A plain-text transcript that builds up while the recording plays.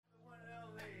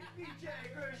BJ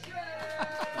Courchaine.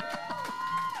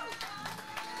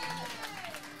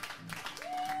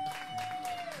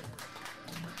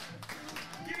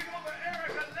 Give it up for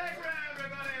Eric Alegria,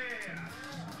 everybody.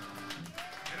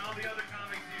 And all the other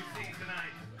comics you've seen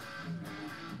tonight.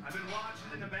 I've been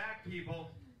watching in the back, people.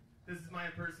 This is my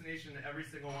impersonation of every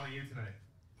single one of you tonight.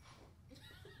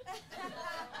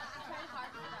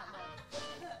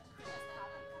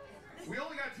 We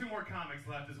only got 2 more comics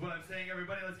left is what I'm saying,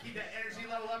 everybody. Let's keep that energy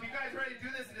level up. You guys ready to do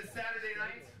this? It is Saturday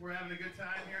night. We're having a good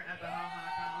time here at the Ha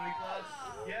Comedy Club.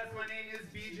 Yes, my name is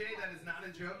BJ. That is not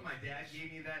a joke. My dad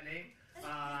gave me that name.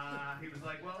 He was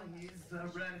like, well, he's a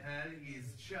redhead.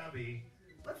 He's chubby.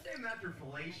 Let's name him after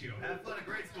Fellatio. Have fun at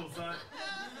grade school, son.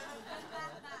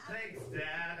 Thanks,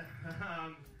 Dad.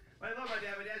 I love my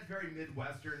dad. My dad's very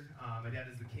Midwestern. My dad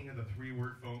is the king of the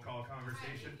 3-word phone call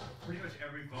conversation. Pretty much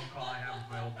every phone call I have with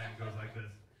my old man goes like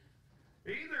this.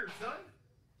 Hey there, son.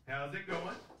 How's it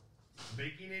going?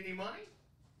 Making any money?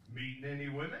 Meeting any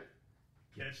women?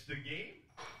 Catch the game?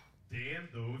 Damn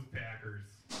those Packers.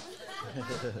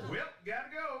 Well,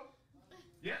 gotta go.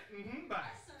 Yep, bye.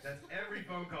 That's every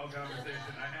phone call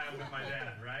conversation I have with my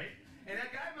dad, right? And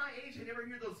that guy my age, I never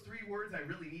hear those 3 words I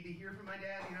really need to hear from my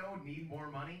dad, you know, need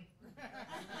more money.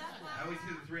 I always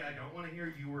hear the 3 I don't want to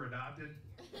hear, you were adopted.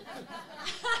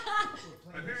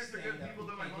 My parents are good people,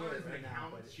 though. My mom is an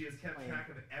accountant. She has kept track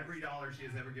of every dollar she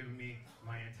has ever given me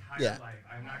my entire life.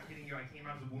 I'm not kidding you. I came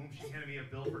out of the womb, she handed me a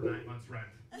bill for 9 months' rent.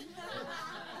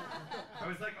 I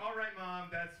was like, all right, Mom,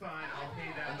 that's fine. I'll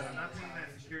pay that, but I'm not paying that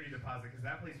security deposit because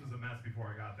that place was a mess before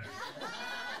I got there.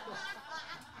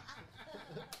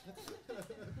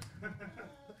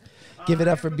 Give it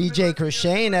up for BJ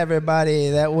Courchaine,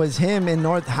 everybody. That was him in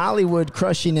North Hollywood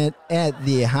crushing it at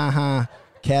the Ha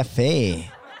Cafe.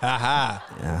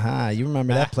 You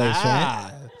remember that place,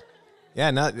 right?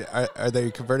 Yeah, are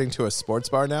they converting to a sports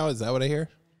bar now? Is that what I hear?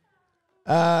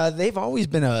 They've always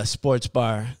been a sports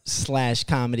bar /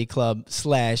 comedy club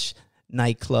 /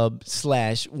 nightclub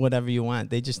 / whatever you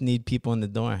want. They just need people in the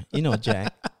door. You know,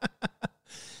 Jack.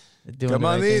 Come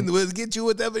on in. We'll get you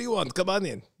whatever you want. Come on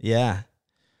in. Yeah.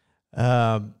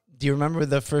 Do you remember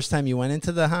the first time you went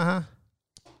into the Ha?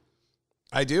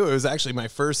 I do. It was actually my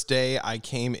first day I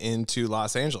came into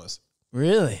Los Angeles.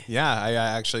 Really? Yeah, I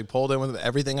actually pulled in with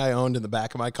everything I owned in the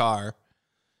back of my car,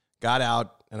 got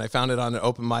out, and I found it on an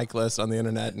open mic list on the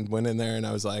internet and went in there and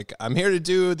I was like, I'm here to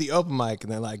do the open mic.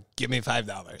 And they're like, give me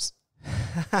 $5.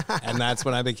 And that's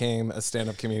when I became a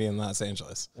stand-up comedian in Los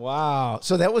Angeles. Wow.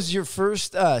 So that was your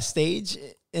first stage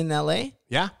in L.A.?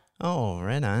 Yeah. Oh,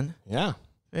 right on. Yeah.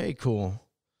 Very cool.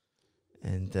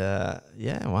 And,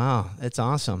 yeah, wow. That's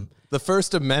awesome. The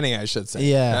first of many, I should say.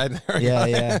 Yeah. Right?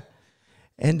 Yeah.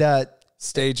 And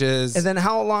stages. And then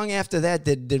how long after that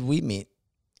did we meet?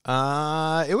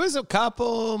 It was a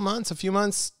few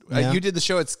months. Yeah. You did the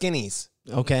show at Skinny's.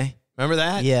 Okay. Remember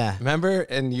that? Yeah. Remember?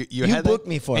 And you had booked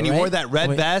me for it, and you right? wore that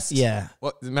red vest? Yeah.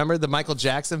 What, remember the Michael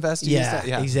Jackson vest?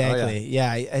 Yeah, exactly. Oh,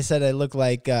 yeah. I said I looked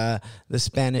like the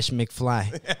Spanish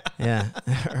McFly. Yeah.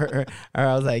 or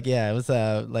I was like, yeah, it was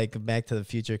like Back to the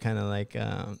Future kind of like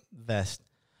vest.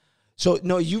 So,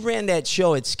 no, you ran that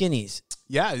show at Skinny's.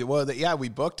 Yeah, well, we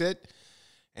booked it.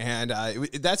 And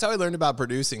that's how I learned about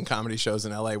producing comedy shows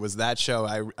in LA was that show.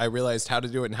 I realized how to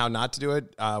do it and how not to do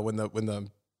it when the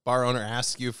bar owner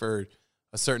asks you for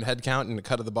a certain head count and the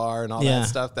cut of the bar and all that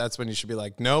stuff. That's when you should be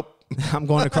like, nope. I'm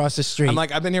going across the street. I'm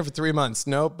like, I've been here for 3 months.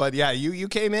 Nope. But yeah, you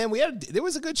came in. It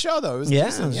was a good show though. It was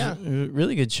decent. It was a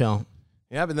really good show.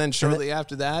 Yeah, but then shortly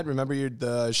after that, remember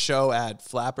the show at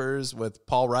Flappers with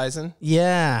Paul Risen?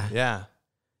 Yeah. Yeah.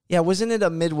 Yeah, wasn't it a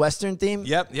Midwestern theme?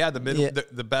 Yep, yeah, the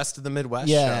best of the Midwest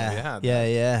show.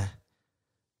 Yeah.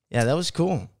 Yeah, that was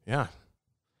cool. Yeah.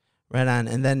 Right on.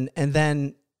 And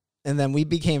then we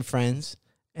became friends.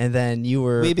 And then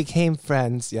we became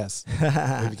friends, yes.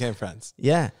 We became friends.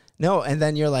 Yeah. No, and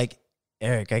then you're like,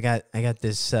 Eric, I got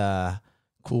this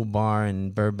cool bar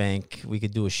in Burbank. We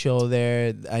could do a show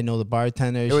there. I know the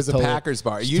bartender. It was a Packers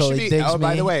bar. You should be. Oh,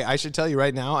 by the way, I should tell you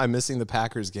right now, I'm missing the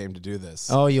Packers game to do this.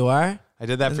 Oh, you are? I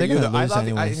did that for you. I love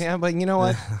it. Yeah, but you know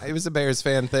what? It was a Bears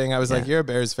fan thing. I was like, you're a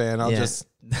Bears fan.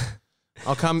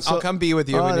 I'll come be with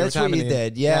you. Oh, that's what you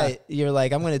did. Yeah, you're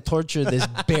like, I'm going to torture this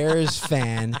Bears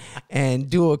fan and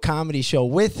do a comedy show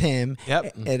with him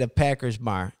at a Packers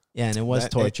bar. Yeah, and it was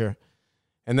torture.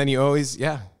 And then you always,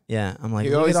 Yeah, I'm like,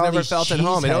 you always never felt at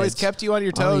home. It always kept you on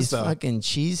your toes, though. Fucking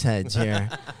cheeseheads here.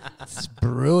 It's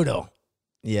brutal.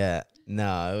 Yeah,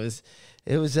 no,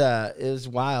 It was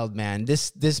wild, man.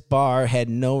 This bar had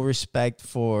no respect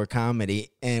for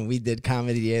comedy, and we did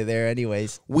comedy there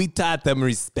anyways. We taught them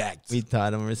respect. We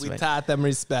taught them respect. We taught them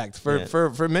respect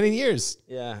for many years.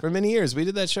 Yeah. For many years. We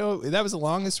did that show. That was the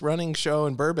longest running show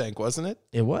in Burbank, wasn't it?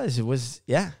 It was.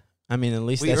 Yeah. I mean, at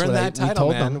least We that's earned what that title,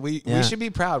 we told man. them. We should be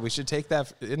proud. We should take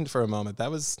that in for a moment.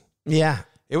 That was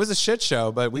It was a shit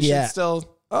show, but we should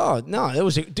still. Oh no, it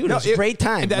was it was a great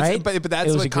time, right? But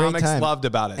that's what comics loved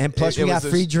about it. And plus, we got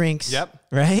free drinks. Yep.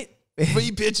 Right.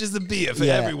 Free bitches and beer for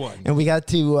everyone. And we got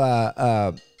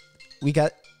to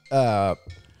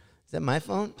is that my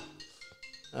phone?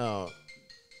 Oh, all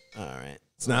right.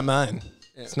 It's not mine.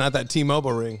 Yeah. It's not that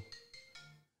T-Mobile ring.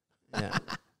 Yeah.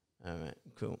 All right.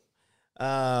 Cool.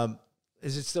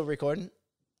 Is it still recording?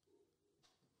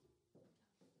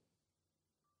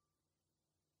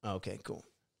 Okay. Cool.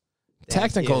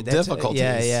 Technical difficulties.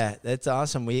 Yeah. That's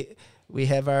awesome. We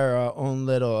have our own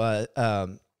little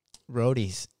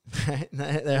roadies. Right?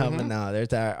 They're helping now.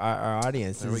 There's our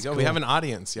audience. There we go. Cool. We have an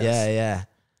audience. Yes.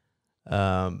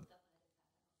 Yeah.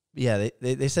 Yeah,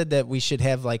 they said that we should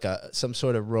have like some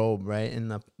sort of robe, right,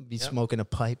 and be smoking a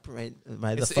pipe, right,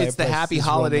 by the fireplace. It's the Happy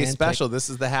Holiday Special. This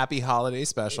is the Happy Holiday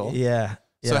Special. Yeah.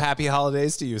 So happy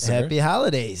holidays to you, sir. Happy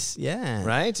holidays. Yeah.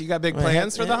 Right? You got big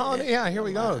plans for the holiday? Yeah, here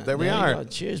we go. There we are.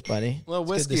 Cheers, buddy. A little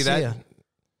whiskey.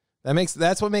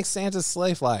 That's what makes Santa's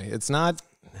sleigh fly. It's not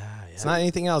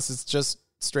anything else. It's just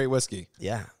straight whiskey.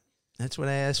 Yeah. That's what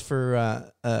I asked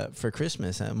for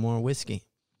Christmas, more whiskey.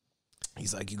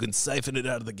 He's like, you can siphon it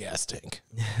out of the gas tank.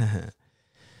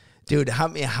 Dude,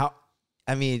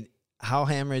 how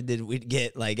hammered did we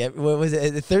get? Like, what was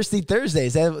it? Thirsty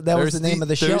Thursdays. That was the name of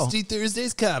the show. Thirsty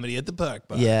Thursdays comedy at the Park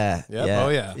Bar. Yeah. Yep. Yeah. Oh,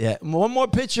 yeah. Yeah. One more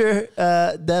picture,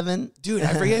 Devin. Dude,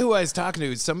 I forget who I was talking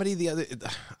to. Somebody the other...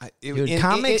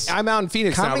 comics... I'm out in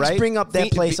Phoenix now, right? Comics bring up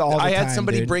that place all the time, I had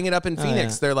somebody bring it up in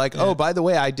Phoenix. They're like, oh, by the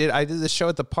way, I did this show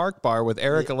at the Park Bar with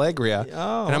Eric Alegria.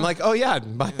 Oh. And I'm like, oh, yeah.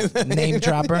 Name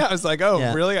dropper. Yeah, I was like,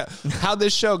 oh, really? How'd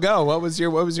this show go? What was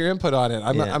your input on it?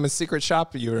 I'm a secret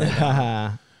shop for you right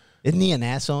now. Isn't he an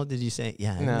asshole? Did you say?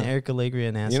 Yeah, no. Eric Alegria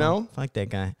an asshole. You know? Fuck that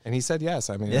guy. And he said yes.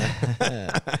 I mean,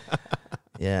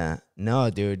 yeah.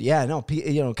 No, dude. Yeah, no.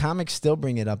 Comics still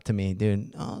bring it up to me,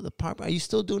 dude. Oh, the Park Bar. Are you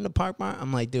still doing the Park Bar?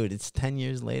 I'm like, dude, it's 10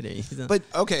 years later. But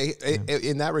okay,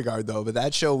 in that regard though, but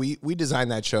that show we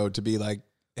designed that show to be like,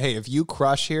 hey, if you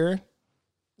crush here,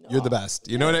 you're the best.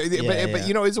 You know what I mean? But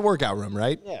you know, it's a workout room,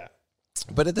 right? Yeah.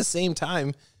 But at the same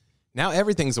time, now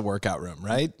everything's a workout room,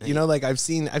 right? You know, like I've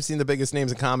seen the biggest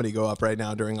names in comedy go up right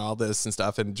now during all this and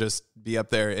stuff, and just be up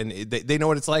there, and they know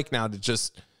what it's like now to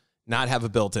just not have a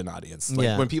built-in audience.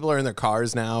 Like when people are in their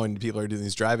cars now, and people are doing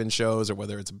these drive-in shows, or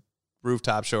whether it's a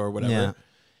rooftop show or whatever. Yeah.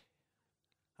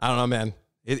 I don't know, man.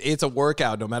 It's a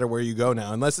workout no matter where you go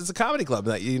now, unless it's a comedy club.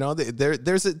 That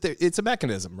it's a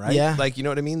mechanism, right? Yeah. Like, you know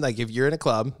what I mean? Like if you're in a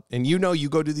club and you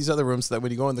go to these other rooms, so that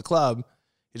when you go in the club,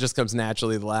 it just comes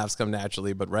naturally. The laughs come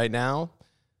naturally. But right now,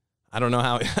 I don't know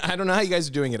how you guys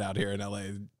are doing it out here in LA.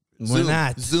 We're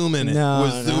not zooming it. No,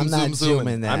 I'm not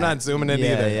zooming that. I'm not zooming it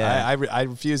either. Yeah. I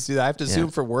refuse to do that. I have to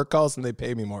zoom for work calls, and they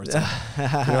pay me more. So. You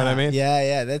know what I mean?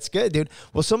 Yeah, that's good, dude.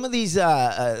 Well, some of these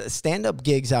stand-up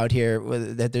gigs out here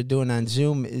that they're doing on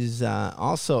Zoom is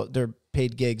also they're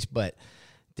paid gigs, but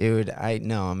dude, I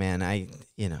know, man.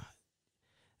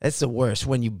 That's the worst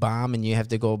when you bomb and you have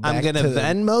to go back. I'm gonna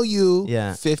Venmo you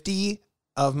 50 50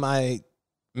 of my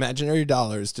imaginary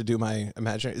dollars to do my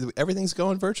imaginary. Everything's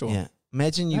going virtual. Yeah.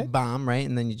 Imagine you bomb, right?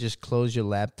 And then you just close your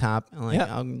laptop and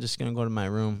I'm just gonna go to my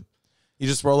room. You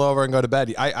just roll over and go to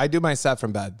bed. I do my set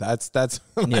from bed. That's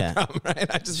my problem,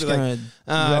 right? I just be like,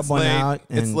 rub one out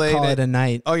and call it a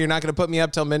night. Oh, you're not gonna put me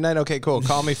up till midnight? Okay, cool.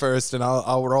 Call me first, and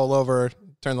I'll roll over.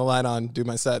 Turn the light on, do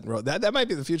my set, and roll. That might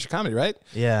be the future comedy, right?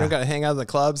 Yeah. You don't got to hang out in the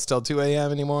clubs till 2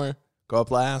 a.m. anymore. Go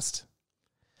up last.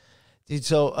 Dude,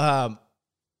 so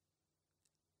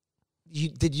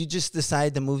did you just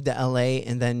decide to move to LA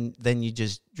and then you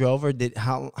just drove, or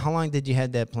how long did you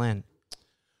had that plan?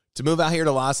 To move out here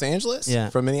to Los Angeles? Yeah.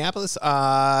 From Minneapolis?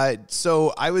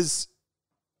 So I was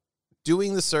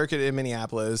doing the circuit in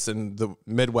Minneapolis and the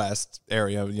Midwest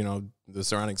area, you know, the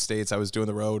surrounding states. I was doing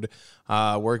the road,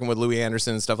 working with Louis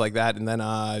Anderson and stuff like that. And then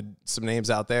some names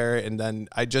out there. And then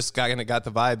I just got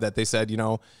the vibe that they said, you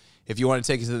know, if you want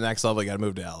to take it to the next level, you got to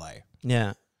move to LA.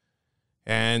 Yeah.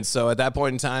 And so at that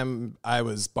point in time, I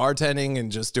was bartending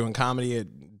and just doing comedy.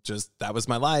 That was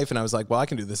my life. And I was like, well, I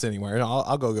can do this anywhere.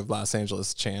 I'll go give Los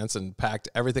Angeles a chance, and packed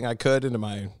everything I could into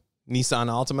my Nissan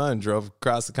Altima and drove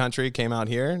across the country, came out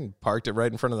here and parked it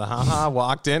right in front of the Ha-Ha,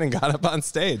 walked in and got up on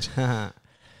stage.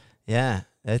 Yeah,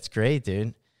 that's great,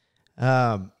 dude.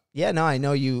 Yeah, no, I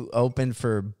know you opened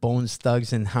for Bones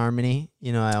Thugs and Harmony.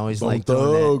 You know, I always like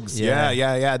Thugs.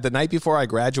 Yeah. The night before I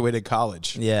graduated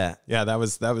college. Yeah. Yeah, that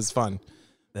was fun.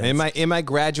 In my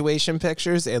graduation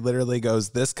pictures, it literally goes,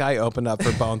 "This guy opened up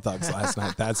for Bone Thugs last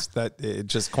night." It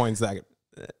just coins that.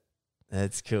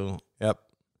 That's cool. Yep.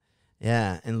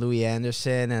 Yeah, and Louis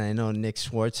Anderson, and I know Nick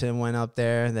Swartzen went up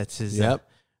there. That's his. Yep.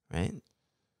 Right.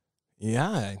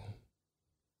 Yeah.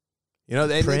 You know,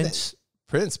 Prince.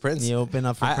 Prince. You open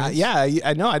up for Prince?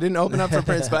 I know. I didn't open up for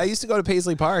Prince, but I used to go to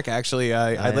Paisley Park, actually.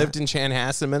 I lived in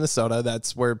Chanhassen, Minnesota.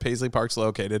 That's where Paisley Park's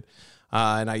located.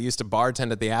 And I used to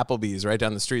bartend at the Applebee's right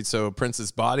down the street. So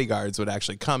Prince's bodyguards would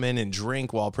actually come in and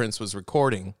drink while Prince was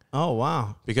recording. Oh,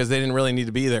 wow. Because they didn't really need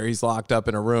to be there. He's locked up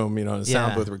in a room, you know, in a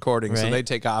sound booth recording. Right. So they'd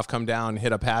take off, come down,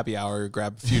 hit up happy hour,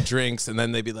 grab a few drinks, and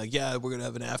then they'd be like, "Yeah, we're going to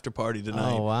have an after party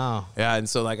tonight." Oh, wow. Yeah, and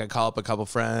so like I call up a couple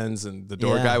friends, and the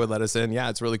door guy would let us in. Yeah,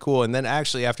 it's really cool. And then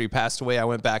actually after he passed away, I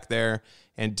went back there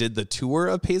and did the tour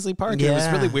of Paisley Park. Yeah. It was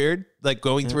really weird, like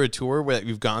going through a tour that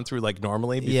you've gone through like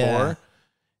normally before. Yeah.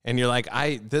 And you're like,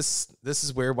 this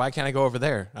is weird. Why can't I go over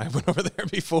there? I went over there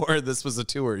before. This was a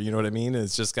tour. You know what I mean?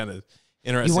 It's just kind of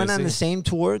interesting. You went on the same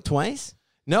tour twice?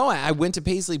 No, I went to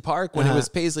Paisley Park when it was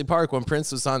Paisley Park, when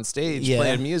Prince was on stage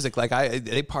playing music. Like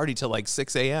they party till like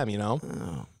 6 a.m., you know?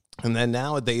 Oh. And then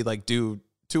now they like do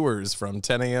tours from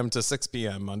 10 a.m. to 6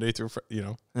 p.m. Monday through, you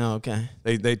know? Oh, okay.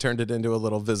 They turned it into a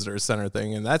little visitor center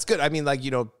thing. And that's good. I mean, like,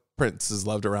 you know, Prince is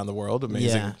loved around the world.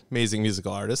 Amazing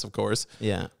musical artist, of course.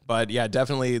 Yeah. But yeah,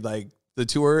 definitely like the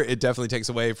tour, it definitely takes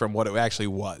away from what it actually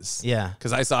was. Yeah.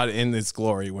 Because I saw it in its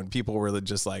glory when people were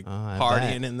just like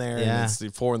partying in there. Yeah. And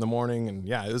it's 4 a.m. And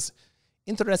yeah, it was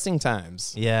interesting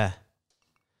times. Yeah.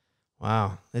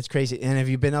 Wow. That's crazy. And have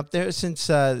you been up there since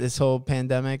this whole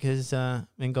pandemic has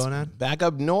been going on? Back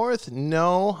up north?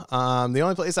 No. The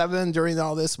only place I've been during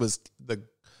all this was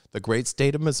the great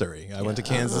state of Missouri. I went to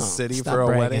Kansas City for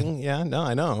a wedding. Yeah, no,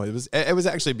 I know. It was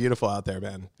actually beautiful out there,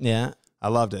 man. Yeah. I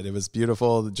loved it. It was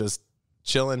beautiful, just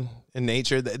chilling in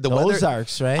nature. The weather,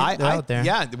 Ozarks, right? They're out there.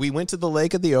 Yeah, we went to the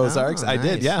lake of the Ozarks. I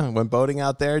did, nice. yeah. Went boating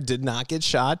out there, did not get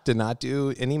shot, did not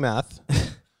do any meth.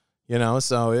 You know,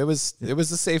 so it was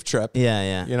a safe trip. Yeah,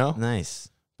 yeah. You know? Nice.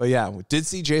 But yeah, we did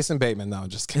see Jason Bateman though,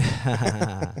 just kidding.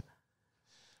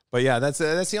 But yeah, that's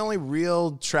the only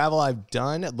real travel I've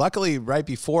done. Luckily, right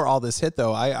before all this hit,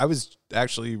 though, I was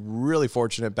actually really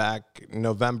fortunate back in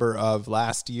November of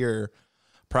last year,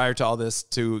 prior to all this,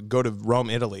 to go to Rome,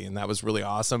 Italy, and that was really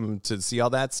awesome to see all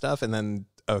that stuff. And then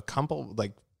a couple,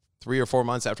 like 3 or 4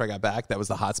 months after I got back, that was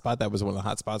the hot spot. That was one of the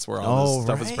hot spots where all this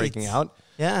stuff was breaking out.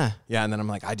 Yeah. Yeah, and then I'm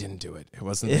like, I didn't do it. It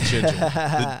wasn't the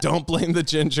ginger. Don't blame the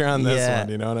ginger on this one.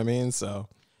 You know what I mean? So.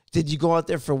 Did you go out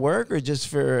there for work or just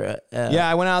for? Yeah,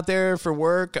 I went out there for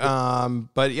work.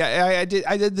 But yeah,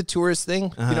 I did the tourist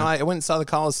thing. You know, I went and saw the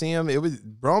Colosseum.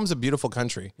 Rome's a beautiful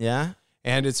country. Yeah.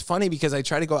 And it's funny because I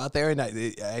try to go out there and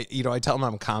I tell them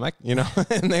I'm a comic, you know,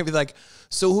 and they'd be like,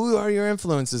 "So who are your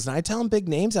influences?" And I tell them big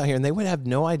names out here, and they would have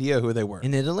no idea who they were.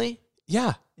 In Italy?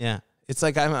 Yeah. Yeah. It's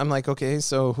like, I'm like, okay,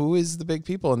 so who is the big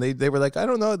people? And they were like, I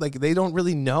don't know. Like, they don't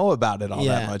really know about it all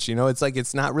that much. You know, it's like,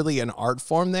 it's not really an art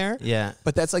form there. Yeah.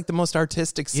 But that's like the most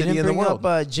artistic city in the world. You didn't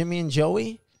bring up Jimmy and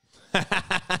Joey?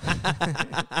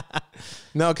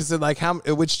 No, because they're like,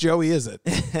 which Joey is it?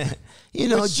 You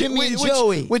know, Jimmy and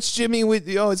Joey. Which Jimmy?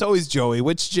 It's always Joey.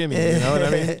 Which Jimmy? You know what I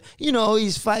mean? You know,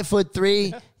 he's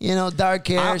 5'3", you know, dark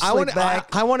hair, slick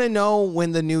back. I want to know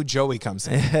when the new Joey comes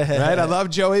in, right? I love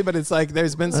Joey, but it's like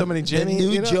there's been so many Jimmys.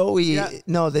 The new Joey,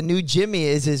 no, the new Jimmy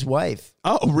is his wife.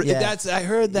 Oh, I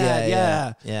heard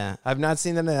that. Yeah. I've not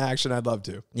seen that in action. I'd love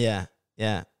to. Yeah.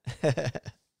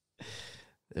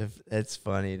 It's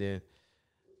funny, dude.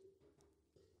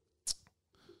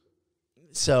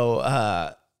 So,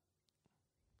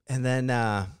 and then,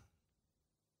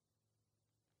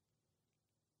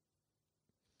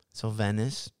 so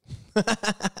Venice.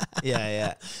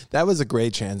 Yeah. That was a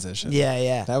great transition.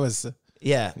 Yeah. That was.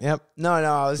 Yeah. Yep. No, I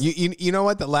was. You know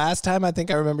what? The last time I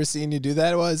think I remember seeing you do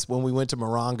that was when we went to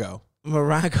Morongo.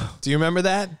 Morongo. Do you remember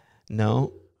that?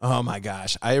 No. Oh my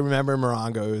gosh, I remember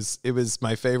Morongo. It was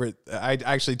my favorite. I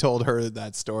actually told her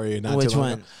that story. Which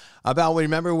one? About,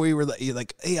 remember we were like,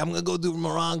 "Hey, I'm gonna go do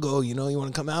Morongo. You know, you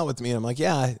want to come out with me?" And I'm like,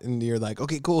 "Yeah." And you're like,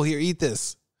 "Okay, cool. Here, eat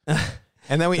this."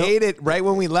 And then we ate it right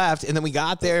when we left. And then we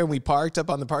got there and we parked up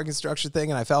on the parking structure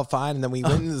thing, and I felt fine. And then we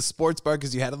went into the sports bar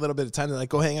because you had a little bit of time to like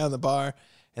go hang out in the bar.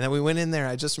 And then we went in there.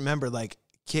 I just remember like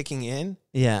kicking in.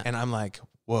 Yeah. And I'm like,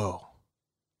 "Whoa,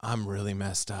 I'm really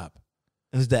messed up."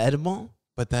 It was the edible.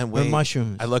 But then wait,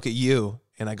 mushrooms. I look at you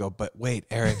and I go, "But wait,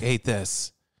 Eric ate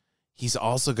this. he's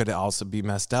also going to also be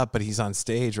messed up, but he's on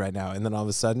stage right now. And then all of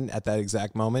a sudden, at that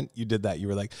exact moment, you did that. You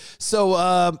were like, so,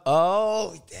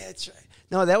 oh, that's right.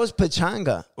 No, that was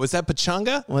Pachanga. Was that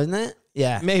Pachanga? Wasn't it?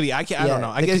 Yeah. Maybe. I don't know.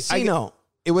 I guess casino.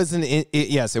 It was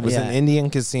yes, it was an Indian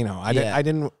casino.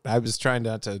 I was trying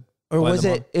not to. Or was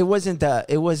it? It wasn't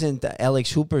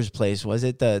Alex Hooper's place. Was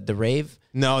it the rave?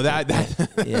 No, that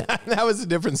that was a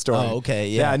different story. Oh, okay,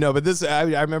 yeah. No, but this I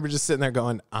remember just sitting there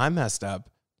going, I'm messed up,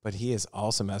 but he is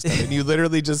also messed up. And you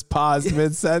literally just paused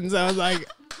mid sentence. I was like,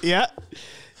 yeah,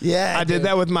 I did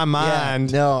that with my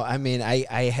mind. Yeah. No, I mean,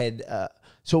 I had.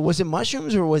 So was it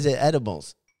mushrooms or was it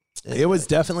edibles? It was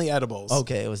definitely edibles.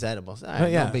 Okay, it was edibles. All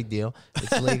right, no big deal.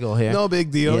 It's legal here. No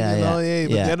big deal. But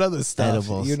that other stuff.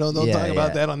 Edibles. Don't talk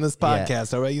about that on this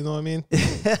podcast, all right? You know what I mean?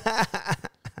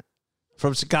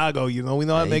 From Chicago, we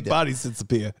know how to make bodies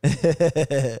disappear.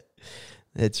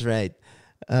 That's right.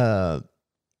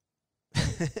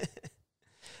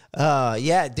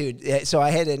 Yeah, dude. So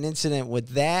I had an incident with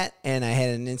that, and I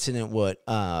had an incident with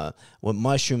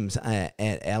mushrooms at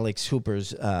Alex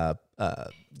Hooper's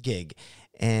gig,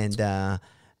 and I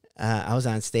was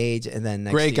on stage, and then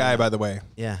great guy, by the way.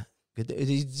 Yeah. Good.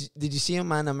 Did you see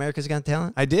him on America's Got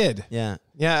Talent? I did. Yeah.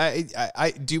 Yeah.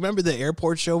 I do you remember the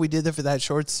airport show we did there for that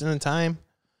short stint of time?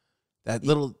 That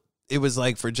little. It was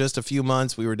like for just a few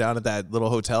months. We were down at that little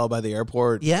hotel by the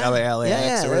airport. Yeah.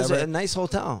 LAX or whatever. It was a nice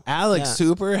hotel. Alex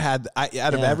Hooper had,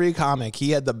 out of every comic,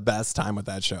 he had the best time with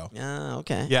that show. Yeah.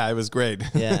 Okay. Yeah, it was great.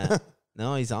 Yeah.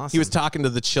 No, he's awesome. He was talking to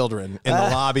the children in the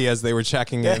lobby as they were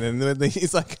checking in, and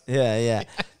he's like, "Yeah,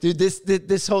 dude,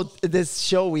 this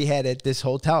show we had at this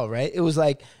hotel, right? It was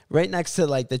like right next to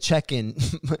like the check-in.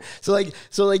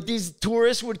 so these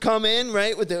tourists would come in,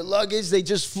 right, with their luggage. They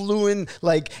just flew in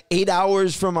like 8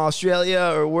 hours from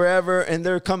Australia or wherever, and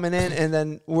they're coming in, and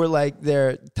then we're like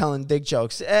they're telling dick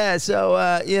jokes. And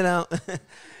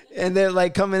they're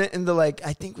like coming in, and they're like,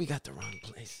 I think we got the wrong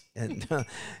place. And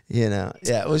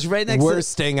it was right next. We're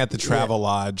staying at the Travel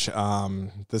Lodge.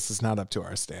 This is not up to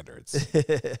our standards.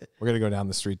 We're gonna go down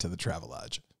the street to the Travel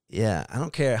Lodge. Yeah, I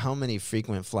don't care how many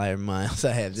frequent flyer miles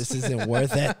I have. This isn't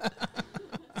worth it.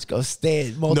 Let's go stay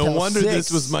at Motel 6. No wonder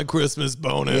this was my Christmas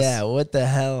bonus. Yeah, what the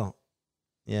hell?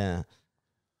 Yeah,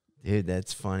 dude,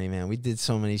 that's funny, man. We did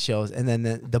so many shows, and then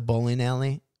the bowling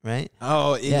alley, right?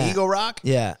 Oh, in Eagle Rock.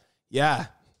 Yeah.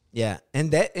 Yeah,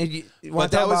 and that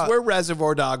was where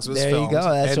Reservoir Dogs was filmed. There you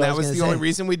go. And that was the only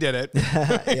reason we did it.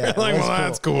 Yeah,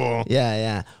 that's cool.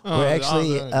 Yeah. We're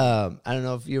actually, I don't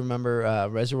know if you remember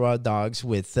Reservoir Dogs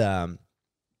with Harvey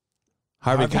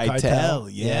Keitel.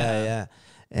 Yeah.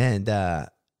 And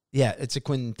it's a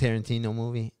Quentin Tarantino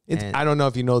movie. I don't know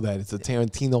if you know that. It's a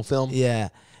Tarantino film. Yeah.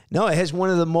 No, it has one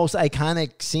of the most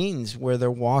iconic scenes where they're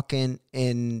walking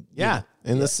in.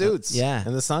 In the suits.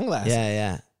 And the sunglasses.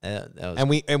 Yeah. And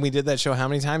we did that show how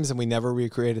many times, and we never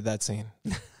recreated that scene.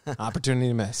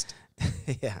 Opportunity missed.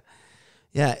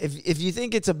 Yeah. If you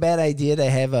think it's a bad idea to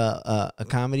have a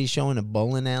comedy show in a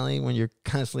bowling alley when you're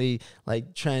constantly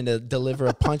like trying to deliver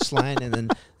a punchline and then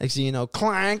next thing you know,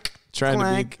 clank, trying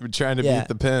to beat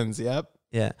the pins. Yep.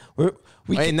 Yeah.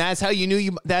 And that's how you knew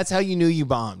you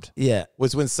bombed. Yeah.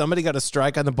 Was when somebody got a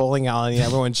strike on the bowling alley and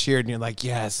everyone cheered and you're like,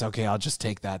 yes, okay, I'll just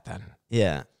take that then.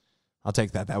 Yeah. I'll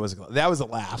take that. That was a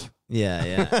laugh.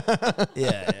 Yeah.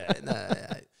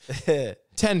 No,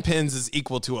 10 pins is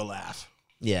equal to a laugh.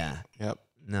 Yeah. Yep.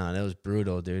 No, that was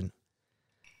brutal, dude.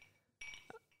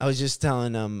 I was just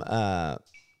telling them.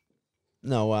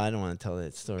 No, I don't want to tell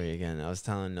that story again. I was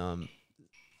telling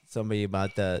somebody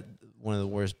about one of the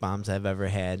worst bombs I've ever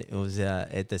had. It was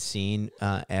at the scene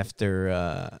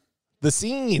after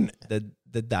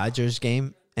the Dodgers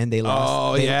game. And they lost.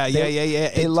 Oh, yeah.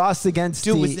 They lost against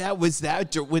was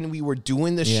that when we were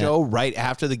doing the show right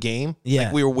after the game? Yeah.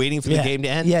 Like we were waiting for the game to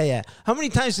end? Yeah. How many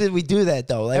times did we do that,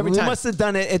 though? Like, Every time. We must have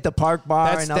done it at the Park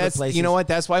Bar and other places. You know what?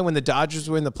 That's why when the Dodgers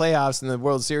were in the playoffs and the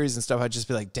World Series and stuff, I'd just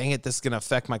be like, dang it, this is going to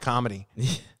affect my comedy.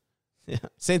 Yeah.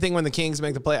 Same thing when the Kings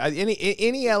make the play.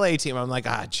 Any LA team, I'm like,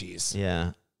 jeez.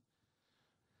 Yeah.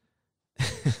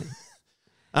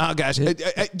 Oh gosh,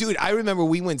 dude! I remember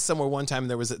we went somewhere one time.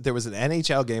 And there was an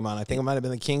NHL game on. I think it might have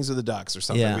been the Kings or the Ducks or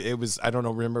something. Yeah. It was. I don't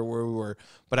know. Remember where we were,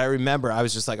 but I remember I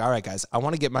was just like, "All right, guys, I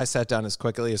want to get my set done as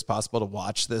quickly as possible to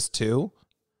watch this too,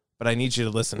 but I need you to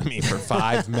listen to me for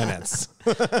 5 minutes."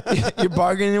 You're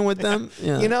bargaining with them.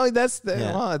 Yeah. You know,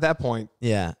 well, at that point,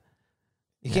 yeah,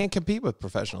 you can't compete with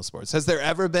professional sports. Has there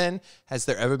ever been a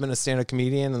stand-up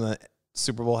comedian in the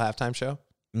Super Bowl halftime show?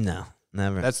 No,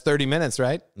 never. That's 30 minutes,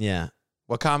 right? Yeah.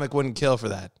 What comic wouldn't kill for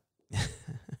that?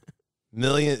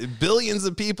 Billions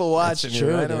of people watching That's true,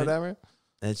 you, right? dude. Or whatever.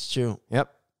 That's true.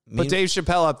 Yep. Put Dave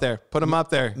Chappelle up there. Put him up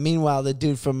there. Meanwhile, the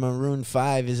dude from Maroon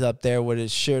 5 is up there with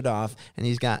his shirt off, and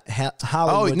he's got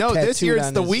Hollywood. Oh no, this year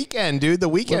it's the his... Weeknd, dude. The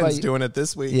Weeknd's doing it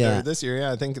this week. Yeah, or this year.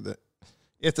 Yeah, I think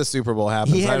if the Super Bowl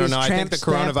happens, I don't know. I think the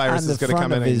coronavirus is going to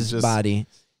come in and just body.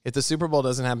 If the Super Bowl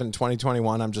doesn't happen in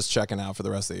 2021, I'm just checking out for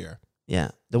the rest of the year.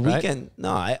 Yeah, the Weeknd.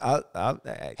 No,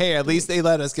 hey, at least they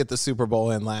let us get the Super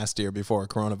Bowl in last year before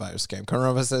coronavirus came.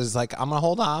 Coronavirus is like, I'm gonna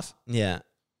hold off. Yeah, I'm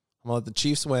gonna let the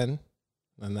Chiefs win,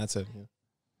 and that's it.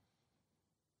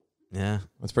 Yeah,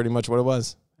 that's pretty much what it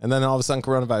was. And then all of a sudden,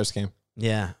 coronavirus came.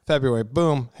 Yeah, February,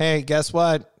 boom. Hey, guess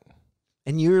what?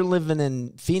 And you were living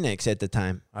in Phoenix at the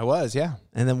time. I was, yeah.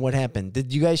 And then what happened?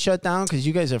 Did you guys shut down? Because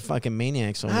you guys are fucking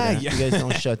maniacs over there. Yeah. You guys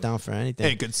don't shut down for anything.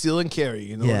 Hey, conceal and carry.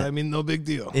 You know what I mean? No big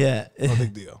deal. Yeah. No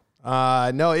big deal.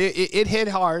 No, it hit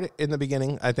hard in the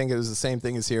beginning. I think it was the same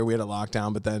thing as here. We had a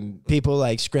lockdown, but then people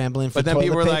like scrambling for toilet paper. But then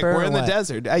people were like, we're in the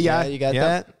desert. Yeah, you got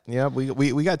that? Yeah,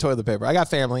 we got toilet paper. I got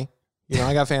family. You know,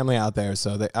 I got family out there.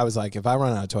 So I was like, if I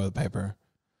run out of toilet paper,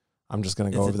 I'm just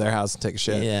going to go over their house and take a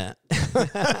shit. Yeah.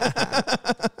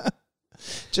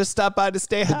 Just stop by to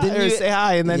say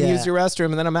hi and then use your restroom,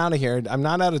 and then I'm out of here. I'm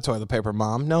not out of toilet paper,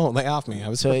 Mom. No, lay off me. I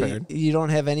was prepared. You don't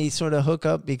have any sort of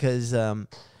hookup because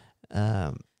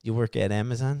you work at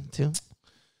Amazon too?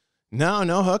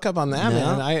 No hookup on that,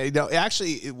 man. I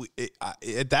actually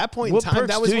at that point in time,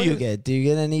 that was do you get? Do you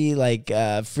get any like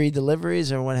free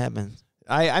deliveries or what happens?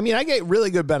 I mean, I get really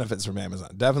good benefits from Amazon.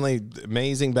 Definitely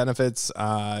amazing benefits.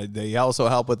 They also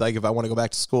help with, like, if I want to go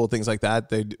back to school, things like that.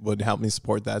 They would help me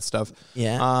support that stuff.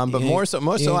 Yeah. But more so,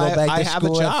 I have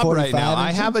a job right now.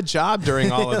 I have a job during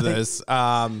all of this.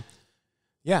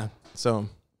 Yeah. So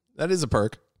that is a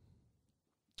perk.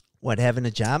 What, having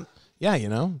a job? Yeah, you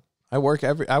know. I work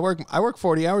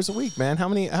 40 hours a week, man. How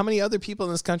many other people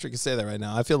in this country can say that right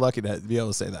now? I feel lucky to be able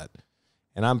to say that.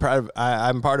 And I'm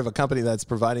part of a company that's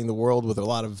providing the world with a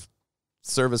lot of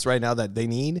service right now that they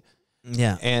need.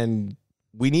 Yeah. And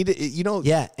we need it, you know.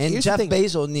 Yeah. And Jeff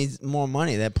Bezos needs more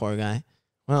money, that poor guy.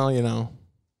 Well, you know,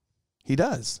 he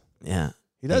does. Yeah.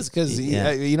 He does because,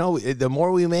 you know, the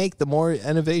more we make, the more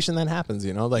innovation that happens,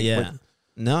 you know. Like, yeah.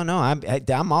 No,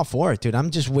 I'm all for it, dude.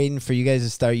 I'm just waiting for you guys to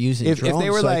start using drones if they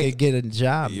were so like, I could get a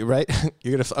job. You're right.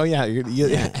 You're going to, oh,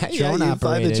 yeah. Drone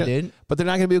operator, dude. But they're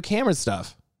not going to do camera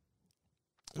stuff.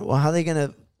 Well, how are they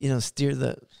going to, steer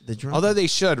the drone? Although they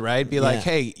should, right? Be like,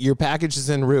 hey, your package is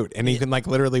en route. And you can, like,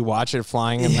 literally watch it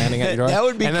flying and landing at your door. That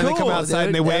would be cool. And then they come outside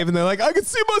and they wave and they're like, I can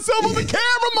see myself on the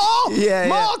camera, Ma. Yeah.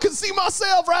 Ma, I can see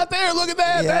myself right there. Look at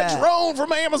that. Yeah. That drone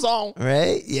from Amazon.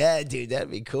 Right? Yeah, dude.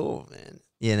 That'd be cool, man.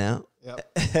 You know?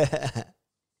 Yep.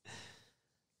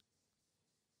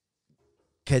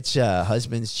 Catch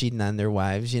husbands cheating on their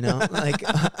wives, you know? Like,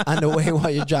 on the way while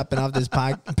you're dropping off this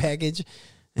package.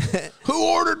 Who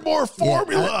ordered more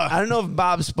formula? Yeah, I don't know if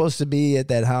Bob's supposed to be at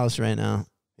that house right now.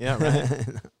 Yeah, right.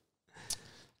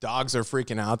 Dogs are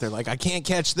freaking out. They're like, I can't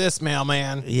catch this,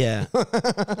 mailman. Yeah.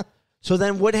 So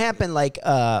then what happened? Like,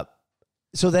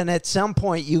 so then at some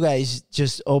point you guys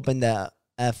just opened the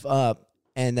F up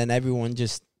and then everyone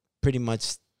just pretty much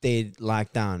stayed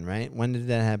locked down, right? When did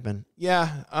that happen?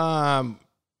 Yeah.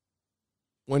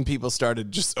 When people started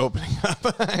just opening up.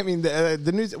 I mean,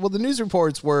 the news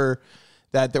reports were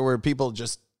that there were people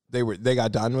they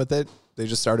got done with it. They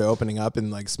just started opening up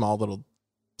in like small little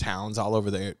towns all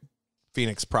over the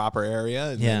Phoenix proper area.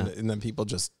 And then people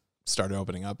just started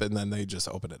opening up and then they just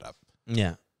opened it up.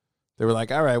 Yeah. They were like,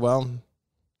 all right, well,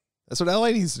 that's what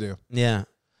LA needs to do. Yeah.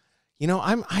 You know,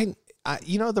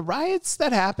 you know, the riots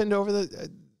that happened over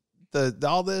the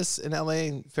all this in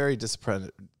LA, very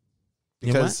disappointed.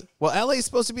 Because, well, LA is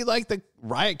supposed to be like the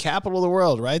riot capital of the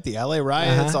world, right? The LA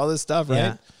riots, all this stuff, right?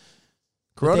 Yeah.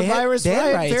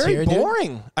 Coronavirus riot, very here,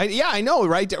 boring. I know,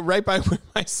 right by where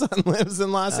my son lives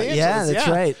in Los Angeles. Yeah, that's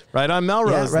right. Right on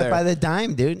Melrose, right by the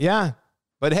Dime, dude. Yeah,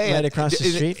 but hey, right across the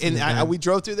street. And we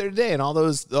drove through there today, and all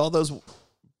those,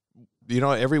 you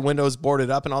know, every window's boarded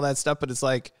up and all that stuff. But it's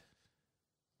like,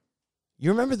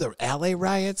 you remember the LA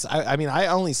riots? I mean, I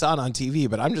only saw it on TV,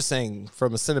 but I'm just saying,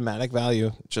 from a cinematic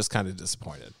value, just kind of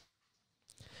disappointed.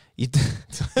 You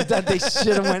thought they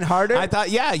should have went harder? I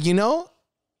thought, yeah, you know.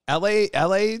 LA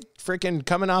freaking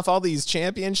coming off all these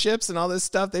championships and all this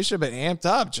stuff. They should have been amped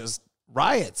up. Just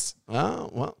riots.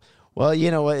 Oh, well,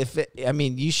 you know what?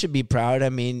 You should be proud. I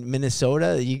mean,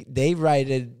 Minnesota, they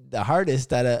rioted the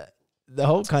hardest out of the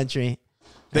whole country.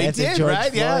 They did,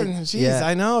 right? Floyd. Yeah. Jeez,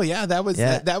 I know. Yeah, that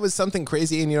was something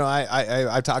crazy. And, you know,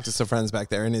 I've talked to some friends back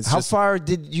there. And it's how far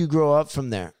did you grow up from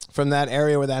there? From that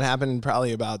area where that happened,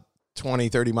 probably about 20,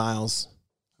 30 miles.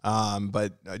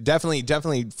 But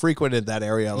definitely frequented that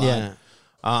area a lot. Yeah.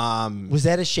 Was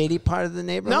that a shady part of the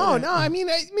neighborhood? No. I mean,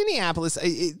 Minneapolis,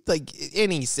 like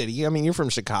any city. I mean, you're from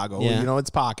Chicago. Yeah. You know, it's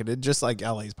pocketed, just like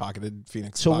LA's pocketed.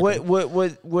 Phoenix. So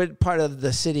pocketed. what part of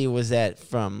the city was that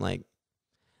from? Like,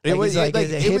 It was is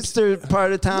it hipster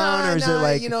part of town, or is it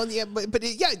like, you know? Yeah, but I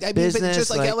mean, business, but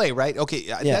just like LA, right? Okay,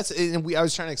 Yeah. that's. And I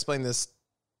was trying to explain this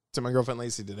to my girlfriend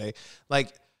Lacey today.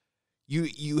 Like,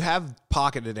 you have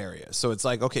pocketed areas, so it's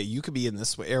like, okay, you could be in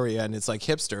this area and it's like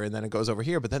hipster, and then it goes over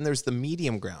here. But then there's the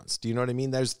medium grounds. Do you know what I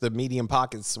mean? There's the medium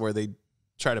pockets where they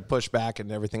try to push back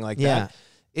and everything like that.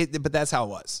 But that's how it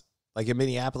was. Like in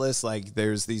Minneapolis, like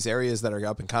there's these areas that are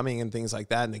up and coming and things like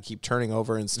that, and they keep turning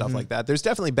over and stuff like that. There's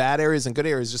definitely bad areas and good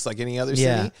areas, just like any other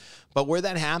city. But where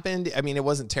that happened, I mean, it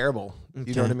wasn't terrible.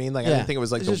 You know what I mean? Like I didn't think it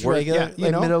was like the worst. Regular,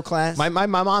 you know, middle class. My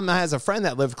mom has a friend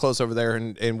that lived close over there,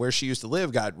 and where she used to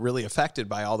live got really affected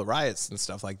by all the riots and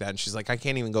stuff like that. And she's like, I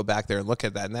can't even go back there and look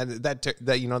at that. And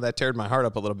that you know, that teared my heart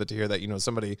up a little bit to hear that, you know,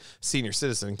 somebody senior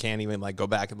citizen can't even like go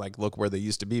back and like look where they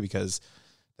used to be because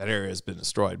that area has been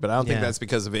destroyed. But I don't think that's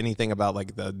because of anything about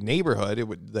like the neighborhood.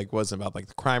 It wasn't about like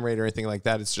the crime rate or anything like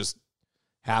that. It's just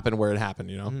happened where it happened,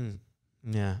 you know?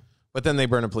 Yeah. But then they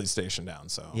burned a police station down.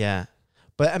 So yeah.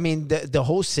 But I mean, the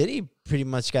whole city pretty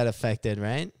much got affected,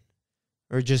 right?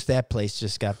 Or just that place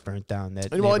just got burnt down.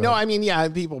 Well, no, I mean,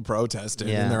 people protested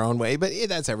in their own way, but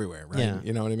that's everywhere, right? Yeah.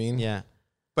 You know what I mean? Yeah.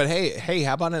 But hey,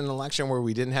 how about an election where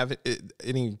we didn't have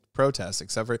any protests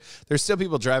except for there's still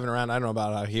people driving around. I don't know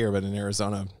about out here, but in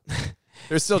Arizona,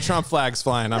 there's still Trump flags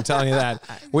flying. I'm telling you that.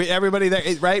 Everybody there,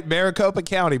 right? Maricopa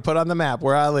County, put on the map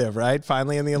where I live, right?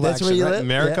 Finally in the election. That's where you live?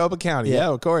 Maricopa County. Yeah,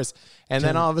 of course. And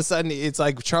then all of a sudden it's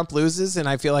like Trump loses, and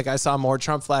I feel like I saw more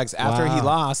Trump flags after he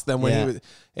lost than when he was.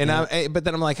 And but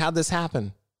then I'm like, how'd this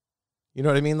happen? You know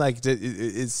what I mean? Like,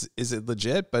 is it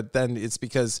legit? But then it's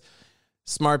because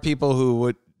smart people who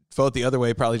would vote the other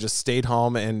way probably just stayed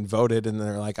home and voted, and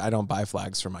they're like, I don't buy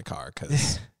flags for my car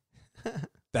because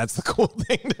that's the cool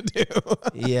thing to do.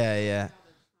 Yeah.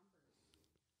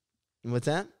 What's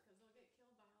that?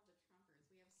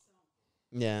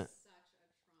 Yeah.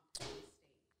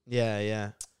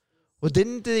 Yeah. Well,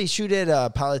 didn't they shoot at a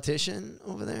politician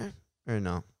over there? Or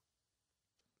no?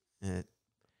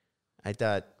 I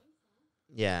thought...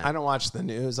 Yeah. I don't watch the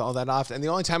news all that often. And the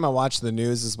only time I watch the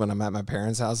news is when I'm at my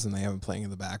parents' house and they have it playing in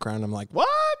the background. I'm like, what?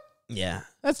 Yeah.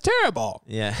 That's terrible.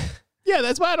 Yeah. Yeah,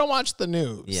 that's why I don't watch the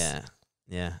news.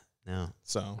 Yeah. No.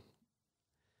 So.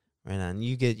 Right on.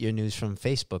 You get your news from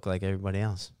Facebook like everybody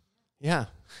else. Yeah.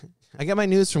 I get my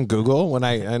news from Google and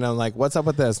I'm like, what's up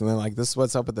with this? And they're like, this is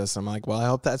what's up with this. I'm like, well, I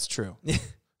hope that's true.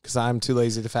 Because I'm too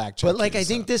lazy to fact check. But like, I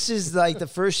think this is like the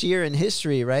first year in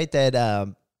history, right?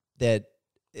 That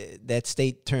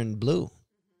state turned blue,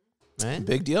 right?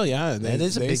 Big deal, yeah. That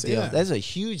is a big deal. That's a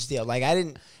huge deal. Like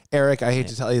Eric, I hate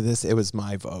to tell you this, it was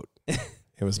my vote.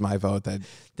 It was my vote that.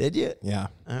 Did you? Yeah.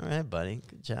 All right, buddy.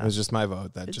 Good job. It was just my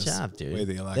vote that Good just job, dude. way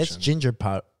the election. That's ginger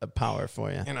power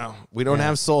for you. You know, we don't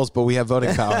have souls, but we have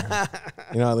voting power.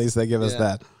 You know, at least they give us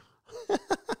that.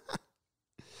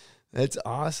 That's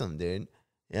awesome, dude.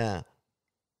 Yeah.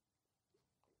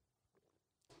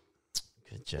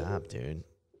 Good job, dude.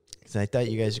 Because I thought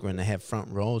you guys were going to have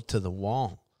front row to the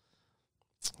wall.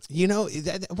 You know,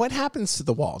 what happens to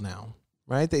the wall now,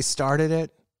 right? They started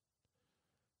it,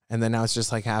 and then now it's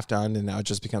just like half done, and now it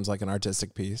just becomes like an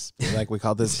artistic piece. Like we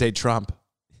call this day Trump.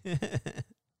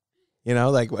 You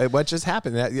know, like what just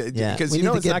happened? Because you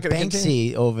know it's not going to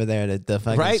continue over there to the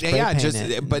fucking right. spray Yeah, paint just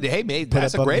it. but hey, mate,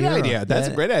 that's a great idea. That's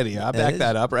a great idea. I'll back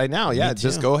that up right now. Yeah,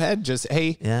 just go ahead. Just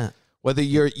whether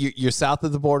you're south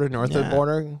of the border, north of the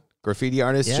border, graffiti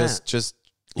artists just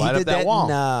light up that wall.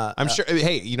 I'm sure.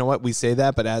 Hey, you know what? We say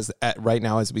that, but right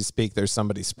now as we speak, there's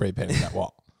somebody spray painting that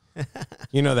wall.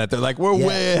 You know that they're like, we're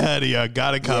way ahead of you.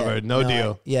 Got it covered. No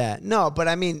deal. No, but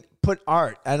I mean, put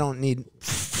art. I don't need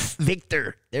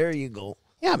Victor. There you go.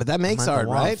 Yeah, but that makes art,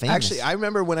 right? Famous. Actually, I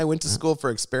remember when I went to school for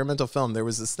experimental film, there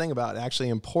was this thing about actually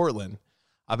in Portland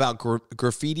about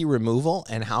graffiti removal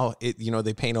and how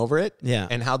they paint over it. Yeah.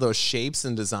 And how those shapes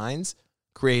and designs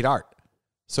create art.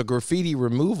 So graffiti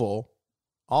removal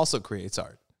also creates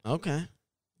art. Okay.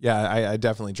 Yeah, I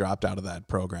definitely dropped out of that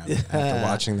program after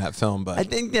watching that film. But I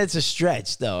think that's a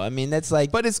stretch, though. I mean, that's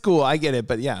like... But it's cool. I get it.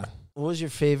 But yeah. What was your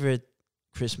favorite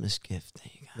Christmas gift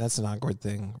that you got? That's an awkward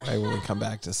thing, right? When we come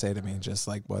back to say to me, just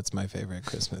like, what's my favorite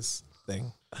Christmas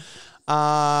thing?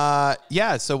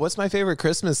 Yeah, so what's my favorite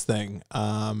Christmas thing?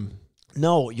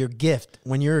 No, your gift.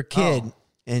 When you're a kid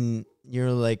and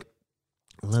you're like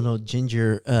a little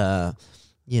ginger...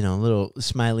 little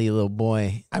smiley little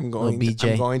boy. I'm going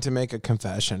to make a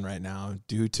confession right now.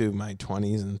 Due to my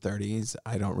 20s and 30s,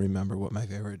 I don't remember what my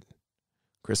favorite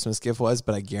Christmas gift was,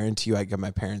 but I guarantee you I got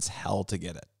my parents hell to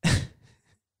get it.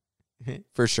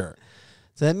 For sure.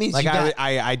 So that means like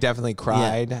I definitely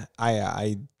cried. Yeah.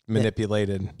 I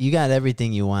manipulated. You got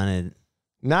everything you wanted.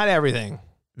 Not everything.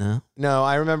 No? No,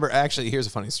 I remember actually here's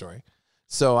a funny story.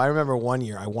 So I remember one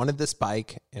year I wanted this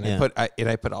bike and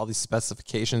I put all these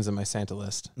specifications in my Santa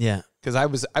list. Yeah. Because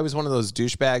I was one of those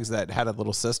douchebags that had a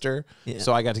little sister. Yeah.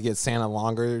 So I got to get Santa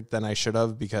longer than I should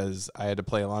have because I had to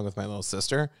play along with my little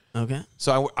sister. Okay.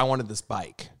 So I wanted this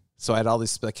bike. So I had all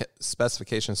these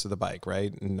specifications to the bike,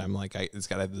 right? And I'm like, it's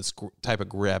got to have this type of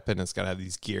grip and it's got to have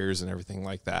these gears and everything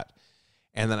like that.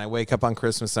 And then I wake up on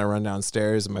Christmas and I run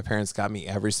downstairs and my parents got me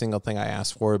every single thing I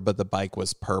asked for, but the bike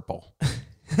was purple.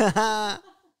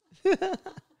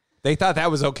 They thought that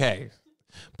was okay.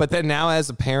 But then now as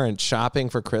a parent shopping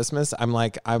for Christmas, I'm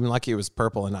like, I'm lucky it was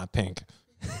purple and not pink.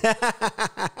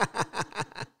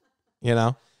 You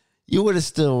know? You would have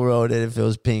still wrote it if it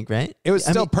was pink, right? It was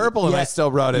still purple and I still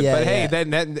wrote it. Yeah, but hey,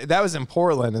 that was in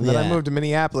Portland. And then I moved to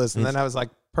Minneapolis and then I was like,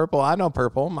 purple, I know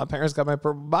purple. My parents got my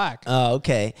purple bike. Oh,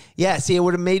 okay. Yeah, see, it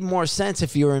would have made more sense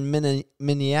if you were in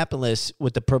Minneapolis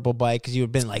with the purple bike because you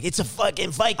would have been like, it's a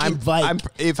fucking Viking bike.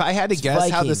 If I had to guess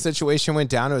Viking. how the situation went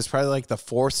down, it was probably like the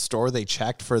fourth store they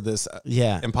checked for this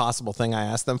impossible thing I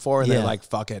asked them for. And they're like,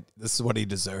 fuck it. This is what he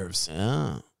deserves.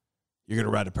 Oh. You're going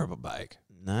to ride a purple bike.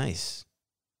 Nice.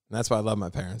 And that's why I love my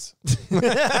parents.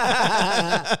 Right?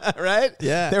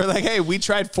 Yeah. They were like, hey, we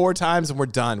tried 4 times and we're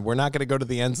done. We're not going to go to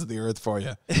the ends of the earth for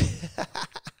you.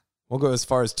 We'll go as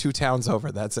far as 2 towns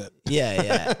over. That's it.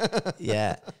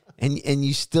 Yeah. And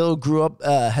you still grew up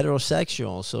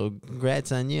heterosexual, so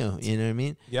congrats on you. You know what I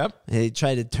mean? Yep. They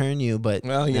tried to turn you, but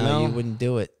you wouldn't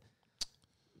do it.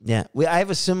 Yeah, I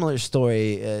have a similar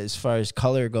story as far as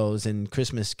color goes and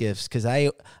Christmas gifts because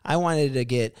I wanted to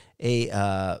get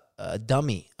a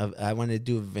dummy. I wanted to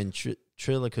do a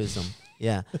ventriloquism.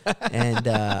 Yeah, and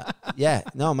I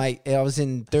was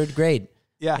in 3rd grade.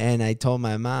 Yeah, and I told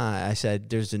my mom, I said,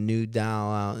 "There's a new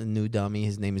doll out, a new dummy.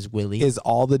 His name is Willie." Is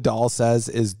all the doll says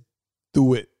is,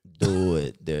 "Do it." Do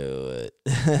it.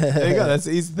 There you go. That's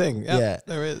the easy thing. Yep, yeah,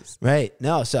 there is. Right.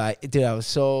 No. So I was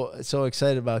so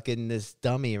excited about getting this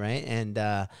dummy. Right. And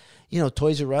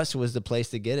Toys R Us was the place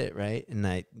to get it. Right. And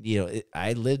I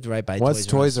lived right by. What's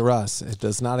Toys R Us? It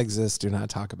does not exist. Do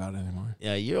not talk about it anymore.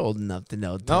 Yeah, you're old enough to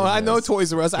know. No, I know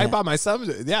Toys R Us. Yeah. I bought my son.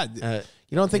 Yeah.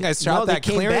 You don't think I shot that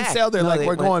clearance sale? They're like,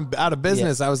 we're going out of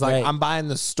business. Yeah, I was like, I'm buying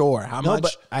the store. How much?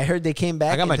 But I heard they came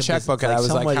back. I got my checkbook and I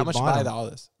was like, how much to buy all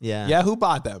this? Yeah. Yeah, who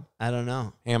bought them? I don't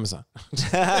know. Amazon.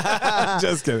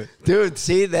 Just kidding. Dude,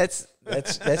 see, that's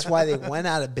why they went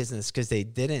out of business because they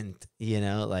didn't,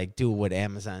 do what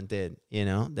Amazon did.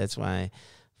 That's why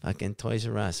fucking Toys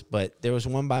R Us. But there was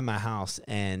one by my house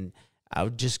and I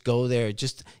would just go there.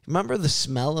 Just remember the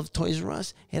smell of Toys R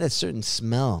Us? It had a certain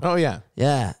smell. Oh yeah.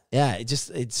 Yeah.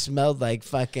 It smelled like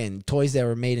fucking toys that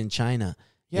were made in China.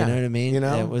 Yeah. You know what I mean?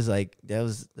 That was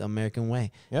the American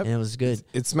way. Yep. And it was good.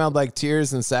 It smelled like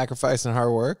tears and sacrifice and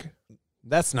hard work.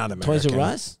 That's not American. Toys R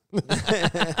Us? No,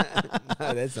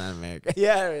 that's not American.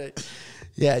 Yeah. Right.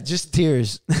 Yeah, just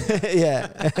tears.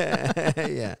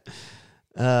 Yeah.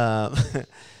 Yeah.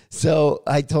 So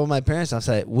I told my parents, I was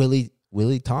like,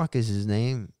 Willie Talk is his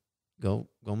name. Go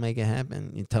make it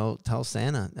happen. You tell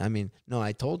Santa. I mean, no,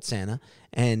 I told Santa,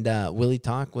 and Willie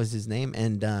Talk was his name.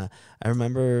 And I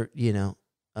remember,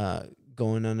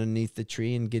 going underneath the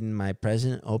tree and getting my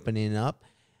present, opening it up,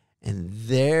 and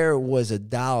there was a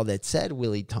doll that said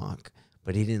Willie Talk,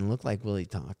 but he didn't look like Willie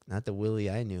Talk. Not the Willie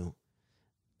I knew.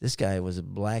 This guy was a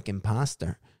black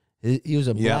imposter. He was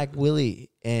a black Willie,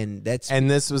 and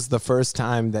this was the first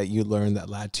time that you learned that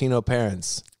Latino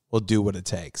parents will do what it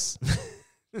takes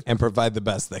and provide the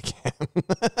best they can.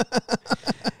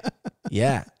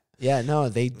 Yeah. No,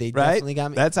 they definitely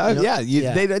got me. That's how.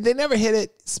 They never hit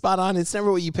it spot on. It's never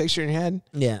what you picture in your head.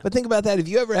 Yeah. But think about that. If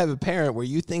you ever have a parent where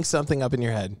you think something up in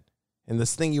your head, and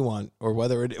this thing you want, or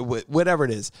whatever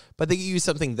it is, but they give you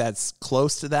something that's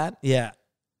close to that. Yeah.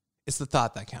 It's the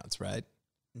thought that counts, right?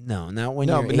 No, not when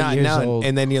you're 8 years old.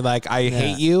 And then you're like, I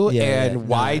hate you, and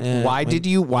why did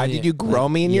you grow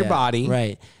me in your body?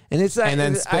 Right. And it's like, and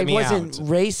then I wasn't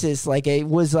racist. Like, it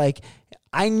was like,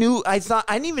 I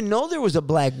didn't even know there was a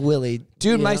black Willie.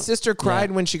 Dude, my sister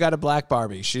cried when she got a black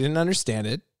Barbie. She didn't understand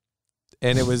it.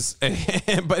 And it was,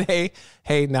 but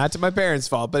hey, not to my parents'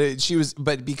 fault, but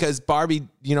because Barbie,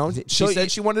 she said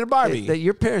she wanted a Barbie. That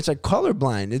your parents are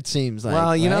colorblind, it seems like. Well,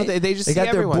 right? they just got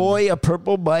everyone. Their boy a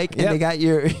purple bike, and they got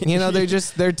your,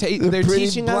 they're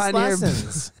teaching us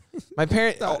lessons. My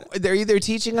parents, they're either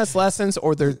teaching us lessons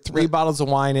or they're 3 bottles of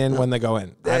wine in when they go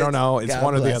in. I don't know. It's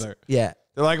one or the other. Yeah.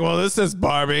 They're like, well, this is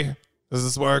Barbie. Does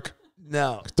this work?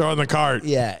 No. Throw in the cart.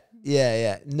 Yeah.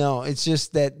 No, it's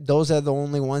just that those are the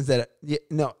only ones that.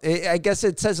 I guess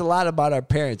it says a lot about our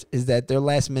parents is that they're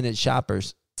last minute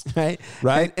shoppers, right?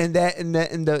 Right. And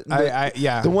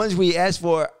the ones we asked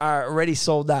for are already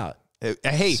sold out.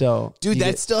 Hey, so dude,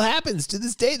 that still happens to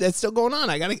this day. That's still going on.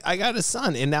 I got a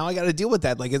son, and now I got to deal with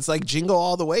that. Like, it's like Jingle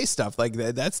All the Way stuff. Like,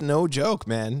 that's no joke,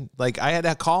 man. Like, I had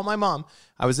to call my mom.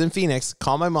 I was in Phoenix,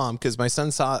 call my mom because my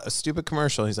son saw a stupid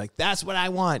commercial. He's like, "That's what I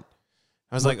want."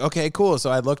 I was like, "Okay, cool."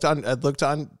 So I looked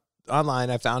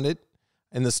online. I found it,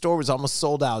 and the store was almost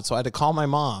sold out. So I had to call my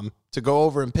mom to go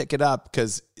over and pick it up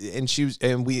she's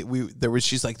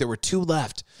like, there were 2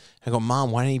 left. I go, "Mom,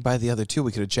 why didn't you buy the other 2?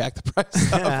 We could have jacked the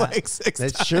price up like 6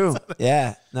 times." That's true.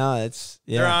 Yeah. No, it's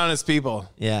They're honest people.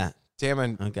 Yeah. Damn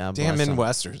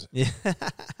Midwesterners. Yeah.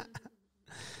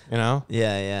 You know?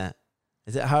 Yeah.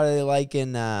 Is it how are they like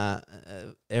in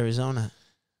Arizona?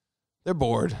 They're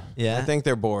bored. Yeah. I think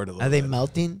they're bored a little Are they bit.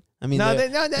 melting? I mean, no,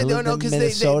 because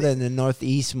Minnesota and the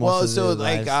Northeast.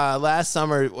 Last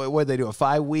summer, what did they do? A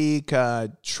 5-week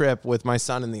trip with my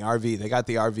son in the RV. They got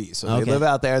the RV, so they live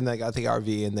out there, and they got the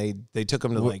RV, and they took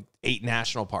him to like 8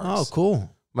 national parks. Oh,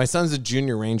 cool. My son's a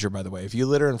junior ranger, by the way. If you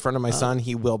litter in front of my son,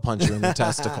 he will punch you in the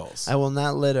testicles. I will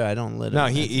not litter. I don't litter. No,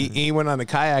 he went on a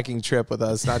kayaking trip with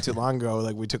us not too long ago.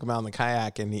 Like, we took him out on the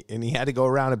kayak, and he had to go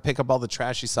around and pick up all the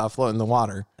trash he saw floating in the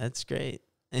water. That's great.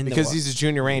 Because he's a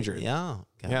junior ranger. Yeah.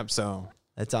 Okay. Yep. So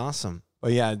that's awesome.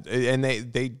 Well, yeah, and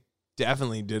they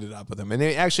definitely did it up with him. And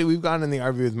we've gone in the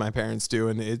RV with my parents too,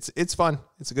 and it's fun.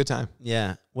 It's a good time.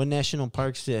 Yeah. What national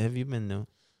parks have you been to?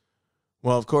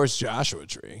 Well, of course, Joshua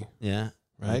Tree. Yeah.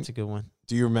 Right. That's a good one.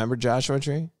 Do you remember Joshua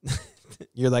Tree?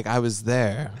 You're like, I was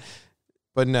there,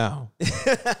 but no.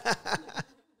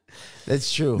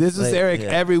 That's true. This was Eric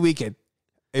every weekend.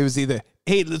 It was either,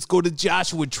 "Hey, let's go to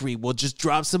Joshua Tree. We'll just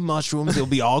drop some mushrooms. It'll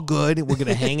be all good. We're going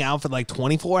to hang out for like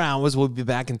 24 hours. We'll be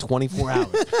back in 24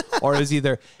 hours. Or it was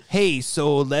either, "Hey,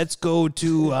 so let's go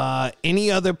to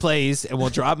any other place and we'll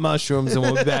drop mushrooms and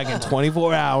we'll be back in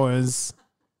 24 hours.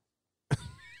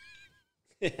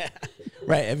 Yeah.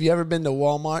 Right. Have you ever been to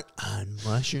Walmart on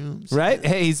mushrooms? Right?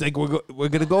 Hey, he's like, we're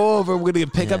going to go over. We're going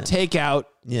to pick up takeout.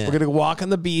 Yeah. We're going to walk on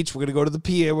the beach. We're going to go to the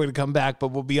pier. We're going to come back, but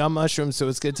we'll be on mushrooms, so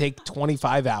it's going to take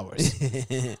 25 hours.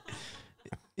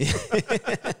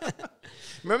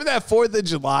 Remember that 4th of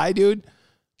July, dude?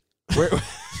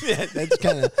 Yeah, that's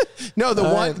kind of... No,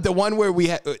 the one where we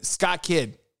had Scott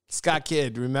Kidd,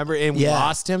 remember? And we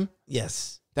lost him?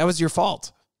 Yes. That was your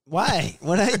fault. Why?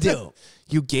 What'd I do?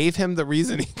 You gave him the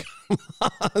reason he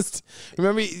got lost.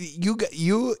 Remember,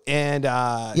 you and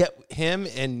him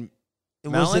and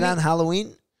Was Melanie? it on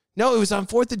Halloween? No, it was on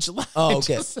 4th of July. Oh,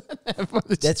 okay.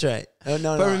 That's right. Oh,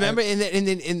 no, but remember, and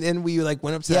then we like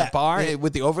went up to that bar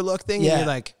with the overlook thing, and you're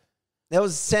like, that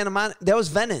was Santa Monica. That was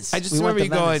Venice. I just remember you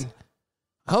going,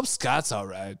 "I hope Scott's all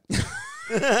right."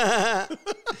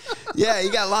 Yeah, he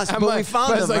got lost, but we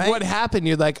found him. I was like, right? "What happened?"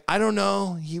 You're like, "I don't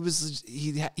know. He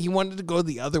wanted to go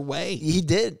the other way." He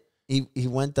did. He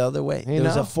went the other way. There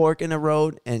was a fork in the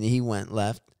road, and he went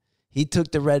left. He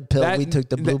took the red pill. We took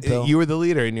the blue pill. You were the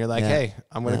leader, and you're like, "Hey,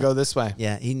 I'm going to go this way."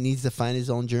 Yeah, he needs to find his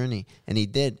own journey, and he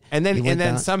did. And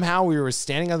then somehow we were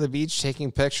standing on the beach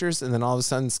taking pictures, and then all of a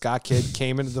sudden Scott Kidd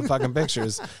came into the fucking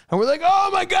pictures, and we're like, "Oh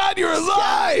my God, you're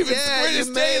alive! It's the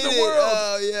greatest day in the world!"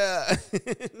 Oh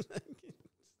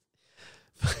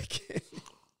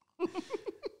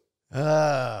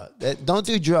yeah. Don't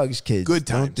do drugs, kids. Good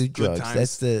times. Don't do drugs.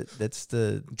 That's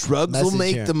the drugs will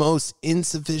make here. the most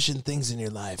insufficient things in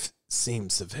your life seem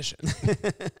sufficient.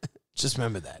 Just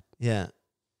remember that. Yeah.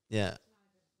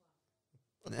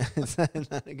 It's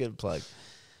not a good plug.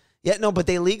 Yeah, no, but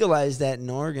they legalized that in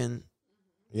Oregon.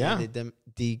 Yeah, they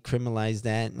decriminalized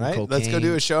that. Right. Cocaine. Let's go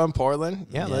do a show in Portland.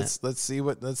 Yeah. Let's see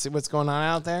what's going on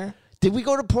out there. Did we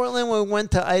go to Portland when we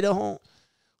went to Idaho?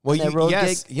 Well,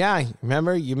 gig? Yeah.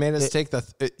 Remember, you made us take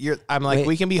the. I'm like,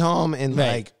 we can be home in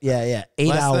like 8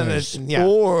 less hours, than a.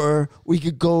 Or we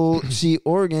could go see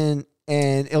Oregon,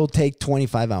 and it'll take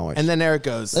 25 hours. And then Eric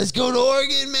goes, "Let's go to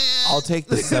Oregon, man. I'll take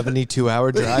the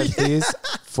 72-hour drive, please,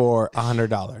 for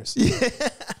 $100." Yeah.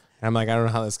 And I'm like, I don't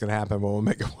know how that's gonna happen, but we'll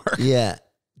make it work. Yeah.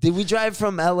 Did we drive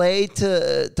from LA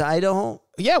to Idaho?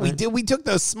 Yeah, we did. We took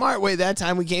the smart way that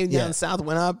time. We came down south,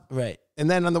 went up. Right. And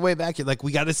then on the way back, you're like,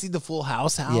 we got to see the Full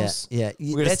House. Yeah.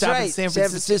 We're gonna That's stop right. in San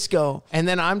Francisco. And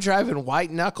then I'm driving white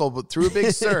knuckle, but through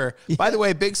Big Sur. By the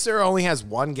way, Big Sur only has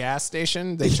one gas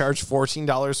station. They charge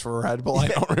 $14 for a Red Bull. I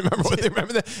don't remember what they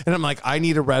remember that. And I'm like, I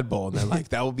need a Red Bull. And they're like,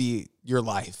 that will be your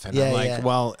life. And I'm like,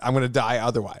 well, I'm going to die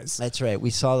otherwise. That's right.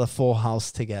 We saw the Full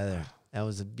House together. That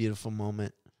was a beautiful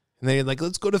moment. And they're like,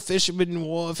 let's go to Fisherman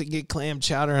Wharf and get clam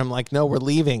chowder. I'm like, no, we're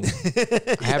leaving.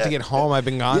 I have to get home. I've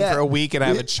been gone for a week and I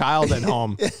have a child at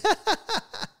home.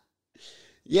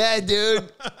 Yeah,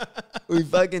 dude. We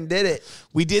fucking did it.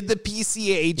 We did the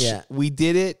PCH. Yeah. We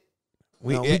did it.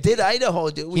 We did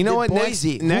Idaho, dude. We You know did what?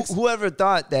 Boise. Next- Whoever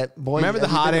thought that Boise? Remember the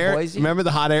hot air? Remember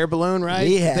the hot air balloon, right?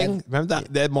 We had. Thing? Remember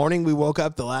that morning we woke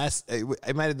up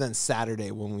it might have been Saturday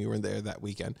when we were there that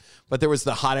weekend. But there was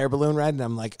the hot air balloon ride, and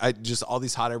I'm like, all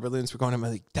these hot air balloons were going. I'm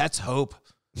like, that's hope.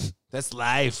 That's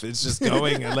life. It's just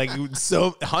going. And like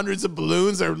so hundreds of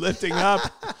balloons are lifting up.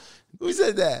 Who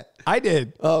said that? I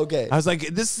did. Oh, okay. I was like,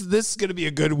 this is gonna be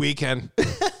a good weekend.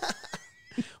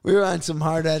 We were on some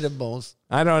hard edibles.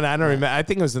 I don't remember. I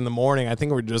think it was in the morning. I think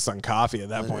we were just on coffee at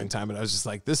that point in time. But I was just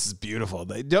like, this is beautiful.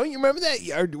 Don't you remember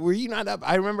that? Were you not up?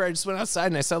 I remember I just went outside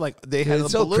and I saw like they had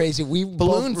It's so crazy. We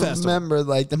balloon both festival. remember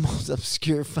like the most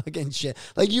obscure fucking shit.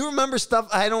 Like you remember stuff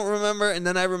I don't remember, and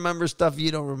then I remember stuff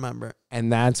you don't remember.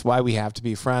 And that's why we have to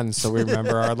be friends, so we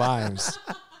remember our lives.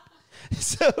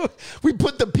 So we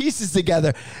put the pieces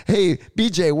together. Hey,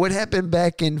 BJ, what happened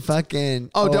back in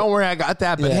fucking... Oh, don't worry, I got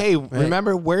that. But Yeah, hey, right.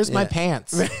 remember, where's my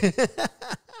pants?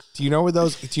 Do you know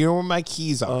where my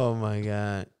keys are? Oh, my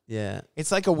God. Yeah.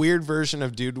 It's like a weird version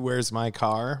of Dude, Where's My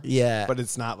Car? Yeah. But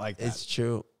it's not like that. It's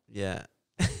true. Yeah.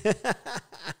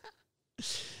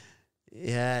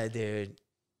 Yeah, dude.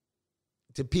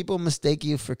 Do people mistake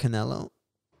you for Canelo?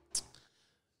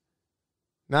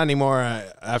 Not anymore.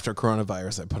 After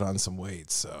coronavirus, I put on some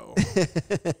weight, so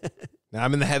now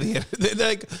I'm in the heavy hitter. They're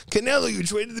like, Canelo, you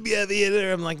trained to be heavy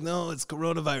hitter. I'm like, no, it's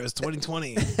coronavirus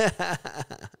 2020.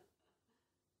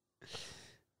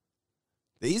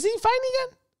 Is he fighting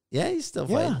again? Yeah, he's still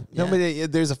Yeah. fighting. Nobody.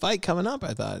 There's a fight coming up.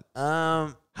 I thought.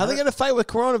 How they gonna fight with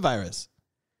coronavirus?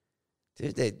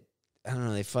 Dude, I don't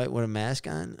know. They fight with a mask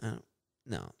on?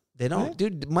 No. They don't. What?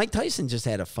 Dude, Mike Tyson just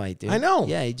had a fight, dude. I know.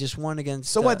 Yeah, he just won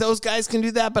against... So what? Those guys can do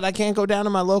that, but I can't go down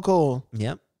to my local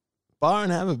Yep. bar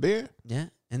and have a beer. Yeah.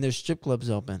 And there's strip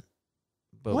clubs open.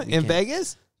 But What we in can't-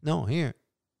 Vegas? No, here.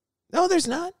 No, there's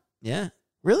not. Yeah.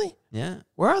 Really? Yeah.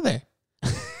 Where are they?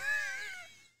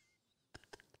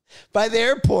 By the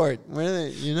airport. Where are they?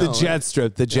 You know. The Jet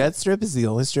Strip. The Jet Strip is the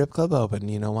only strip club open.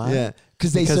 You know why? Yeah.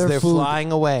 Because they Because serve they're food.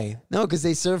 flying away. No, because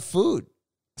they serve food.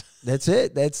 That's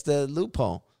it. That's the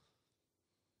loophole.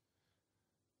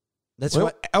 That's When-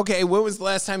 what. Okay, when was the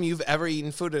last time you've ever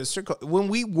eaten food at a strip club? When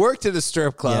we worked at a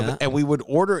strip club Yeah. and we would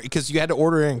order, because you had to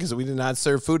order in because we did not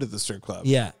serve food at the strip club.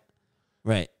 Yeah.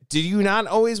 Right. Did you not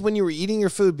always, when you were eating your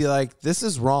food, be like, this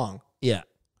is wrong? Yeah.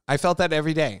 I felt that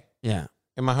every day Yeah.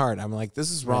 in my heart. I'm like,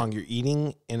 this is wrong. You're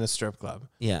eating in a strip club.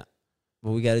 Yeah.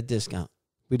 But we got a discount.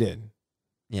 We did.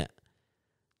 Yeah.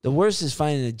 The worst is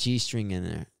finding a G-string in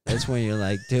there. That's when you're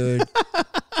like, dude,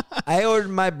 I ordered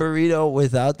my burrito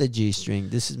without the G-string.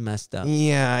 This is messed up.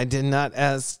 Yeah, I did not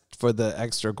ask for the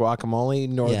extra guacamole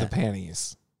nor Yeah. the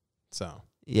panties. So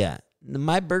Yeah.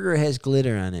 My burger has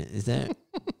glitter on it. Is that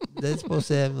that's supposed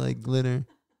to have like glitter?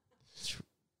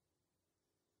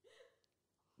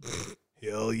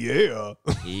 hell yeah.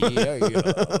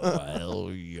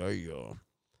 Hell yeah.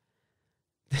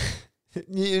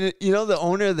 You know the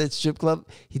owner of that strip club,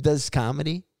 he does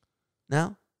comedy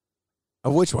now?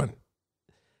 Of which one?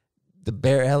 The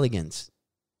Bear Elegance.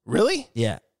 Really?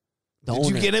 Yeah. The Did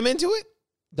owner. you get him into it?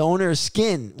 The owner of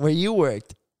Skin, where you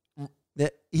worked.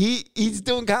 He's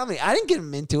doing comedy. I didn't get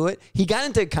him into it. He got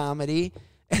into comedy,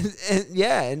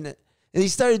 and he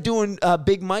started doing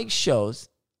Big Mike shows.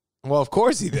 Well, of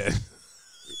course he did.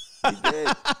 He did.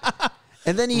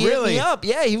 And then he hit Really? me up.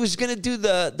 Yeah, he was gonna do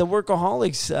the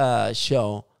Workaholics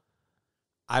show.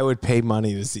 I would pay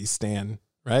money to see Stan,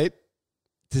 right?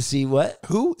 To see what?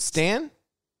 Who? Stan?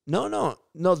 No.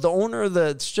 The owner of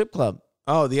the strip club.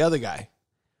 Oh, the other guy.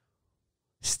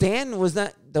 Stan was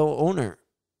not the owner.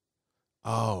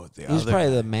 Oh, the He was other probably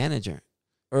guy. the manager.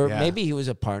 Or Yeah. maybe he was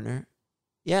a partner.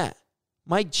 Yeah.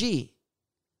 Mike G.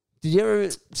 Did you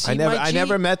ever see I never, Mike G? I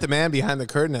never met the man behind the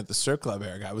curtain at the strip club,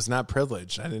 Eric. I was not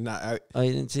privileged. I did not. Oh,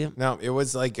 you didn't see him? No, it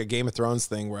was like a Game of Thrones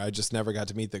thing where I just never got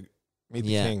to meet the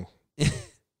Yeah. king.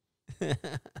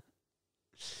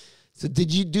 So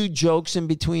did you do jokes in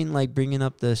between, like bringing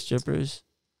up the strippers?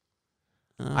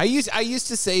 I used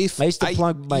to say. I used to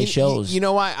plug my shows. You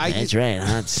know why? That's right,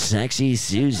 hot, sexy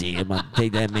Susie. I'm going to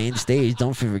take that main stage.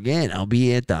 Don't forget, I'll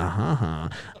be at the Ha-Ha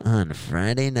on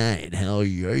Friday night. Hell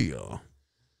yeah.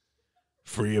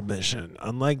 Free admission.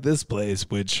 Unlike this place,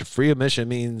 which free admission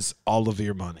means all of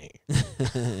your money.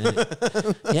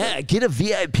 Yeah, get a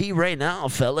VIP right now,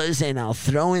 fellas, and I'll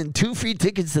throw in 2 free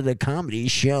tickets to the comedy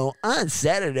show on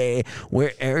Saturday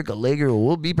where Eric Alegria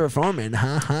will be performing.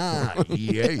 Ha-ha.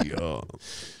 Yeah.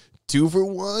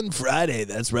 2-for-1 Friday.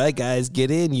 That's right, guys.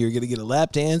 Get in. You're going to get a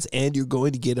lap dance, and you're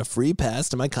going to get a free pass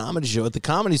to my comedy show at the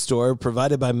Comedy Store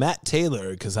provided by Matt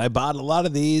Taylor, because I bought a lot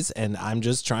of these, and I'm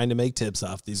just trying to make tips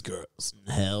off these girls.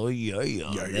 Hell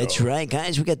yeah. That's right,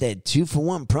 guys. We got that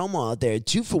 2-for-1 promo out there.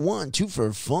 2-for-1, 2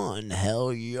 for fun.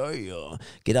 Hell yeah.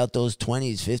 Get out those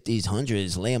 20s, 50s,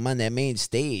 100s. Lay them on that main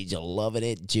stage. Loving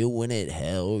it, doing it.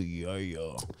 Hell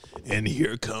yeah. And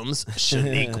here comes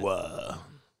Shaniqua.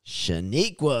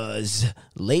 Shaniqua's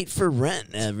late for rent,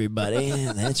 everybody.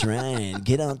 That's right.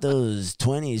 Get out those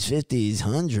 20s, 50s,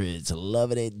 100s.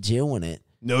 Loving it, doing it.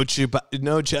 No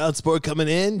child support coming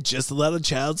in, just a lot of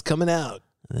childs coming out.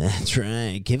 That's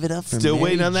right. Give it up for Still Mary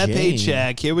waiting on that Jane.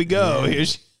 paycheck. Here we go. Yeah.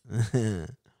 Here's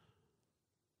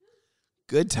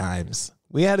good times.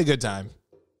 We had a good time.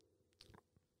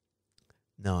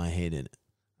 No, I hated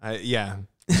it. Yeah.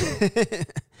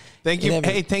 Thank you.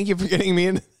 Hey, thank you for getting me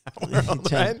in that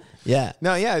world, right? Yeah.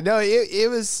 No, yeah. No, it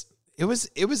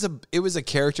was a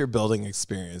character building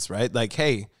experience, right? Like,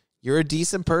 hey, you're a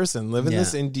decent person. Live in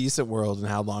this indecent world, and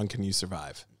how long can you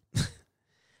survive?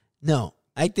 No,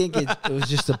 I think it was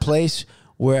just a place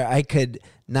where I could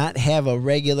not have a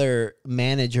regular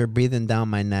manager breathing down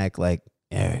my neck like,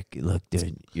 Eric, look,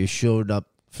 dude, you showed up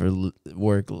for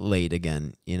work late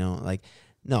again. You know, like,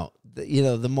 no,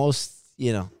 the most,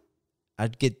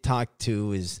 I'd get talked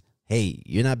to is, hey,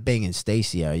 you're not banging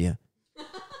Stacy, are you?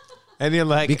 And you're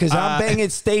like, because I'm banging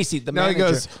Stacy. The no, manager,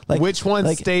 he goes, like, which one's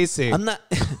like, Stacy? I'm not.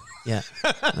 Yeah,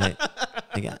 like,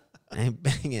 I ain't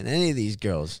banging any of these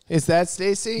girls. Is that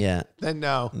Stacy? Yeah. Then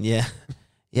no. Yeah,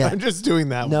 yeah. I'm just doing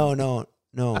that. No.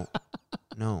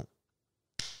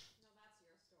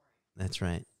 That's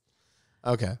right.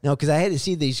 Okay. No, because I had to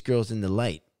see these girls in the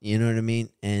light. You know what I mean?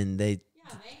 And they. Yeah,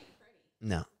 they ain't pretty.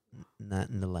 No, not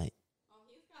in the light. Oh,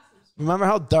 he's got some. Remember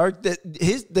how dark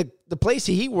the place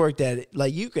he worked at?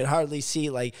 Like you could hardly see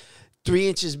like 3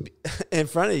 inches in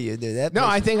front of you, dude. That No,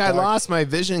 place I was think I dark. lost my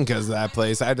vision because of that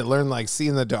place. I had to learn like see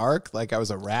in the dark, like I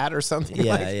was a rat or something.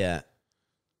 Yeah,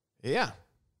 Yeah,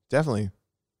 definitely.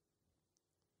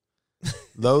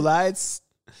 Low lights,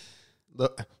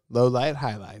 low light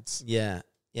highlights. yeah.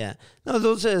 No,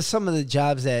 those are some of the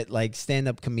jobs that like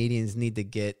stand-up comedians need to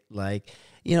get. Like,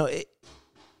 I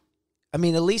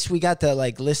mean, at least we got to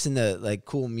like listen to like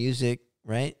cool music,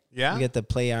 right? Yeah. We got to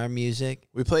play our music.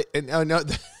 We play. Oh no.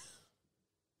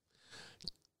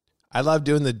 I love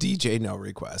doing the DJ no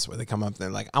request where they come up and they're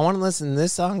like, I want to listen to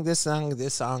this song, this song,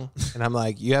 this song. And I'm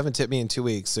like, you haven't tipped me in 2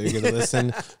 weeks, so you're going to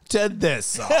listen to this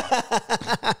song.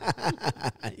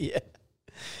 Yeah.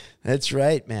 That's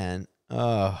right, man.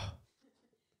 Oh.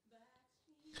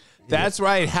 That's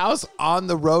right. House on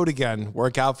the road again.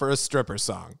 Work out for a stripper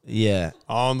song. Yeah.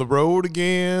 On the road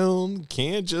again.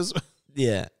 Can't just.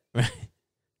 Yeah. Right.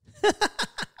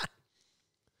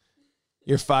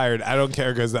 You're fired. I don't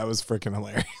care because that was freaking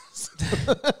hilarious.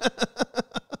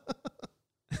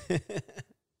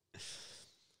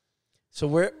 So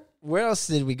where else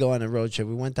did we go on a road trip?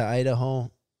 We went to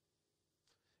Idaho.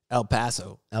 El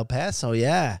Paso. El Paso,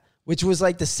 yeah. Which was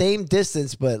like the same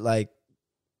distance, but like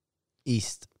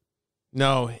east.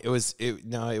 No, it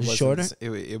wasn't. Shorter?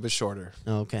 It was shorter.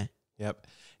 Oh, okay. Yep.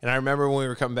 And I remember when we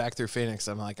were coming back through Phoenix,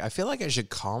 I'm like, I feel like I should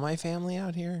call my family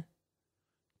out here,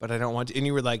 but I don't want to. And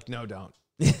you were like, no, don't.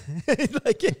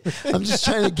 Like, I'm just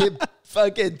trying to get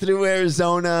fucking through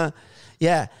Arizona.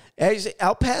 Yeah. Actually,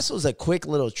 El Paso's a quick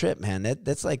little trip, man.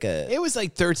 That's like It was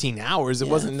like 13 hours. It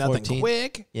Yeah, wasn't nothing 14.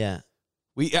 quick. yeah.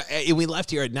 We left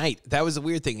here at night. That was a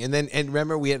weird thing. And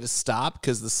remember we had to stop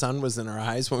because the sun was in our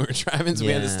eyes when we were driving. So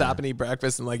we had to Yeah. stop and eat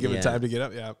breakfast and like give it Yeah. time to get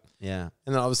up. Yeah. Yeah.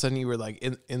 And then all of a sudden you were like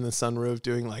in the sunroof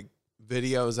doing like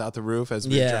videos out the roof as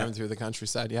we were Yeah. driving through the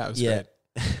countryside. Yeah, it was Yeah.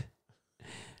 great.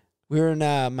 We were in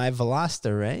my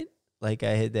Veloster, right? Like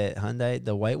I had that Hyundai,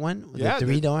 the white one with Yeah, the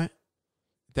 3-door.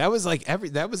 That was like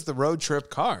that was the road trip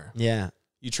car. Yeah.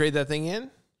 You trade that thing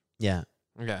in? Yeah.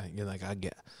 Okay. You're like,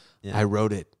 Yeah. I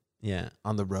rode it Yeah.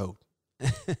 on the road.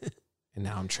 And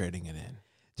now I'm trading it in.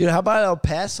 Dude, how about El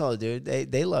Paso, dude?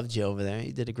 They loved you over there.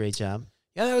 You did a great job.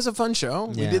 Yeah, that was a fun show.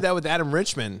 We Yeah. did that with Adam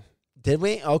Richmond. Did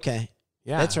we? Okay.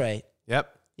 Yeah. That's right.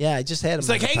 Yep. Yeah, I just had him. It's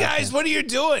on like, the hey guys, podcast. what are you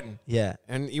doing? Yeah.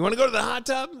 And you want to go to the hot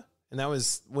tub? And that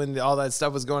was when all that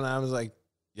stuff was going on. I was like,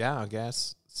 yeah, I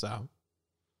guess so.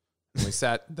 And we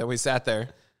sat there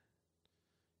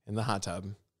in the hot tub.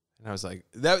 And I was like,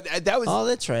 that was Oh,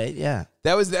 that's right. Yeah.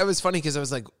 that was funny because I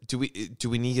was like, do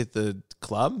we need at the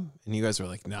club? And you guys were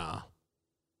like, nah.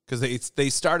 Because they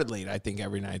started late, I think,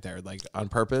 every night there, like on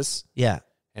purpose. Yeah.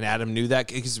 And Adam knew that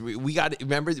because we got,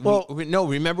 remember? Well,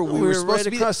 remember we we were were supposed right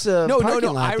to be across the no,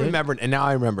 parking lot, I dude. remember, and now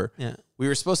I remember. Yeah. We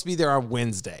were supposed to be there on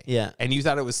Wednesday. Yeah. And you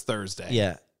thought it was Thursday.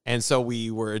 Yeah. And so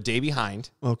we were a day behind.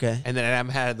 Okay. And then Adam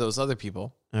had those other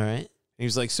people. All right. And he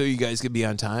was like, so you guys could be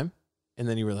on time? And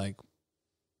then you were like,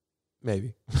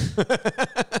 maybe.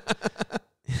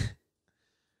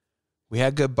 We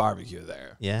had good barbecue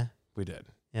there. Yeah. We did.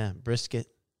 Yeah. Brisket.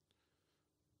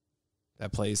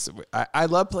 That place. I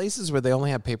love places where they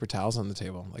only have paper towels on the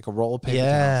table, like a roll of paper towels.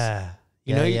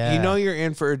 Yeah. You know you're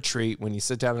in for a treat when you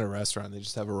sit down at a restaurant. They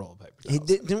just have a roll of paper Hey,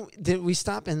 towels. did we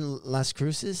stop in Las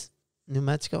Cruces, New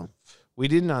Mexico? We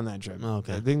didn't on that trip. Oh,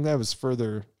 okay. I think that was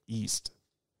further east.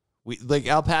 We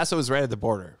El Paso was right at the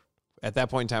border. At that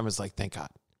point in time, it was like, thank God.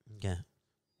 Yeah.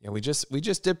 Yeah, we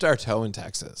just dipped our toe in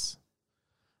Texas.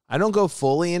 I don't go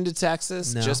fully into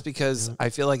Texas just because I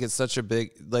feel like it's such a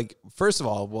big, like, first of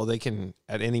all, well, they can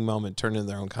at any moment turn into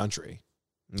their own country.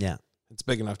 Yeah. It's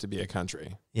big enough to be a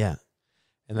country. Yeah.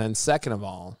 And then second of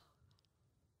all,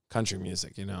 country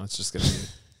music, it's just going to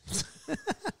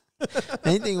be.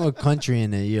 Anything with country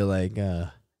in it, you're like, I'm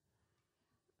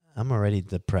already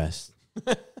depressed.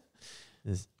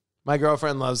 My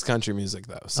girlfriend loves country music,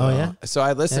 though. So, yeah? So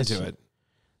I listen to it.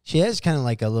 She has kind of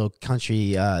like a little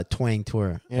country twang to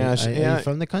her. Yeah, are you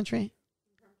from the country?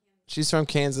 She's from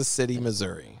Kansas City,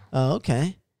 Missouri. Oh,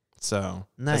 okay. So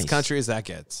Nice. as country as that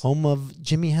gets. Home of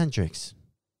Jimi Hendrix.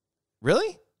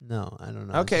 Really? No, I don't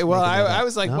know. Okay, Just well, making that I up.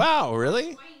 was like, No? wow,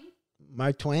 really?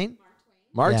 Mark Twain?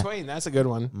 Mark Yeah. Twain, that's a good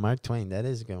one. Mark Twain, that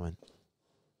is a good one.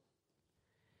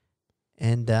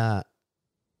 And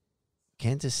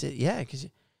Kansas City, yeah, because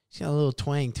she's got a little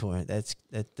twang to her. That's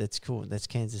cool. That's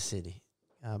Kansas City.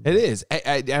 It is.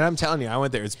 And I'm telling you, I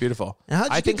went there. It's beautiful. And how'd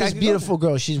you I think think I this could go beautiful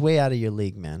girl? She's way out of your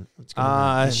league, man. What's going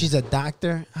on? And she's a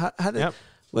doctor. How did Yep.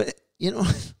 what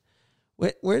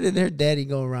where did her daddy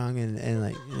go wrong and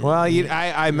like? Well,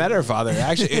 I met her father.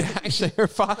 Actually, her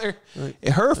father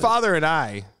and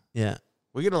I, Yeah.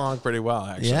 we get along pretty well,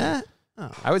 actually. Yeah. Oh.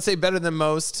 I would say better than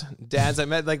most dads I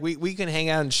met. Like, we can hang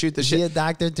out and shoot the Is he a shit.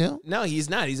 doctor too? No, he's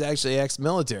not. He's actually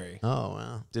ex-military. Oh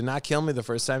wow. Did not kill me the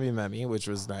first time he met me, which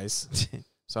was nice.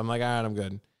 So I'm like, all right, I'm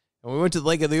good. And we went to the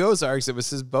Lake of the Ozarks. It was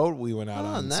his boat we went out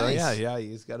on. nice. So yeah,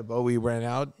 he's got a boat. We ran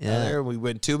out Yeah. there. We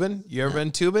went tubing. You ever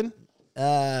been tubing?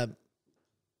 Yeah,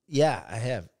 I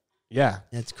have. Yeah.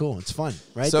 That's cool. It's fun,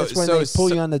 right? So- That's when so- they pull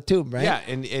so- you on the tube, right? Yeah,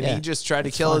 and Yeah. he just tried to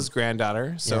It's kill fun. his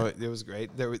granddaughter. So Yeah. it was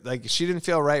great. There was, like, she didn't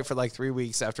feel right for like 3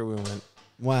 weeks after we went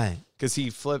Why? because they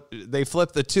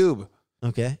flipped the tube.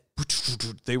 Okay.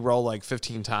 They roll like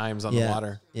 15 times on yeah. the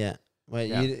water. Yeah. Wait,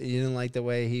 Yeah. you didn't like the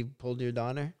way he pulled your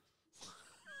daughter?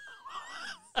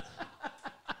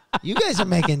 You guys are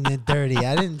making it dirty.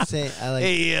 I didn't say I like.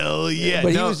 Hell yeah!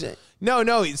 But he no, was-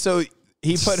 no. So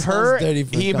he put Sounds her. dirty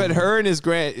for He put coming. her and his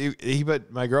He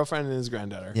put my girlfriend and his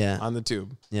granddaughter. Yeah. On the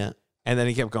tube, Yeah. and then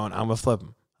he kept going. I'm gonna flip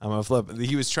him. I'm gonna flip him.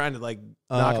 He was trying to like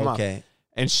knock him off. Okay.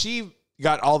 And she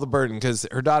got all the burden because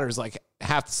her daughter's like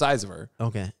half the size of her.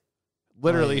 Okay.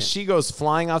 Literally, yeah. she goes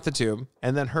flying off the tube,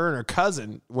 and then her and her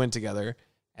cousin went together,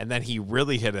 and then he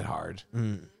really hit it hard.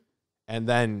 Mm. And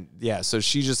then, yeah, so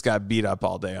she just got beat up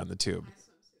all day on the tube.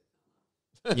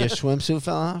 Your swimsuit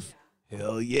fell off?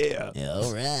 Hell yeah. Yeah,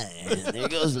 all right. There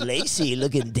goes Lacey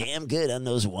looking damn good on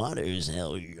those waters.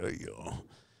 Hell yeah.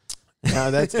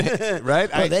 No, that's right.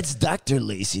 Oh, that's Dr.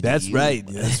 Lacey. to That's you. right.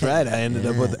 That's right. I ended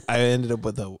up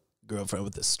with a girlfriend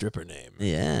with a stripper name.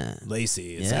 Yeah.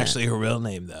 Lacey. It's Yeah. actually her real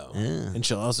name though. Yeah. And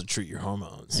she'll also treat your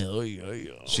hormones. Hell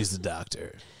yeah. She's a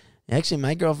doctor. Actually,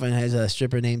 my girlfriend has a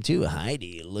stripper name too,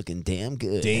 Heidi, looking damn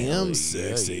good. Hell Damn yeah,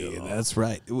 sexy. yeah. That's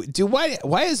right. Dude, why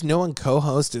has no one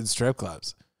co-hosted strip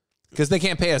clubs? Because they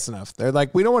can't pay us enough. They're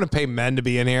like, we don't want to pay men to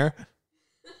be in here.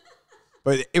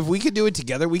 But if we could do it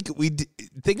together, we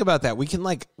think about that. We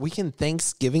can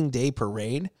Thanksgiving Day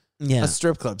parade Yeah. a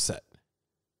strip club set.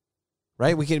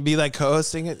 Right? We can be like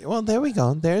co-hosting it. Well, there we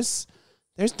go. There's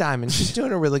Diamond. She's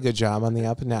doing a really good job on the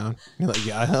up and down. You're like,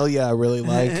 yeah, hell yeah, I really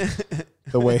like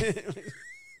the way.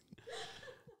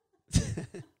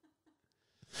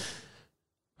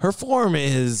 Her form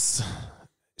is,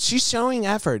 she's showing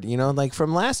effort, like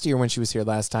from last year when she was here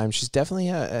last time. She's definitely,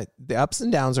 the ups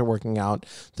and downs are working out.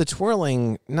 The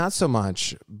twirling, not so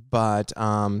much, but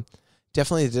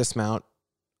definitely the dismount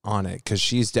on it because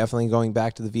she's definitely going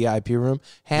back to the VIP room.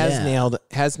 Has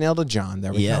nailed a John.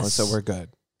 There we go. Yes. So we're good.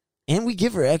 And we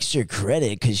give her extra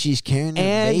credit because she's carrying her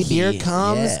And baby. here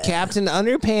comes Yeah. Captain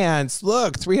Underpants.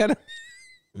 Look, 300.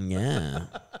 Yeah.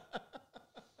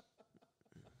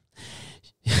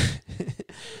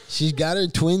 She's got her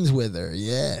twins with her.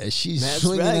 Yeah, she's That's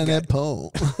swinging right, on that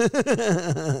pole.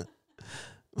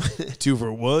 2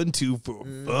 for 1, 2 for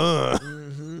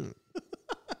fun.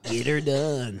 Get her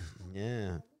done.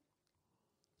 Yeah.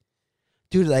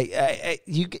 Dude, like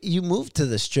you moved to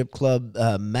the strip club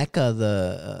mecca,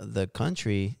 the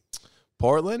country.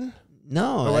 Portland?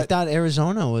 No, I thought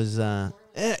Arizona was.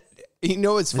 You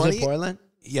know what's funny? Is it Portland?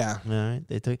 Yeah. All right,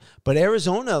 they took, but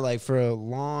Arizona, like for a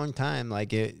long time,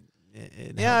 like it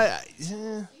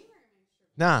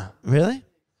Nah. really.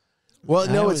 Well,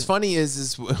 no, what's funny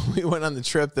is we went on the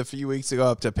trip a few weeks ago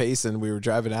up to Payson. We were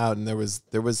driving out, and there was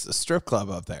a strip club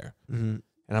up there, and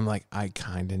I'm like, I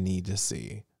kind of need to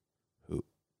see who.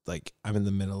 Like, I'm in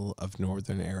the middle of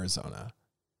northern Arizona.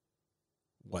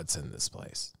 What's in this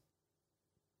place?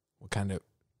 What kind of,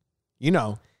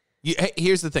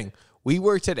 here's the thing. We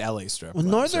worked at LA strip Well,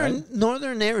 clubs, right?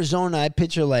 northern Arizona, I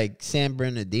picture like San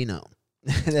Bernardino.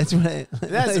 That's what.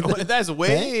 That's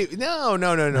way no.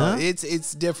 Huh?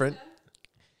 It's different.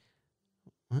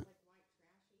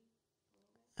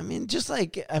 I mean, just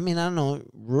like I don't know,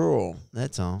 rural.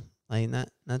 That's all. Like not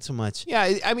so much.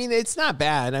 Yeah, I mean it's not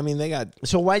bad. I mean they got.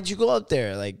 So why'd you go up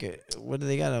there? Like, what do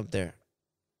they got up there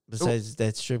besides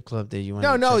that strip club that you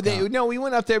went? No, we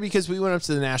went up there because we went up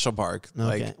to the national park.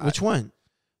 Okay. Like Which one?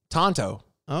 Tonto.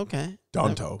 Okay.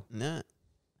 Tonto. No.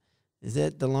 Is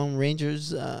that the Lone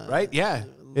Rangers? Right? Yeah,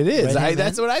 it is. Right-hand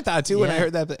That's man? what I thought too when I Yeah.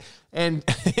 heard that. And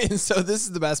so this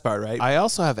is the best part, right? I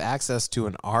also have access to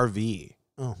an RV.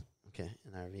 Oh, okay,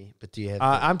 an RV. But do you have?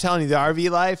 I'm telling you, the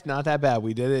RV life not that bad.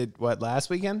 We did it last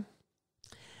weekend.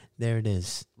 There it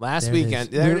is. Last There weekend.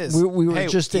 It is. There it is. We were Hey,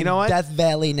 just you in know what? Death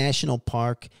Valley National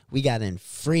Park. We got in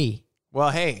free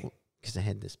Well, hey, because I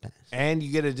had this pass. and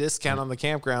you get a discount on the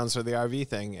campgrounds for the RV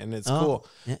thing, and it's Oh, cool.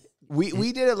 yeah.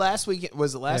 We did it last weekend.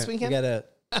 Was it last Here, weekend? We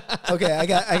got okay, I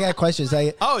got questions.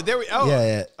 Oh, there we. Oh,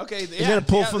 Yeah. Okay, You're gonna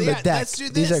pull from the deck. Let's do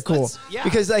These this. are cool Yeah,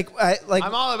 because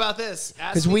I'm all about this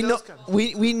because we know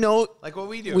we know like what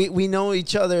we do. we know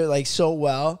each other like so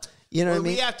well. You know Well, what I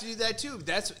mean? we have to do that too.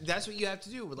 That's what you have to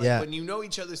do. Like Yeah. when you know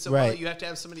each other so Right. well, you have to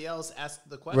have somebody else ask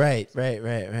the question. Right.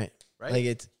 Right? Like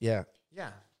it's yeah. Yeah.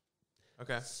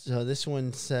 Okay. So this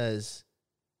one says,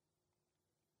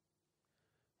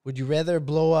 would you rather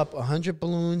blow up 100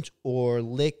 balloons or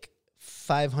lick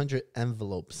 500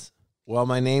 envelopes? Well,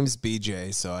 my name's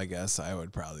BJ, so I guess I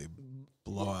would probably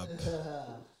blow up.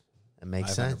 That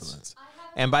makes 500 sense. balloons.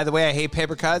 And by the way, I hate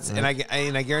paper cuts, and I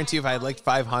guarantee you, if I licked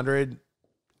 500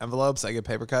 envelopes, I get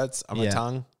paper cuts on my Yeah.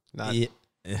 tongue. Yeah.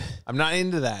 I'm not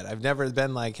into that. I've never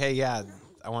been like, hey, yeah,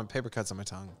 I want paper cuts on my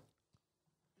tongue.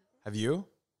 Have you?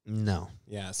 No,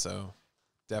 Yeah, so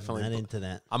definitely. not into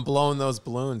that. I'm blowing those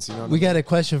balloons. You know. We got a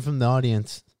question from the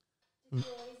audience.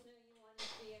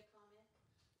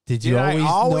 Did you Did I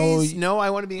always know? know I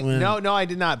want to be? When- No, I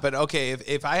did not. But okay,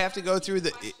 if I have to go through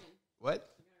the what?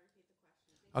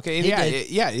 Okay, He yeah, did.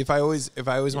 yeah. If I always want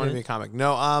to did. be a comic,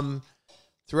 no.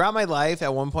 Throughout my life,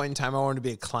 at one point in time, I wanted to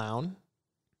be a clown,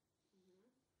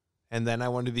 and then I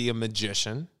wanted to be a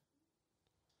magician,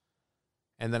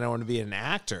 and then I wanted to be an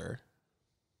actor,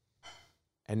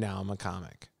 and now I'm a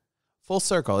comic. Full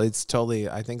circle. It's totally.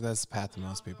 I think that's the path of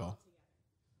most people.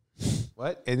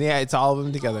 What? And yeah, it's all of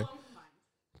them together.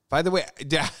 By the way,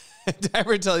 did I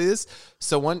ever tell you this?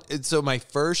 So my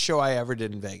first show I ever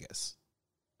did in Vegas.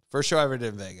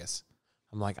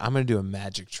 I'm like, I'm gonna do a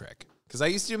magic trick because I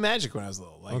used to do magic when I was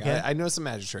little. Like Okay. I know some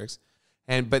magic tricks,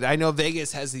 but I know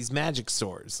Vegas has these magic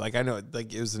stores. Like I know,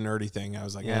 like it was a nerdy thing. I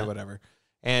was like, Yeah. whatever.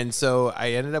 And so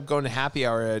I ended up going to happy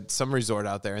hour at some resort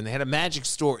out there, and they had a magic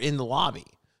store in the lobby.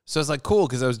 So it's like cool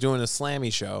because I was doing a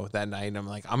slammy show that night, and I'm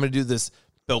like, I'm gonna do this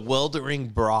bewildering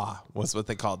bra was what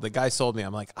they called. The guy sold me.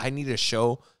 I'm like, I need a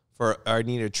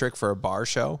trick for a bar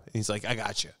show. And he's like, I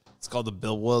got you. It's called the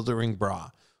bewildering bra,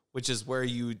 which is where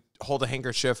you hold a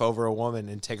handkerchief over a woman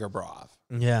and take her bra off.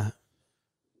 Yeah.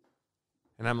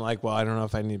 And I'm like, well, I don't know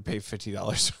if I need to pay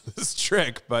 $50 for this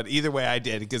trick, but either way I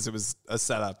did because it was a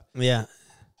setup. Yeah.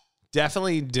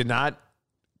 Definitely did not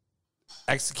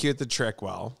execute the trick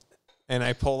well. And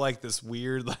I pull like this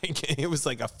weird, like it was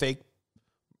like a fake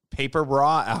paper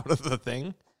bra out of the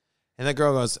thing. And the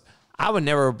girl goes, I would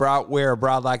never wear a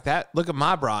bra like that. Look at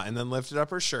my bra. And then lifted up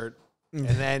her shirt. And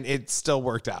then it still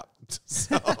worked out.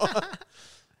 So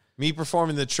me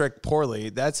performing the trick poorly,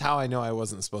 that's how I know I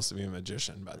wasn't supposed to be a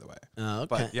magician, by the way. Oh, okay.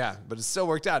 But yeah, but it still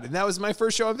worked out. And that was my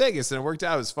first show in Vegas. And it worked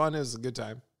out. It was fun. It was a good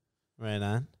time. Right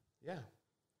on. Yeah. Do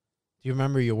you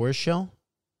remember your worst show?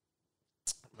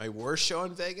 My worst show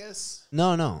in Vegas?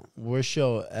 No. Worst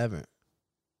show ever.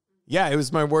 Yeah, it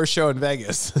was my worst show in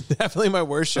Vegas. Definitely my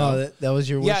worst show. Oh, that was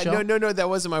your worst show? Yeah, no, that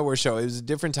wasn't my worst show. It was a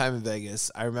different time in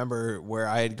Vegas. I remember where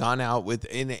I had gone out with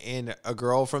and a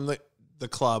girl from the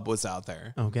club was out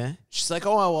there. Okay. She's like,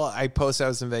 oh, well, I posted I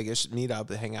was in Vegas, meet up,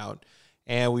 hang out.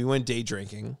 and we went day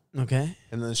drinking. Okay.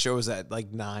 And then the show was at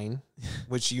like 9,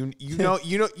 which you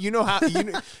know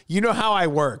how I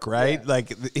work, right? Yeah. Like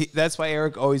that's why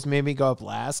Eric always made me go up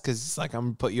last, because it's like I'm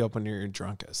gonna put you up when you're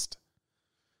drunkest,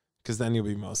 because then you'll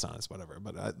be most honest, whatever.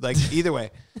 But like either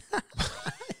way,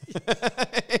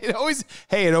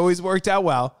 it always worked out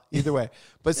well either way.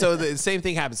 But so the same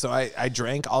thing happened. So I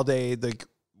drank all day. Like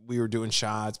we were doing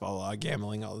shots, blah blah, blah,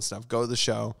 gambling, all this stuff. Go to the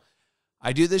show.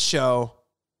 I do this show,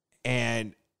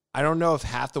 and I don't know if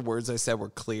half the words I said were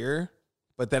clear,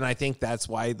 but then I think that's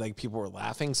why like people were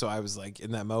laughing. So I was like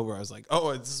in that mode where I was like,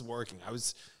 oh, this is working. I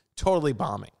was totally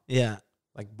bombing. Yeah.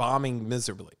 Like bombing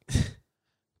miserably.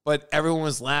 But everyone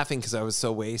was laughing because I was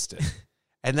so wasted.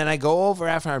 And then I go over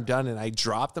after I'm done and I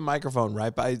drop the microphone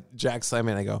right by Jack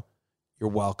Slammy and I go, you're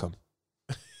welcome.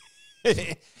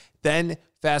 Then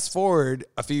fast forward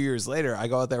a few years later, I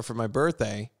go out there for my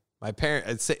birthday. My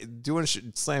parents doing a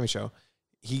Slammy show.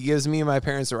 He gives me and my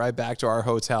parents a ride back to our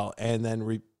hotel and then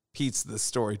repeats the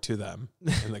story to them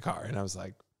in the car. And I was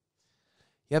like,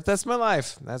 yep, that's my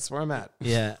life. That's where I'm at.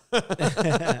 Yeah.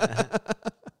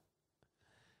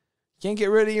 Can't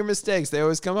get rid of your mistakes. They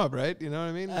always come up, right? You know what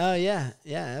I mean? Oh, yeah.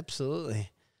 Yeah,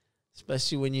 absolutely.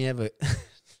 Especially when you have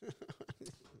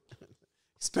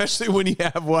Especially when you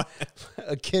have what?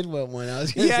 a kid with one. I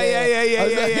was going to say.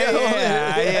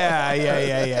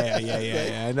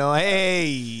 Yeah. No,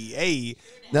 hey.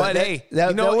 No, But hey,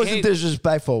 that wasn't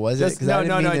disrespectful, was it? 'Cause I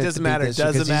didn't mean it doesn't matter. He's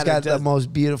got the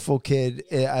most beautiful kid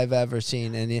I've ever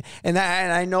seen, and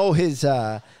I know his.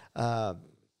 Did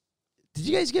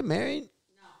you guys get married?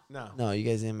 No, you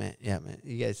guys didn't. Man,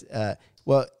 you guys.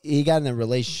 Well, he got in a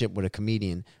relationship with a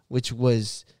comedian, which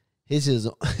was his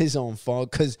own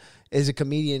fault. Because as a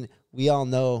comedian, we all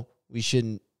know we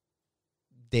shouldn't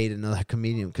date another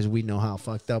comedian because we know how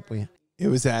fucked up we. It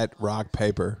was at Rock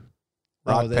Paper.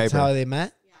 That's how they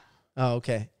met. Oh,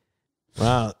 okay.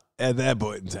 Well, at that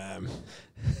point in time,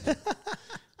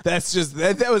 that's just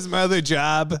that was my other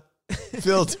job.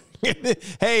 Filter.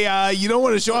 Hey, you don't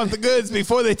want to show off the goods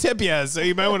before they tip you, so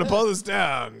you might want to pull this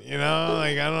down. You know,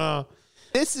 like I don't know.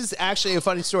 This is actually a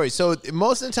funny story. So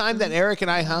most of the time that Eric and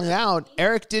I hung out,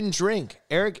 Eric didn't drink.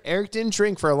 Eric didn't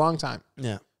drink for a long time.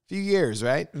 Yeah, a few years,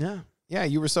 right? Yeah, yeah.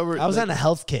 You were sober. I was on a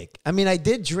health kick. I mean, I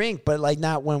did drink, but like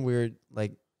not when we were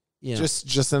like. You know.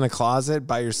 Just in a closet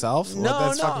by yourself? No,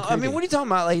 well, no. I mean, what are you talking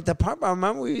about? Like the part? I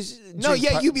remember we used to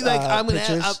you'd be like, I'm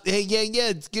gonna, hey,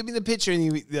 yeah, give me the picture, and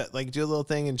you like do a little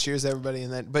thing and cheers everybody,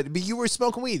 and then, but you were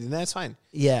smoking weed, and that's fine.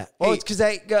 Yeah. Well, it's because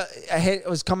I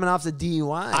was coming off the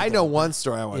DUI. I know one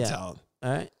story I want to tell.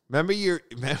 All right. Remember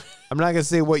I'm not gonna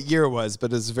say what year it was,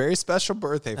 but it was a very special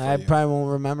birthday for you. I probably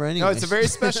won't remember anyway. No, it's a very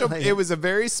special. Like, it was a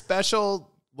very special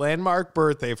landmark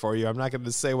birthday for you. I'm not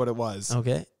gonna say what it was.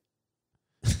 Okay.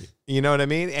 You know what I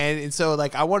mean? And so,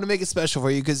 like, I wanted to make it special for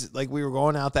you because, like, we were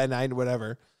going out that night or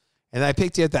whatever, and I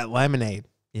picked you up that lemonade.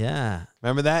 Yeah.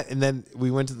 Remember that? And then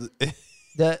we went to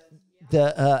the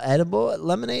edible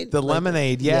lemonade. The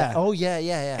lemonade, yeah. Oh yeah.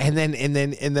 And then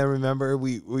remember I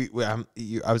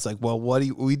was like, well,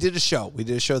 we did a show. We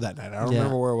did a show that night. I don't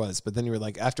remember where it was, but then you were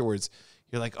like afterwards.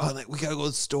 You're like, oh, we gotta go to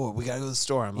the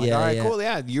store. I'm like, all right, cool.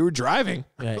 Yeah, you were driving.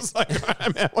 Right. I was like, all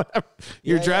right, man, whatever.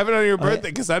 You're driving on your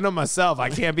birthday because I know myself. I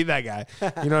can't be that guy.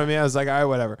 You know what I mean? I was like, all right,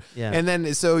 whatever. Yeah. And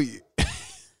then so you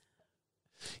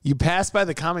pass by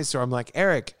the comedy store. I'm like,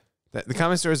 Eric, the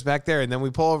comedy store is back there. And then we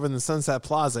pull over in the Sunset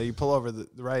Plaza. You pull over the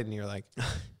right, and you're like,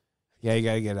 yeah, you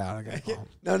gotta get out. I gotta go home.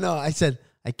 No. I said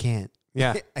I can't.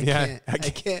 Yeah, I can't.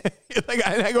 Like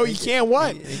I go, you can't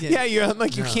what? Yeah, you're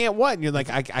like you can't what? And you're like,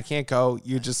 I can't go.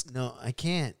 You just no, I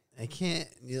can't. And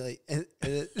you're like, and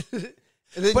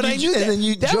then but I knew that. And then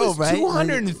you that drove, was right?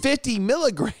 250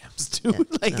 milligrams, dude.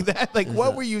 That. Like,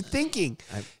 what were you thinking?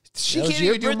 She can't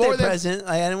even do more than present.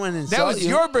 Like, I didn't want to insult that was you.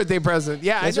 your birthday present.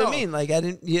 Yeah, that's I know. what I mean. Like I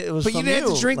didn't. Yeah, it was. But you didn't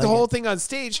have to drink the whole thing on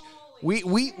stage. We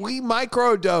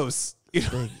microdose. You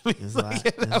know,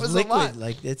 that was liquid. a lot.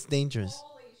 Like it's dangerous.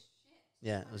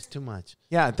 Yeah, it was too much.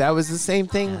 Yeah, that was the same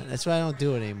thing. Yeah, that's why I don't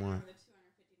do it anymore.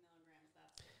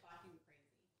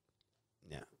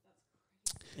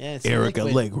 Yeah, Eric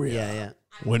Alegria. Yeah.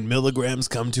 When milligrams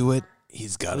come to it,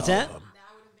 he's got What's all that? of them.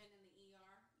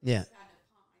 Yeah.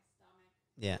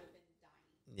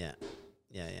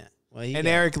 Well,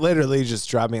 Eric literally just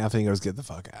dropped me off and he goes, "Get the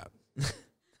fuck out."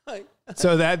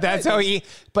 So that's how he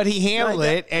handled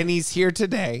it, and he's here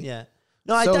today. Yeah.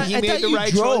 No, so I thought you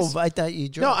drove. Choice. I thought you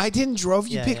drove. No, I didn't drove.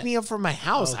 You picked me up from my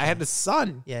house. Okay. I had a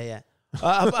son. Yeah.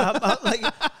 How about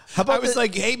I was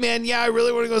like, hey, man, I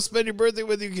really want to go spend your birthday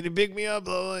with you. Can you pick me up?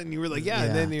 And you were like, yeah.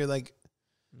 And then you're like,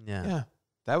 yeah.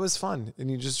 That was fun.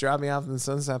 And you just dropped me off in the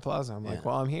Sunset Plaza. I'm like,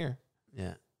 well, I'm here.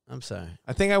 Yeah. I'm sorry.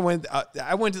 I think I went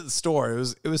to the store.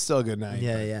 It was still a good night.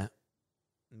 Yeah.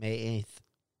 May 8th.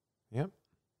 Yep.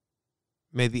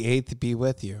 May the 8th be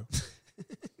with you.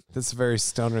 That's a very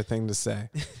stoner thing to say.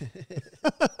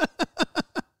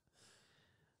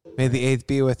 May the 8th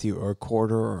be with you, or a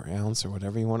quarter or ounce or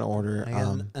whatever you want to order. I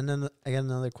got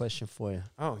another question for you.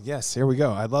 Oh, yes. Here we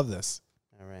go. I love this.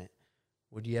 All right.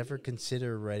 Would you ever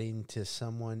consider writing to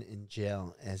someone in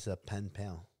jail as a pen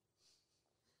pal?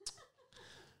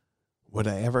 Would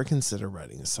I ever consider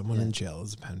writing someone in jail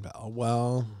as a pen pal?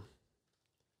 Well,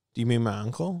 do you mean my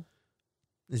uncle?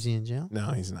 Is he in jail?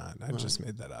 No, he's not. I just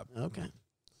made that up. Okay.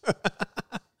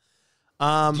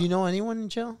 Do you know anyone in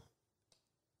jail?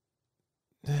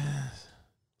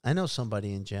 I know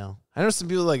somebody in jail. I know some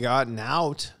people that gotten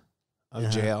out of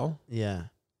jail. Yeah.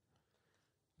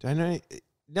 Do I know?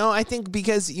 No, I think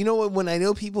because, you know what, when I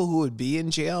know people who would be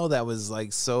in jail that was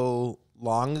like so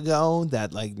long ago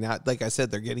that like not, like I said,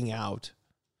 they're getting out.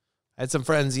 I had some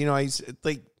friends, you know, I used to,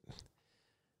 like,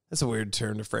 that's a weird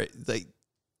term to phrase. Like,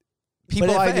 people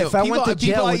But I knew, if I went to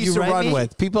jail, I would used you to write run me?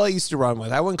 with, people I used to run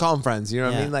with. I wouldn't call them friends, you know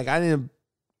what I Yeah. mean? Like, I didn't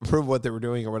approve what they were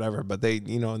doing or whatever, but they,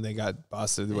 you know, and they got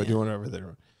busted. They were doing whatever they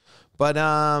were. But,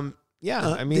 yeah,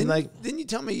 I mean, didn't you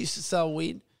tell me you used to sell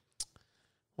weed?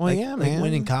 Well, Like, yeah, like man.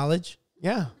 when in college?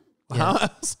 Yeah. Yeah. How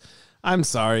else? I'm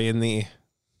sorry, in the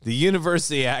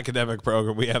university academic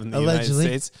program we have in the Allegedly.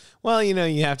 United States. Well, you know,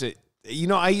 you have to, you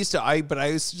know, I used to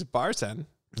bartend,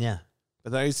 Yeah.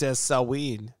 but I used to sell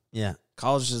weed. Yeah.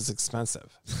 College is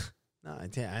expensive. No,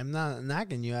 I'm not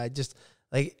knocking you. I just,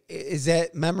 like, is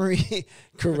that memory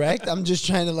correct? I'm just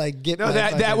trying to, like, get No, my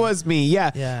that fucking- was me.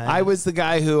 Yeah. Yeah, I was the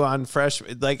guy who on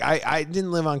freshman, like I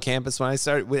didn't live on campus when I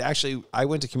started. Actually, I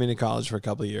went to community college for a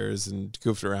couple of years and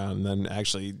goofed around, and then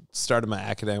actually started my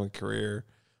academic career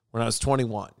when I was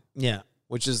 21. Yeah.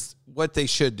 Which is what they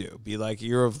should do. Be like,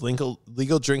 you're of legal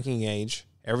drinking age.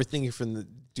 Everything you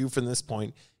do from this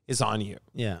point is on you.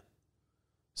 Yeah.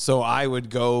 So I would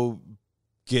go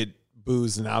get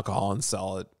booze and alcohol and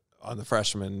sell it on the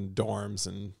freshman dorms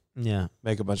and Yeah.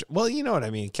 make a bunch of, well, you know what I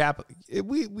mean?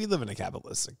 We live in a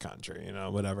capitalistic country, you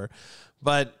know, whatever.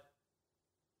 But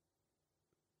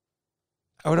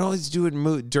I would always do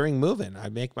it during move-in.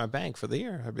 I'd make my bank for the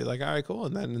year. I'd be like, all right, cool.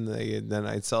 And then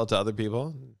I'd sell it to other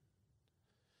people.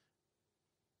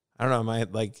 I don't know. Am I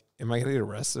going to get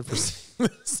arrested for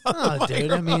something? No,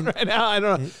 dude, I mean, right now, I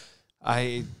don't know.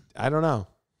 I don't know.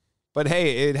 But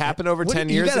hey, it happened over 10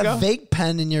 years ago. You got a vape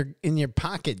pen in your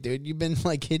pocket, dude. You've been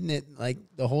like hitting it like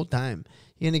the whole time.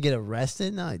 You're gonna get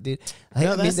arrested? No, dude.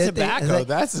 No, that's tobacco.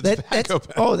 That's a tobacco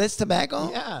pen. Oh, that's tobacco?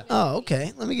 Yeah. Oh,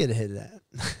 okay. Let me get a hit of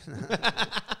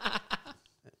that.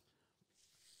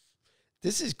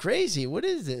 This is crazy. What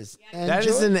is this? That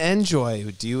is an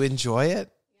enjoy. Do you enjoy it?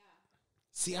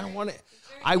 See, I want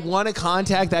to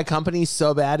contact that company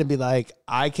so bad and be like,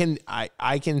 I can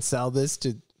sell this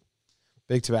to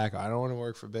Big Tobacco. I don't want to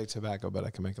work for Big Tobacco, but I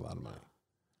can make a lot of money.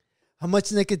 How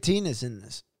much nicotine is in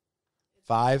this?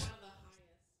 5?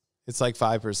 It's like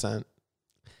 5%.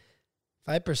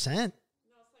 5%?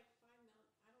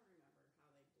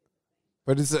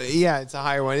 But it's a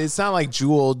higher one. It's not like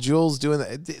Juul. Juul's doing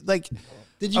that. Like,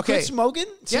 Did you quit smoking?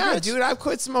 Yeah, cigarettes? dude, I've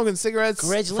quit smoking cigarettes.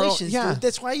 Congratulations, yeah. dude.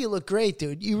 That's why you look great,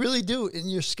 dude. You really do.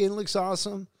 And your skin looks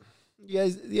awesome. You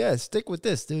guys, yeah, stick with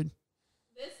this, dude.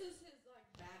 This is his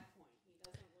like bad point. He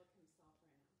doesn't look himself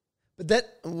right now. But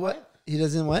that, what? He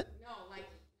doesn't what? No, like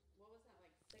what was that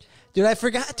like? 6 months Dude, I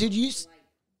forgot, dude. You,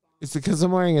 It's because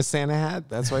I'm wearing a Santa hat.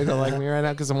 That's why you don't like me right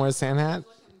now, because I'm wearing a Santa hat.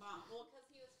 looking bump. Well, because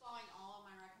he was following all of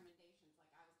my recommendations.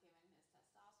 Like I was giving his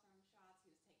testosterone shots.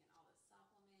 He was taking all his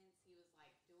supplements. He was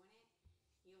like doing it.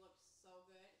 He looked so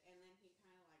good, and then he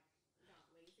kind of like got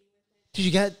lazy with it. did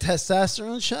you got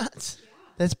testosterone shots?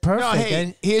 That's perfect. No,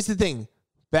 hey, here's the thing.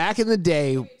 Back in the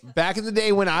day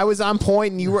when I was on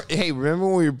point and you were, hey, remember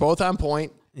when we were both on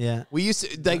point? Yeah. We used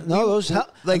to like No, those help.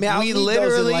 like I'll we need those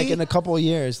literally in, like in a couple of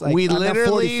years. Like we I'm at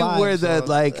literally 45, were the so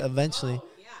like eventually. Oh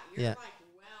yeah, you're Yeah. like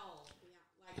well, yeah.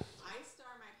 Like I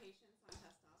start my patients on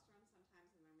testosterone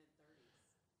sometimes in their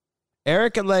mid-30s.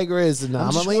 Eric Alegria is an I'm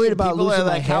anomaly. just worried about People are losing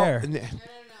my like, how- hair. No. See, that's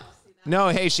No,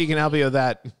 hey, she can help you with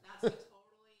that. that's a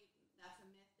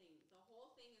myth thing. The whole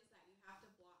thing is that you have to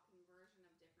block conversion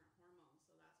of different hormones,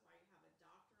 so that's why you have a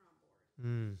doctor on board.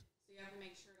 So you have to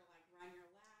make sure to like run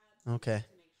your labs. Okay. To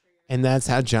make sure you're And that's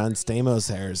how John Stamos'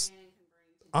 hair's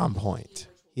on point.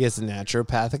 He has a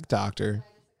naturopathic doctor.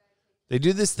 They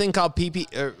do this thing called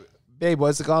babe,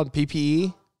 what's it called?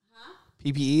 PPE?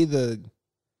 PPE,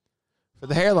 for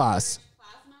the hair loss.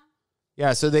 plasma.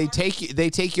 Yeah, so they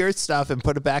take your stuff and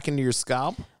put it back into your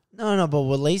scalp. No, but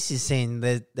what Lacey's saying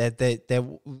that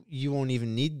you won't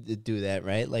even need to do that,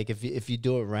 right? Like if you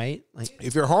do it right, like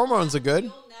If your hormones are good.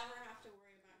 You'll never have to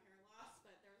worry about hair loss,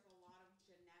 but there's a lot of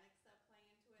genetics that play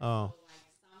into it. Oh. So, like,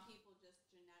 some people just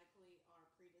genetically are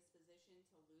predispositioned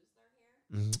to lose their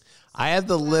hair. I have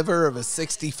the liver of a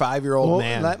 65-year-old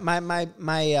man. like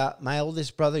my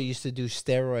oldest brother used to do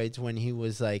steroids when he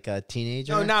was like a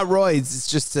teenager. No, not roids.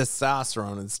 It's just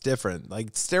testosterone. It's different.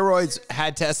 Like steroids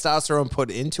had testosterone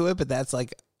put into it, but that's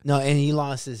like No, and he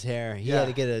lost his hair. He had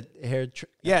to get a hair. see,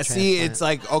 transplant. it's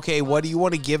like, okay, what do you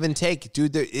want to give and take,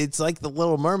 dude? It's like the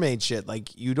Little Mermaid shit.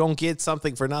 Like you don't get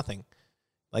something for nothing.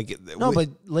 Like no, but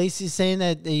Lacey's saying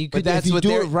that you could. that's if you what do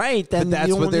they're it right, then but that's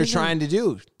you what won't they're need trying them. to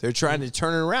do. They're trying to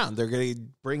turn it around. They're going to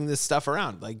bring this stuff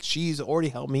around. Like she's already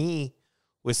helped me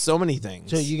with so many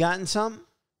things. So you gotten some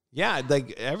yeah,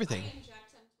 like everything. Inject him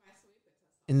twice a week with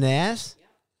testosterone. in the ass?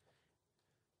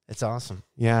 That's awesome.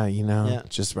 Yeah, Yeah.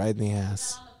 just right in the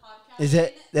ass. On the podcast. Is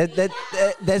it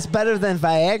that's better than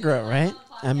Viagra, right?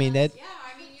 I mean that. Yeah,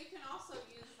 I mean, you can also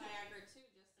use Viagra too,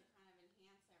 just to kind of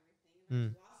enhance everything.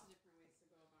 Hmm. There's lots of different ways to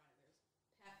go about it. There's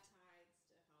peptides to help,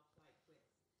 like, with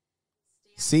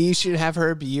stamina. See, you should have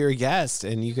her be your guest,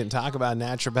 and you can talk about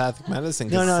naturopathic medicine.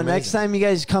 'cause No. it's Next amazing. time you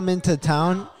guys come into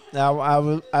town,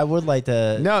 I would like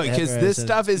to. No, have because her this as a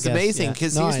stuff is guest, amazing. yeah.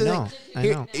 Because no, here's I the know, thing, I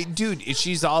know. dude,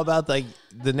 she's all about like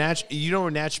the you know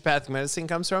where naturopathic medicine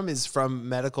comes from? Is from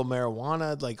medical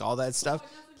marijuana, like all that stuff.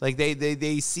 Like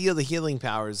they seal the healing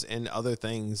powers in other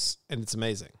things, and it's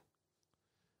amazing.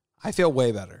 I feel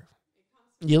way better.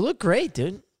 You look great,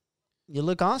 dude. You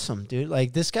look awesome, dude.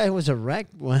 Like this guy was a wreck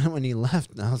when he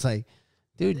left. And I was like,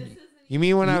 dude, You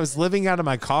mean when I was living out of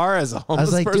my car as a I homeless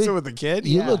was like, person dude, with a kid?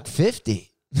 you Yeah. look 50.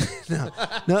 no.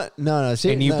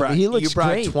 Seriously, And you no, brought he looks you brought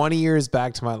great. 20 years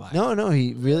back to my life. No,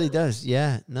 he really does.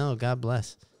 Yeah, no, God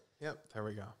bless. Yep, there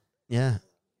we go. Yeah.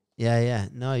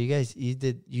 No, you guys, you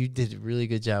did a really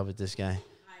good job with this guy. We're not even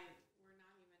at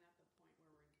the point where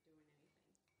we're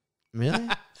doing anything.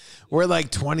 Really? We're like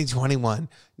 2021.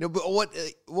 No, but what?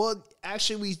 Well,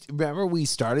 actually, we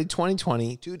started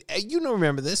 2020, dude. You don't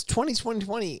remember this?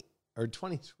 2020 or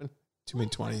 2020? Too many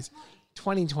 20s.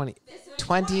 2020.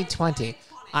 2020.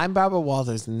 I'm Barbara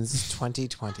Walters, and this is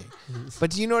 2020.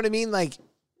 But do you know what I mean? Like,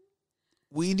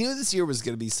 we knew this year was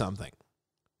going to be something.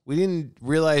 We didn't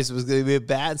realize it was going to be a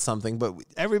bad something, but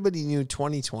everybody knew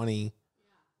 2020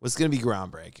 was going to be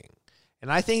groundbreaking.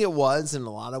 And I think it was in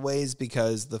a lot of ways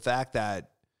because the fact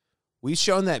that we've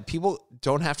shown that people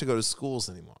don't have to go to schools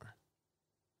anymore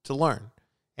to learn.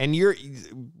 And you're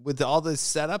with all this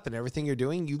setup and everything you're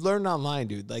doing, you learn online,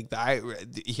 dude. Like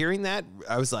hearing that,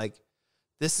 I was like,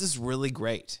 this is really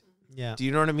great. Yeah. Do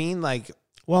you know what I mean? Like,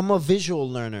 Well, I'm a visual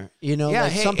learner. You know, Yeah,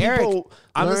 like hey, some Eric, people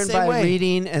I'm the learn same by way.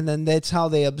 reading, and then that's how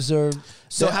they observe.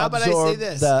 So how about I say absorb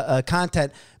this? The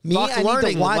content. Me, Fuck I need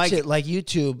learning, to watch like- it like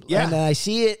YouTube, Yeah. and then I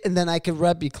see it, and then I can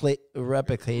replicate it.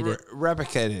 replicate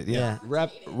it. Yeah.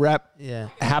 Yeah. Yeah,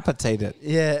 Habitate it.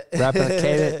 yeah, Replicate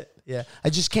it. Yeah, I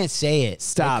just can't say it.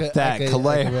 Stop I could- that, I could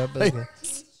Kalea. replicate.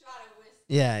 Screenshot it with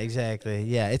Yeah, exactly.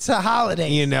 Yeah, it's a holiday.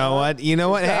 You know what? It's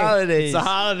the Hey, holidays. it's the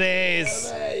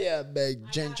holidays. Yeah,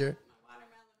 big ginger.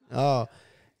 watermelon. Oh,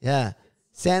 yeah.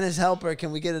 Santa's helper.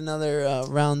 Can we get another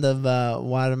round of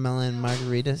watermelon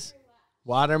margaritas?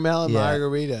 Watermelon Yeah.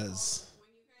 margaritas. When you guys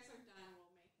are done,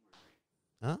 we'll make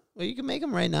more. Huh? Well, you can make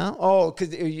them right now. Oh,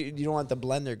 because you don't want the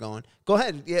blender going. Go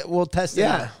ahead. Yeah, we'll test it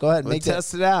Yeah. out. Go ahead. We'll Make that.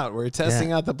 test it out. We're testing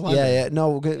Yeah. out the blender. Yeah. No.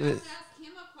 we're good. Let's ask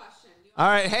him a question. Do you All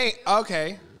right. Hey,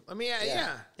 okay. Let me,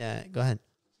 yeah. Yeah. Go ahead.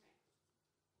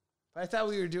 I thought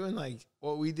we were doing like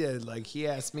what we did. Like he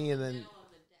asked me and then. middle of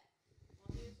the day?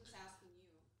 Well, he was just asking you.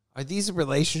 Are these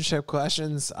relationship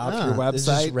questions off your Ah, this is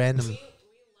just website? random. We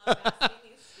love asking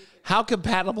these stupid How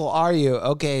compatible are you?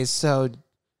 Okay, so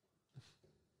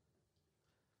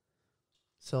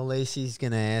Lacey's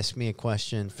gonna ask me a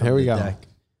question from Here we the go. deck.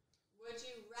 Would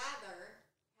you rather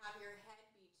have your head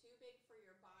be too big for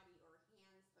your body or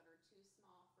hands that are too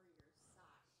small for your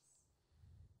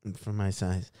size? For my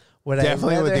size. Would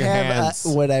Definitely I with rather your have hands.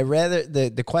 would I rather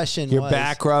the question your was,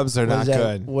 back rubs are not was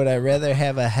good. would I rather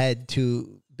have a head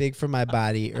too big for my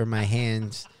body or my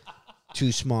hands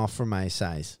too small for my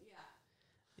size?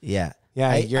 Yeah.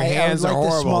 Yeah, your I hands would are like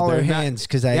horrible. the smaller They're not- hands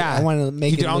because I want to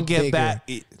make you it don't look get bigger. back.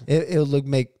 It would look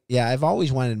Yeah, I've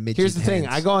always wanted midget. Here's the thing.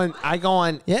 hands. I go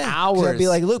on Yeah, 'cause hours. I'd be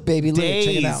like, look, baby, look, check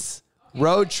it out. days,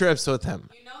 road trips with him.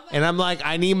 You know that And I'm like,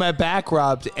 I need my back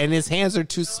rubbed, and his hands are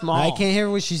too small. I can't hear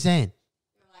what she's saying.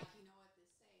 you're like, you know what this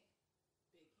say?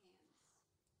 Big hands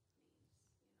means,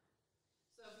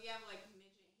 So if you have like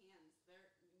midget hands,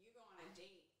 you go on a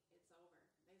date, it's over.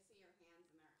 They see your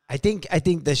hands and they're I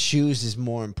think the shoes is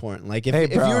more important. Like if, Hey,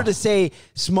 if you bro. were to say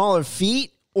smaller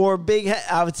feet or big head,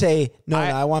 I would say no.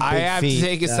 I want big I have feet. to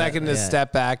take a second to yeah.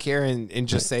 step back here and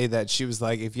just say that she was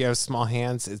like, if you have small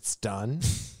hands, it's done.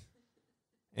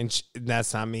 And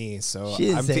that's not me. So She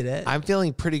didn't say that. I'm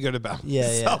feeling pretty good about Yeah,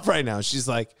 myself right now. She's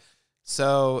like,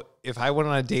 so if I went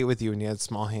on a date with you and you had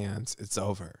small hands, it's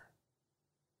over.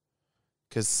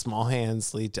 Because small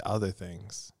hands lead to other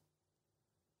things.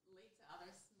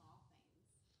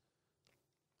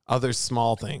 Other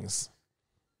small things.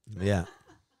 Yeah.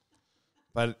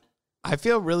 But I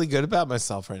feel really good about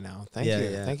myself right now. Thank you.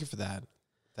 Yeah. Thank you for that.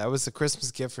 That was a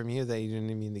Christmas gift from you that you didn't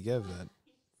even mean to give. That.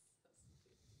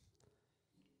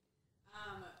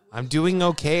 I'm doing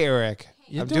okay, Eric.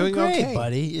 You're I'm doing great, okay,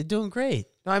 buddy. You're doing great.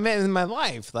 No, I meant in my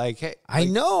life. Like, hey, I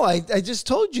know. I just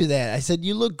told you that. I said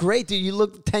you look great, dude. You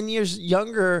look 10 years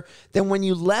younger than when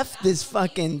you left this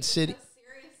fucking city.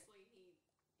 Seriously,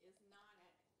 he is not at,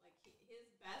 like, his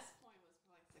best point was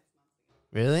probably 6 months ago.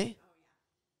 Really? Oh, yeah.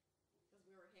 Because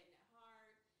we were hitting it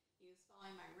hard. He was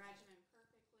following my regimen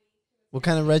perfectly. What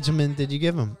kind of regimen did you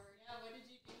give him? Yeah, what did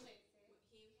you do?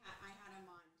 I had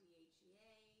him on DHEA,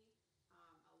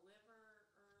 a liver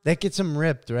herb. That gets him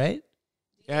ripped, right?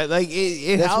 yeah, like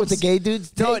it That's helps. what the gay dudes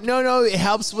take? No. It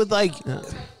helps with like.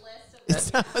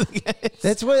 It's not,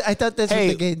 That's what I thought. That's hey,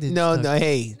 what the gay dudes no, took. no.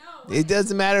 Hey, it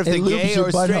doesn't matter if It they're lubes gay your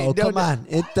or straight. butthole. No, Come on,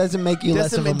 it doesn't make you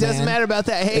less of a man. It doesn't matter about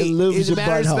that. Hey, It lubes it your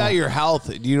matters butthole. about your health.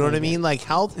 Do you know what I mean? Like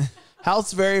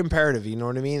health's very imperative. You know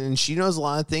what I mean? And she knows a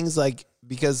lot of things, like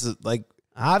because like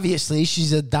Obviously,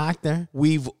 she's a doctor.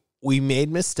 we made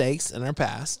mistakes in our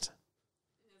past.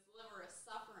 His liver is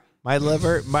suffering. My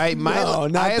liver, my No,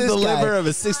 not I have this the guy. liver of a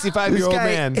This 65-year-old guy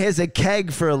man. has a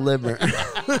keg for a liver.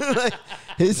 Like,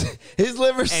 his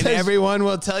liver And says everyone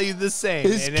will tell you the same.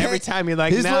 his And every keg- time you're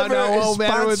like, his no, liver no, is won't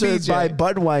matter with sponsored BJ.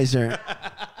 by Budweiser. And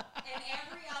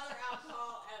every other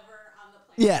alcohol ever on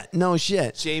the planet. Yeah, no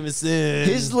shit. Jameson.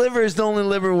 His liver is the only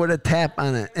liver with a tap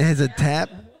on it. It has a tap.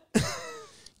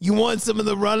 You want some of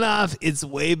the runoff? It's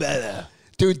way better.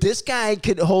 Dude, this guy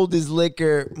could hold his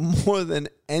liquor more than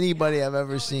anybody I've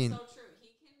ever seen. So true. He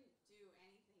can do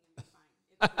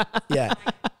anything and be fine. It's, Yeah.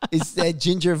 It's that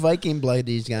ginger Viking blood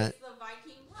he's got. it's the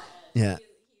Viking blood. Yeah. He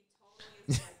totally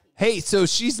is Viking. Hey, so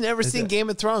she's never seen Game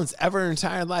of Thrones ever in her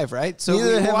entire life, right? So Neither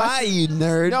we're have I, watching- you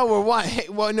nerd.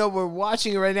 No, we're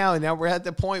watching it right now, and now we're at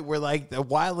the point where like the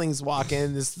wildlings walk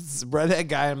in, this redhead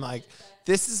guy. I'm like,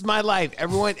 this is my life.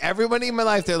 Everybody in my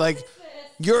life, they're like,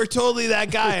 you're totally that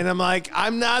guy, and I'm like,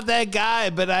 I'm not that guy,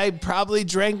 but I probably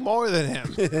drank more than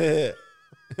him. And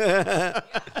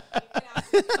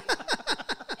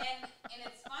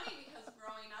it's funny because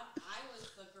growing up, I was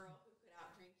the girl who could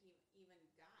outdrink even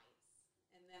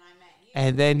guys. And then I met you.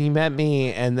 And then you met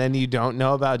me, and then you don't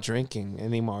know about drinking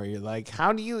anymore. You're like,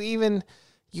 how do you even?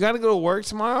 You got to go to work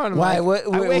tomorrow. And I'm Why? like,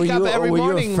 What, I wake up every were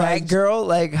morning. you a frat like, girl?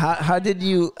 Like,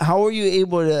 how were you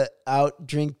able to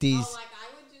outdrink these? Oh, like I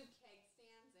would do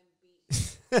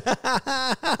keg stands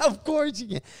and beat. Of course you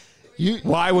can. You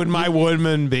Why would my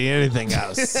woodman be anything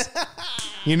else?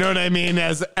 You know what I mean?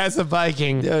 As a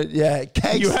Viking, yeah,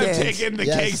 keg you have stands. taken the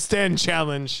Yes. cake stand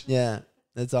challenge. Yeah,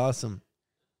 that's awesome.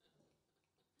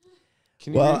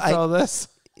 Can you Well, refill this?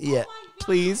 Yeah, Oh my God,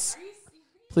 Please. Are you serious?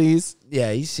 Please.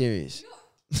 yeah, he's serious.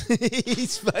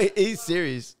 he's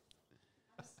serious.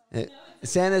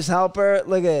 Santa's helper.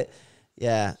 Look at.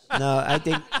 Yeah, no, I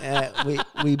think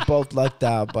we both lucked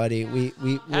out, buddy.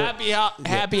 We're-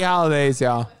 Happy holidays,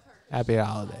 y'all. Happy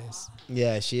holidays.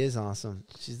 yeah, she is awesome.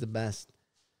 She's the best.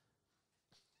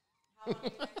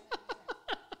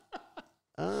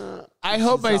 I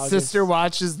hope my August. sister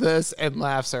watches this and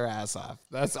laughs her ass off.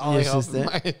 That's all Your I hope.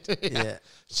 sister? Yeah. Yeah.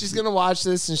 She's gonna watch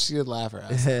this and she's gonna laugh her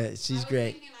ass off. She's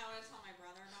great. Thinking I would tell my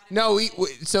brother about it.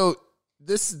 No, so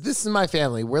this is my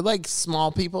family. We're like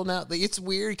small people now. Like, it's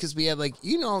weird because we had like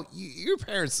your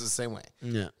parents are the same way.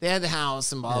 Yeah. They had the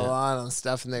house and blah blah blah and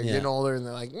stuff, and they're Yeah. getting older and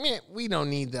they're like, man, we don't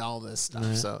need all this stuff.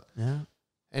 Yeah. So Yeah.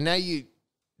 and now you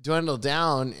dwindle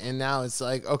down, and now it's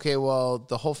like, okay, well,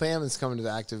 the whole family's coming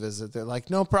back to visit. They're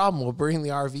like, no problem, we'll bring the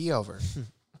RV over.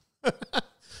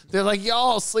 They're like,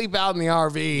 y'all sleep out in the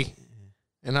RV,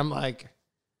 and I'm like,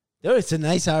 Dude, it's a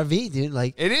nice RV, dude.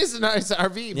 Like, it is a nice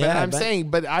RV, but Yeah, I'm but- saying,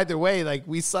 but either way, like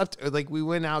we slept, or like we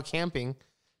went out camping.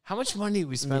 How much money did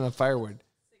we spend on firewood?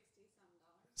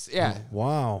 Yeah,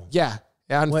 wow. yeah,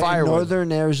 on What, in firewood.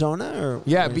 northern Arizona, or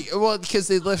Yeah, because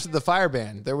they lifted the fire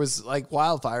ban. There was like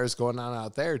wildfires going on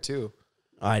out there too.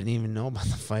 Oh, I didn't even know about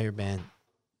the fire ban.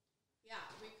 Yeah,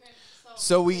 we could.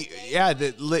 So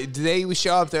today we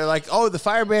show up. They're like, "Oh, the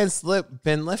fire ban's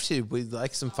been lifted. We'd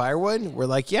like some firewood." We're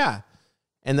like, "Yeah,"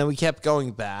 and then we kept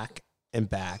going back and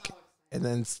back And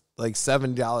then like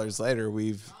 $7 later,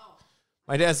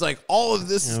 my dad's like, all of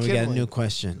this is we kindling. got a new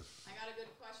question. I got a good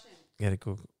question. Got a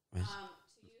cool To question.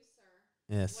 you, sir.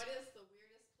 Yes. What is the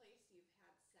weirdest place you've had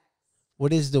sex?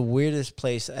 What is the weirdest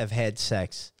place I've had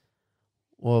sex?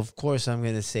 Well, of course, I'm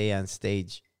going to say on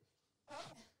stage.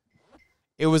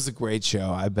 It was a great show.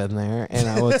 I've been there, and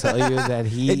I will tell you that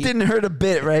It didn't hurt a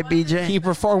bit, right, BJ? he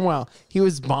performed well. He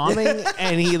was bombing,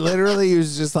 and he literally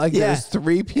was just like, Yeah. "There's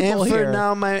 3 people and for here.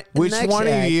 now, my Which next one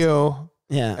act, of you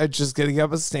Yeah. are just getting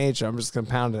up on stage? I'm just gonna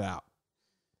pound it out."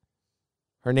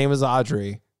 Her name is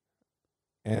Audrey,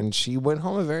 and she went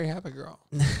home a very happy girl.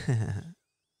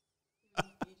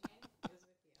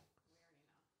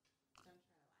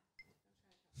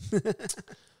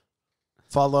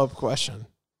 Follow-up question.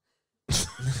 That was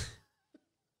the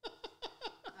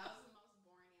most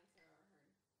boring answer I've ever heard.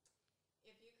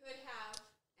 If you could have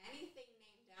anything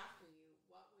named after you,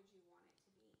 what would you want it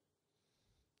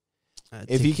to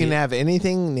be? If you can have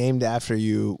anything named after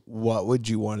you, what would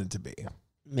you want it to be?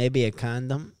 Maybe a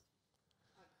condom.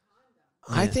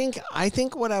 I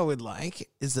think what I would like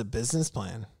is a business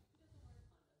plan.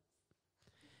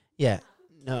 Yeah.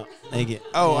 No, thank you.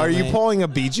 Oh, Yeah, are you my- pulling a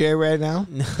BJ right now?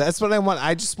 That's what I want.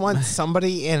 I just want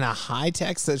somebody in a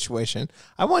high-tech situation.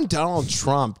 I want Donald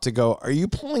Trump to go, are you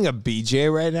pulling a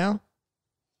BJ right now?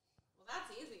 Well,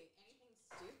 that's easy. Anything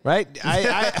stupid. Right? Did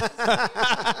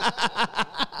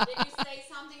you say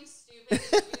something stupid? Did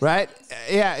you do Right?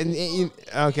 something stupid?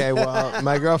 Yeah. Okay, well,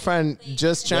 my girlfriend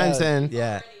just chimes in.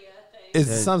 Yeah. Is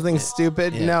Good. something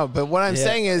stupid? Yeah. No, but what I'm Yeah,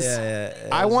 saying is, yeah,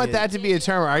 I want that to be a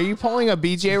term. Are you pulling a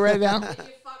BJ right now? Did you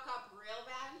fuck up real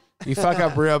bad? You fuck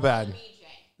up real bad.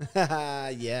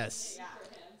 BJ. Yes. Yeah.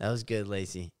 That was good,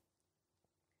 Lacey.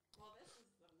 Well, this is the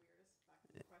weirdest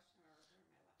fucking question I've ever heard in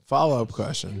my life. Follow-up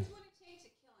question. Chickens would it take to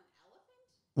kill an elephant?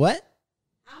 What?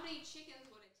 How many chickens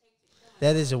would it take to kill an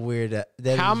That is a weird.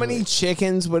 How many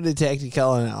chickens would it take to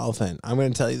kill an elephant? I'm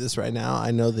going to tell you this right now.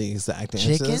 I know the exact answer to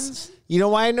this. chickens? You know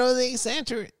why I know the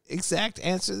exact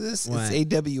answer to this? Why?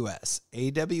 It's AWS.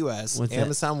 AWS, What's that?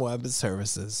 Amazon Web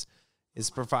Services, is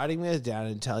providing me the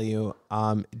data to tell you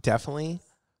definitely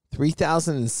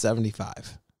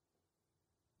 3,075.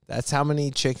 That's how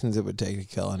many chickens it would take to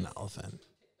kill an elephant.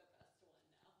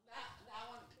 That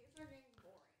one, these are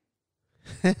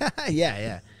getting boring.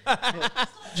 Yeah.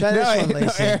 Try this one,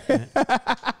 Lacey.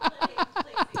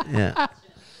 Yeah.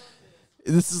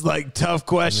 This is like tough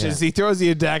questions. Yeah. He throws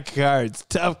you a deck of cards.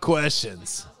 Tough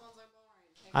questions. Those ones are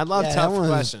boring. I love Yeah, tough that one's-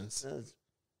 questions.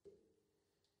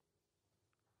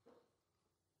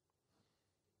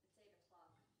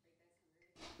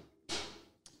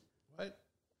 What?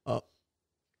 Oh,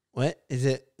 what is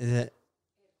it? Is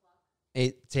it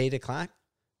 8 o'clock?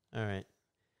 All right.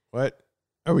 What?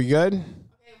 Are we good? Okay,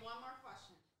 one more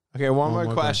question. Okay, one more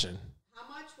more question. How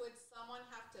much would someone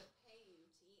have to pay you to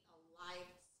eat a live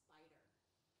spider?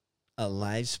 A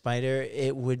live spider,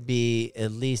 it would be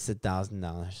at least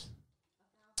 $1,000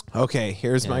 Okay,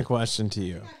 here's my Yeah. question to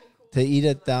you. to eat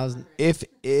 1,000. If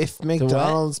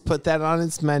McDonald's put that on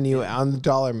its menu, on the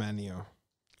dollar menu,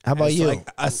 How about as you? like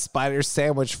a spider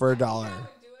sandwich for $1. I would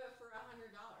do it for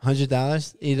 $100.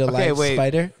 $100? Eat a Okay, live wait.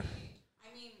 spider? I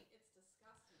mean, it's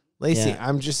disgusting. Lacey, Yeah.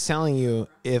 I'm just telling you,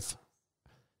 if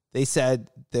they said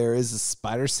there is a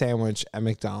spider sandwich at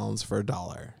McDonald's for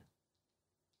 $1,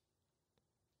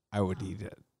 I would eat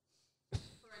it. For $1,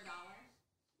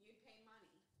 you'd pay money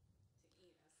to eat a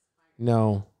spider.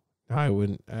 No, I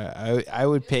wouldn't. I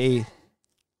would pay. If they had it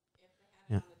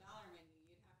on the dollar menu,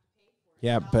 you'd have to pay for it.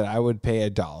 Yeah, but I would pay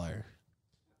 $1.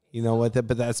 You know what?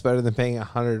 But that's better than paying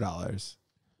 $100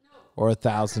 or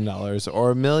 $1,000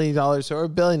 or $1 million or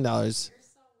 $1 billion.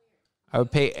 I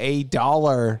would pay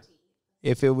 $1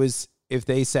 if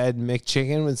they said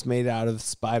McChicken was made out of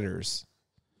spiders.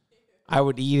 I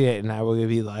would eat it and I would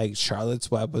be like,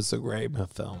 Charlotte's Web was a great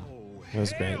film. It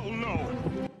was great.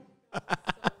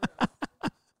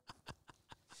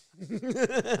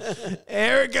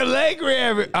 Eric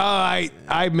Alegria.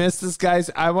 I miss this guy's.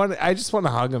 I just want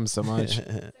to hug him so much.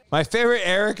 My favorite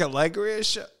Eric Alegria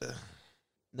show.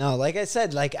 No, like I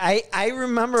said, like I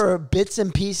remember bits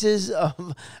and pieces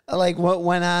of like what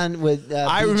went on with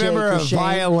I BJ remember Courchaine. a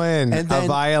violin. And then- a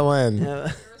violin.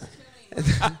 There was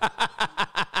too many marijuana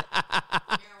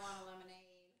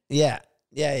lemonade.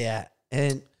 Yeah.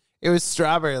 And It was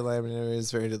strawberry lemonade. It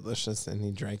was very delicious, and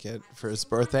he drank it for his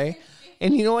birthday.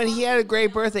 And you know what? He had a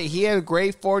great birthday. He had a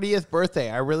great 40th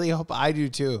birthday. I really hope I do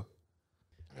too.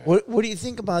 what do you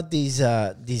think about these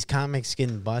comics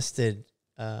getting busted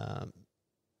on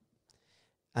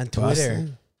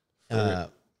Twitter?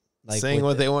 Like Saying with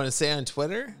what they want to say on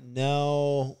Twitter?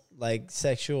 no, like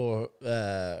sexual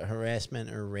harassment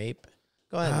or rape.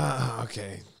 Go ahead.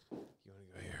 Okay. You want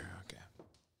to go here?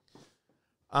 Okay.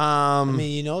 I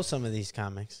mean, you know some of these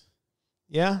comics.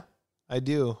 Yeah, I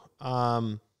do.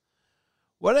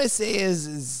 What I say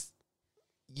is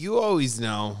you always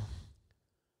know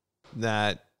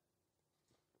that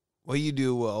what you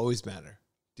do will always matter.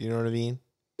 Do you know what I mean?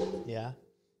 Yeah.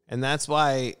 And that's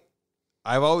why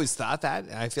I've always thought that.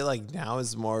 And I feel like now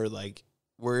is more like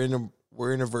we're in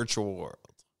a virtual world.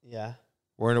 Yeah.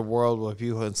 We're in a world where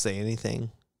people can say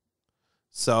anything.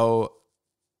 So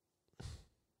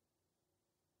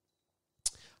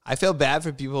I feel bad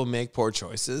for people who make poor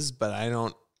choices, but I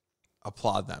don't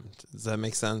applaud them. Does that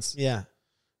make sense? Yeah.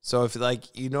 So if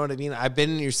like, you know what I mean? I've been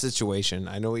in your situation.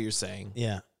 I know what you're saying.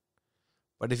 Yeah.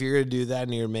 But if you're going to do that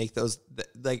and you're going to make those,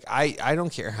 like, I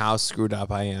don't care how screwed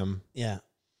up I am. Yeah.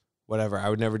 Whatever. I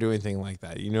would never do anything like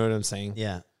that. You know what I'm saying?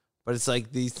 Yeah. But it's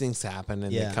like these things happen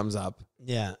and Yeah. it comes up.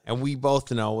 Yeah. And we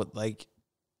both know what, like,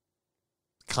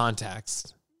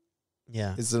 context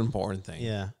Yeah. is an important thing.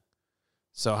 Yeah.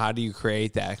 So how do you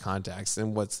create that context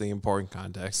and what's the important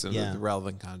context and Yeah. the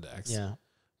relevant context? Yeah.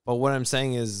 But what I'm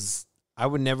saying is I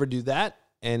would never do that.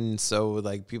 And so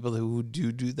like people who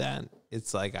do that,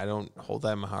 it's like I don't hold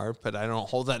that in my heart, but I don't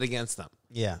hold that against them.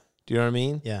 Yeah. Do you know what I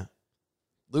mean? Yeah.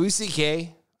 Louis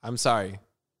C.K., I'm sorry.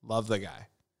 Love the guy.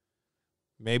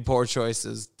 Made poor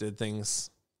choices, did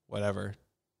things, whatever.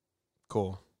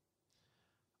 Cool.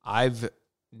 I've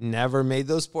never made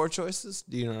those poor choices.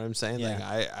 Do you know what I'm saying? Yeah.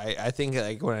 Like I think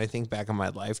like when I think back on my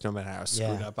life, no matter how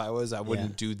screwed Yeah. up I was, I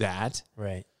wouldn't do that.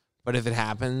 Right. But if it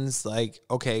happens, like,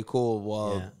 okay, cool.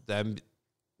 Well, Yeah. then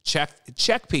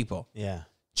check people. Yeah.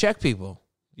 Check people.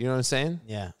 You know what I'm saying?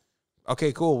 Yeah.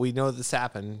 Okay, cool. We know this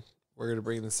happened. We're going to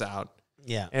bring this out.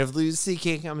 Yeah. And if Louis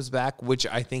C.K. comes back, which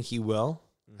I think he will,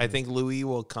 I think Louis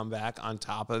will come back on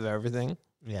top of everything.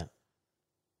 Yeah.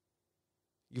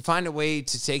 You find a way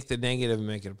to take the negative and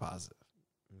make it a positive.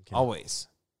 Okay. Always.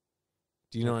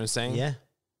 Do you know what I'm saying? Yeah.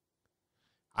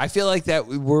 I feel like that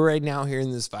we're right now here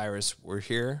in this virus. We're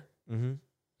here. Mm-hmm.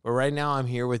 But right now I'm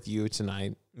here with you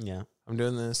tonight. Yeah. I'm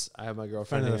doing this. I have my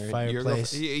girlfriend Front of the here.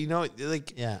 fireplace. You know,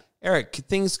 like, Yeah. Eric,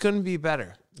 things couldn't be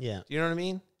better. Yeah. Do you know what I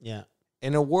mean? Yeah.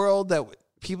 In a world that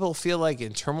people feel like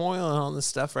in turmoil and all this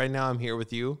stuff, right now I'm here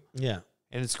with you. Yeah.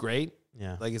 And it's great.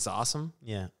 Yeah. Like, it's awesome.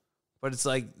 Yeah. But it's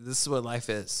like, this is what life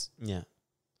is. Yeah.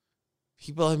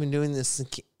 People have been doing this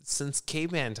since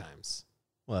caveman times.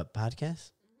 What,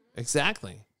 podcast?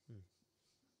 Exactly.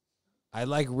 I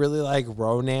really like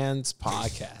Ronan's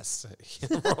podcast.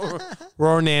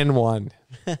 Ronan 1.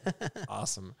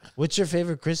 Awesome. What's your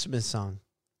favorite Christmas song?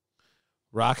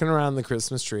 Rocking Around the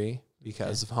Christmas Tree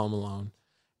because of Home Alone.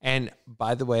 And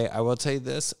by the way, I will tell you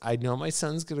this. I know my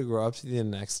son's going to grow up to be the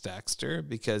next Dexter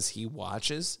because he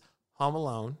watches Home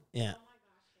Alone Yeah.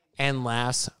 and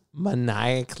laughs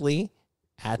maniacally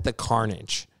at the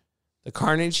carnage. The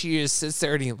carnage, he just sits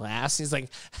there and he laughs. He's like,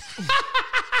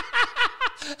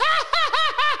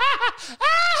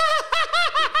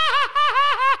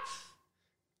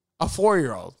 a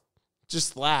 4-year-old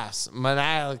just laughs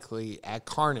maniacally at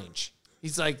carnage.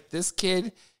 He's like, this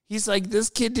kid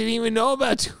didn't even know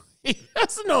about, he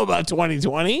doesn't know about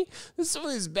 2020. This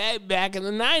was back in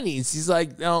the 90s. He's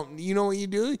like, no, you know what you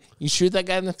do? You shoot that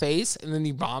guy in the face and then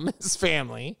you bomb his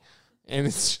family. And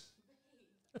it's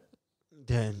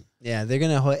Dude. Yeah, they're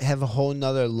going to have a whole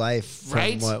nother life from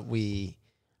Right? what we...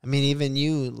 I mean, even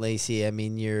you, Lacey, I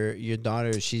mean, your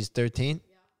daughter, she's 13?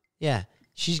 Yeah.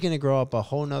 She's going to grow up a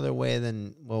whole nother way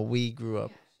than what we grew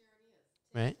up.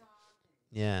 Right?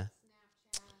 Yeah.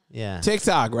 Yeah.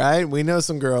 TikTok, right? We know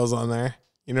some girls on there.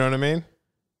 You know what I mean?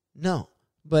 No.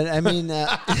 But, I mean...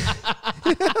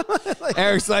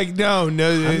 Eric's like, no, I'm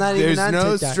not even there's on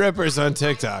no TikTok. strippers on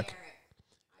TikTok.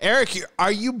 Eric,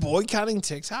 are you boycotting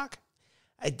TikTok?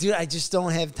 I just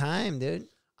don't have time, dude.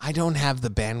 I don't have the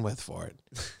bandwidth for it.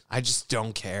 I just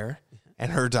don't care.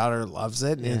 And her daughter loves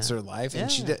it, and it's her life.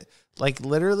 And she Yeah. did, like,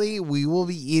 literally, we will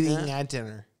be eating at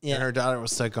dinner. Yeah. And her daughter will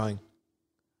start going.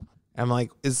 I'm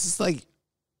like, is this like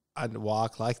a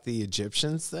walk like the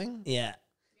Egyptians thing? Yeah.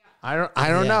 I don't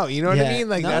Yeah. know. You know what I Yeah. mean?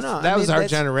 Like No, that no, I was mean, our that's-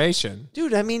 generation.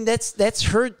 Dude, I mean, that's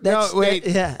her. That's, No, wait,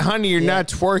 yeah. honey, you're Yeah. not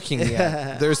twerking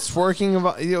yet. There's twerking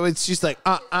about, it's just like,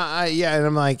 yeah. And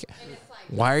I'm like,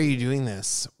 why are you doing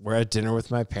this? We're at dinner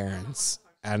with my parents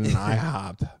at an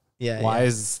IHOP. Yeah, Why yeah.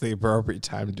 is this the appropriate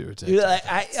time to do it? Dude,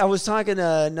 I was talking to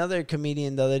another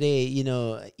comedian the other day,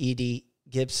 Edie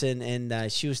Gibson,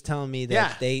 and she was telling me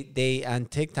that they on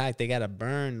TikTok, they got to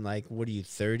burn, like, what are you,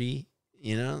 30?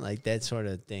 Like that sort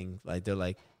of thing. Like, they're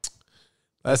like,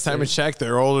 Last time I checked,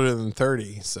 they're older than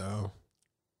 30. So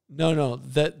no,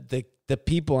 the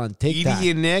people on TikTok.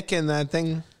 Edie and Nick and that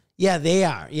thing. Yeah, they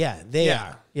are. Yeah, they Yeah.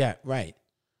 are. Yeah, right.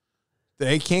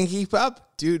 They can't keep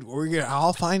up, dude. We're gonna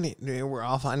all find it. We're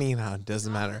all finding it out. It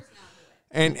doesn't matter.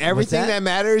 And everything that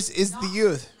matters is the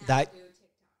youth.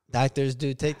 Doctors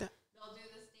do take that. They'll do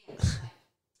this dance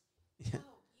like,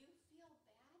 oh, you feel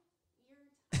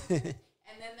bad? You're tired?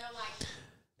 And then they're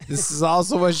like, This is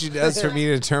also what she does for me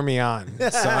to turn me on. So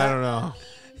I don't know.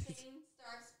 meme thing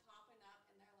starts popping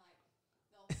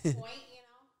up, and they'll point,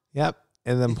 Yep.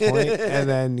 And then point, and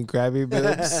then grab your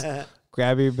boobs.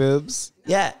 Grab your boobs.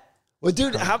 Yeah. Well,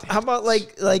 dude, how about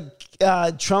like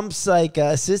Trump's like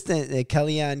assistant,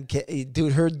 Kellyanne?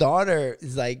 Dude, her daughter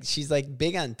is like, she's like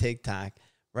big on TikTok,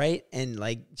 right? And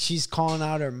like she's calling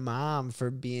out her mom for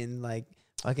being like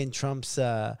fucking Trump's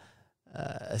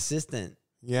assistant.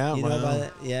 Yeah, You know about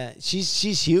that? Yeah, she's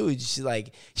huge. She's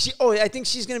like I think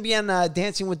she's gonna be on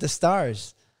Dancing with the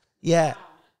Stars. Yeah,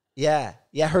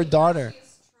 her daughter.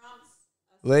 She's Trump's.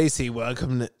 Lacey,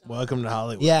 welcome to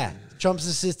Hollywood. Yeah, Trump's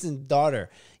assistant daughter.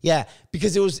 Yeah,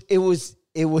 because it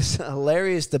was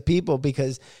hilarious to people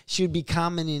because she would be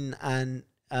commenting on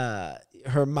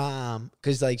her mom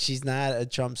because like she's not a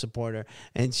Trump supporter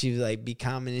and she would like be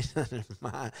commenting on her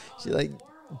mom. She like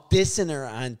dissing her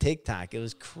on TikTok. It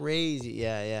was crazy. Yeah.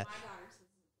 My daughter disses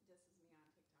me on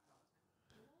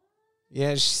TikTok all the time.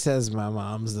 Yeah, she says my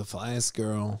mom's the flyest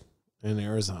girl in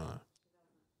Arizona.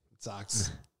 It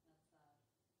sucks.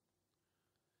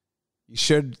 You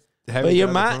should have. But your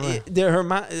mom, her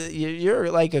mom,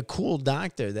 you're like a cool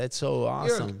doctor. That's so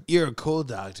awesome. You're a cool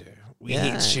doctor. We Yeah,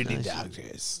 hate shitty no,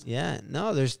 doctors. Yeah,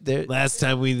 no, there. Last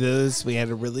time we did this, we had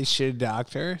a really shitty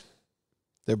doctor.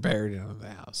 They're buried in the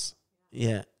house.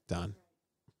 Yeah, Done.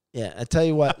 yeah. I tell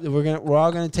you what, we're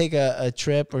all gonna take a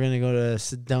trip. We're gonna go to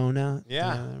Sedona.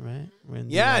 Yeah. together, right. We're gonna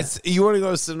do Yes, you want to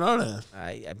go to Sonoma?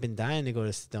 that. I've been dying to go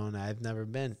to Sedona. I've never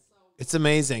been. It's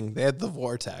amazing. They had the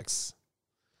vortex.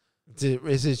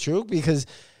 Is it true? Because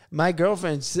my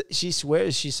girlfriend, she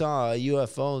swears she saw a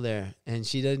UFO there, and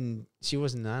she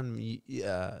wasn't on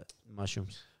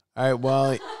mushrooms All right,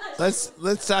 well,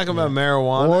 let's talk about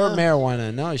marijuana. or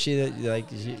marijuana. No,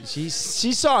 she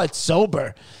saw it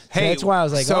sober. So Hey, that's why I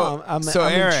was like, I'm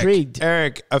Eric, intrigued.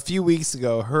 Eric, a few weeks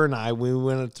ago, her and I, we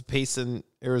went up to Payson,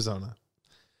 Arizona.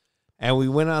 And we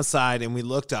went outside and we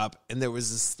looked up and there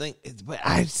was this thing. But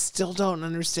I still don't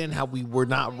understand how we were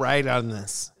not right on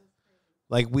this.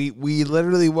 Like we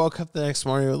literally woke up the next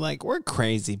morning. We were like, we're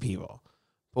crazy people.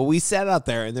 But we sat out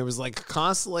there and there was like a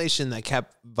constellation that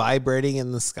kept vibrating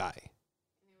in the sky.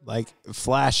 Like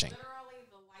flashing. Literally,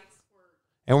 the lights were,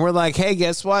 And we're like, hey,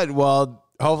 guess what? Well,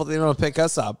 hopefully they don't pick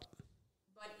us up.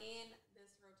 but in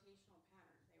this rotational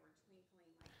pattern, they were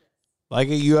twinkling like this. Like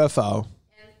a UFO.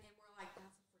 And we're like,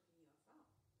 that's a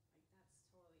freaking UFO. Like,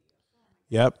 that's totally a UFO. Like,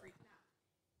 Yep. freaking out.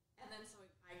 And then so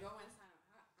I go inside.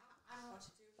 I don't know what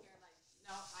to do here. Like,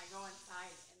 no, I go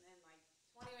inside. And then like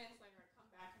 20 minutes later, I come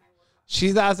back and I look up.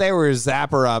 She thought they were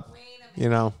zap her up, Wait a minute. you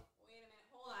know. Wait a minute.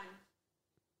 Hold on.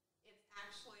 It's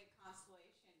actually a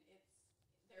constellation.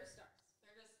 They're stars.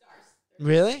 They're just stars.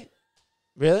 Really?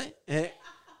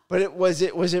 But was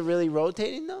it really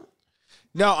rotating though?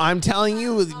 No, I'm telling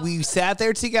you, we sat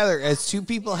there together as two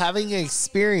people having an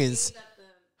experience.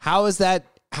 How is that?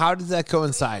 How does that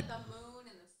coincide? The moon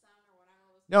and the sun or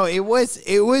whatever was. No,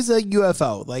 it was a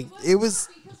UFO. Like it was.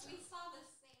 Because we saw the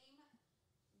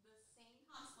same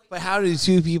constellation. But how do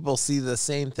two people see the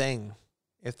same thing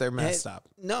if they're messed up?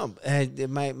 No,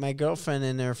 my girlfriend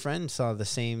and her friend saw the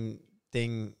same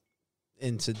thing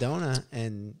in Sedona,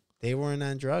 and they weren't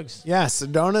on drugs. Yeah,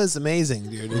 Sedona is amazing,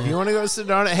 dude. If you want to go to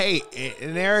Sedona, hey,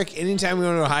 and Eric, anytime you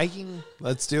want to go hiking,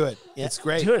 let's do it. Yeah, It's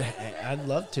great. dude. I'd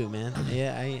love to, man.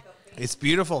 Yeah, It's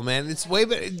beautiful, man. It's way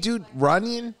better. Dude,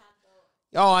 running.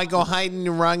 Oh, I go hiking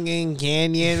in Runyon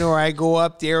Canyon, or I go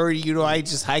up there, or I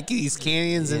just hike these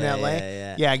canyons in Yeah, LA.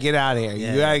 yeah. Get out of here.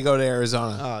 Yeah. You got to go to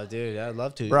Arizona. Oh, dude, I'd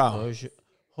love to, Bro.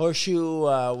 Horseshoe,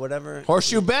 whatever.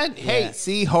 Horseshoe Bend. Hey, Yeah.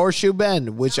 see Horseshoe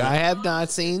Bend, which I have not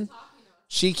seen.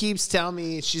 She keeps telling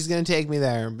me she's going to take me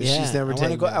there, but she's never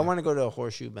taken me there. I want to go to a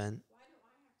Horseshoe Bend.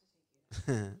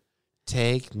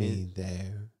 Take me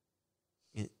there.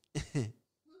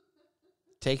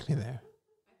 Take me there.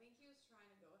 I think he was trying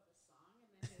to go with the song,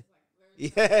 and then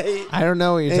he was like, Yeah, I don't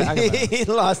know what you're talking about. he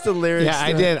lost the lyrics. Yeah,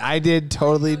 I did. I did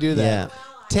totally do that. Yeah.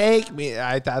 Take me.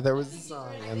 I thought there was a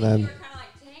song, and then you're kind of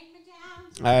like, take me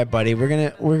down. All right, buddy. We're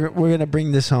gonna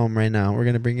bring this home right now. We're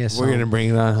gonna bring this. we're gonna bring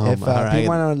it on home. If, All if right. you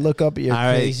want to look up your All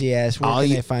right. crazy ass, where All can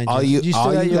you- they find all you? you- still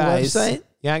all got you your guys- website?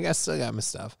 Yeah, I still got my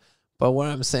stuff. But what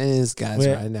I'm saying is, guys,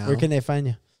 Where, right now, where can they find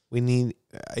you? we need.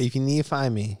 If you need to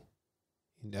find me,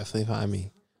 you can definitely find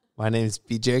me. My name is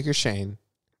BJ Courchaine,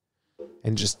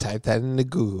 and just type that into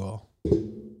Google.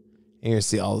 And you're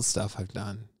see all the stuff I've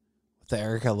done with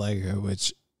Eric Alegria,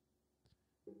 which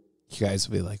you guys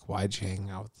will be like, why'd you hang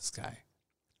out with this guy?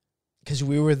 Because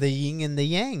we were the yin and the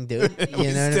yang, dude.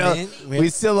 You know what I mean? We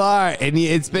still are. And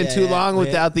it's been too long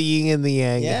without the yin and the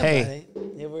yang. Yeah, hey.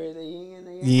 buddy. We're the yin and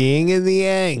the yang. Yin and the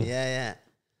yang. Yeah.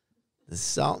 The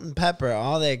salt and pepper,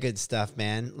 all that good stuff,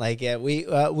 man. Like we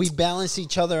balance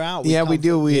each other out. We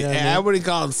do. You know what I mean? I wouldn't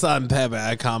call them salt and pepper.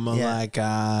 I call them like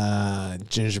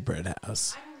gingerbread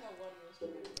house.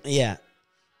 Yeah.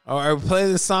 Oh, are we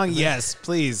playing this song? Yes,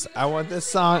 please. I want this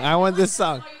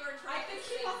song.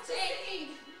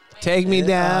 Take me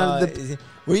down.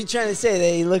 Were you trying to say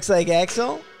that he looks like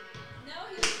Axel? No,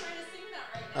 he was trying to sing that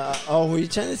right now. Were you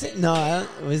trying to sing? No,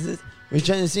 was this? Were you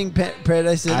trying to sing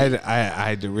Paradise City?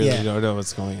 I really don't know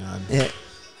what's going on. Yeah.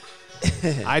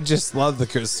 I just love the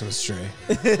Christmas tree.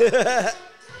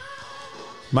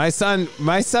 My son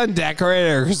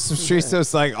decorated a Christmas tree, so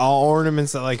it's like all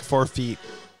ornaments at like 4 feet.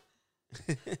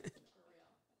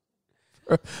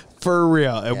 For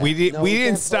real. And we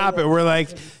didn't stop it. We're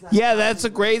like, yeah, that's a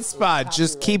great spot.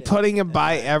 Just keep putting it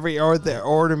by every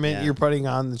ornament you're putting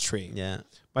on the tree. Yeah.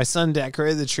 My son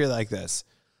decorated the tree like this.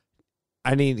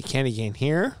 I need a candy cane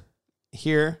here,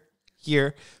 here,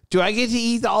 here. Do I get to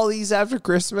eat all these after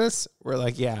Christmas? We're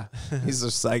like, yeah. He's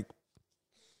just like,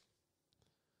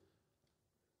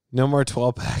 no more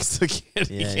 12 packs of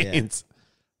candy canes.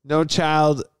 No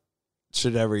child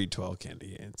should ever eat 12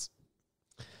 candy canes.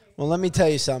 Well, let me tell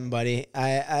you something, buddy.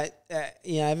 I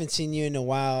haven't seen you in a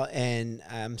while, and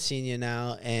I'm seeing you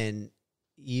now, and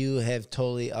you have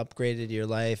totally upgraded your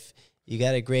life. You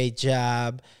got a great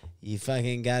job. You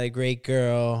fucking got a great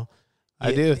girl.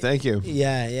 I do. Thank you.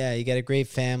 Yeah. You got a great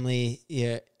family.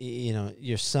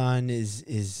 Your son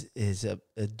is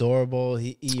adorable.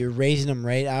 You're raising him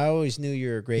right. I always knew you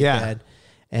were a great dad.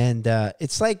 And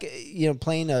it's like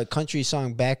playing a country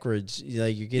song backwards.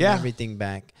 Like you're getting everything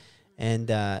back. And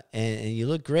you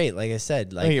look great, like I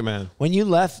said. Like, thank you, man. When you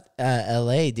left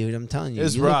L.A., dude, I'm telling you, it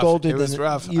was you rough. look older. It was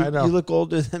rough. I know. You look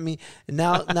older than me. And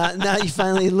now you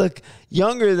finally look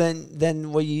younger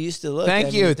than what you used to look.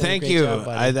 Thank you.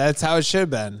 Job, that's how it should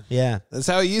have been. Yeah, that's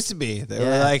how it used to be. They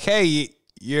were like, "Hey,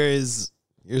 you're his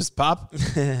pop."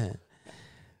 When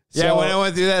I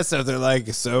went through that stuff, they're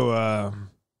like, "So,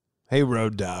 hey,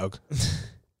 road dog,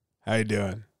 how you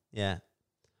doing?" Yeah.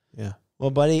 Yeah. Well,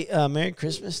 buddy, Merry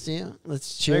Christmas to you.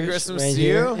 Let's cheers. Merry Christmas right to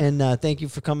here. you. And thank you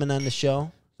for coming on the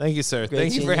show. Thank you, sir. Great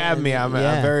Thank you for having me. I'm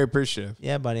very appreciative.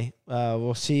 Yeah, buddy.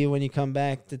 We'll see you when you come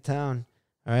back to town.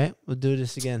 All right? We'll do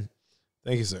this again.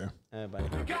 Thank you, sir. All right,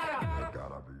 buddy.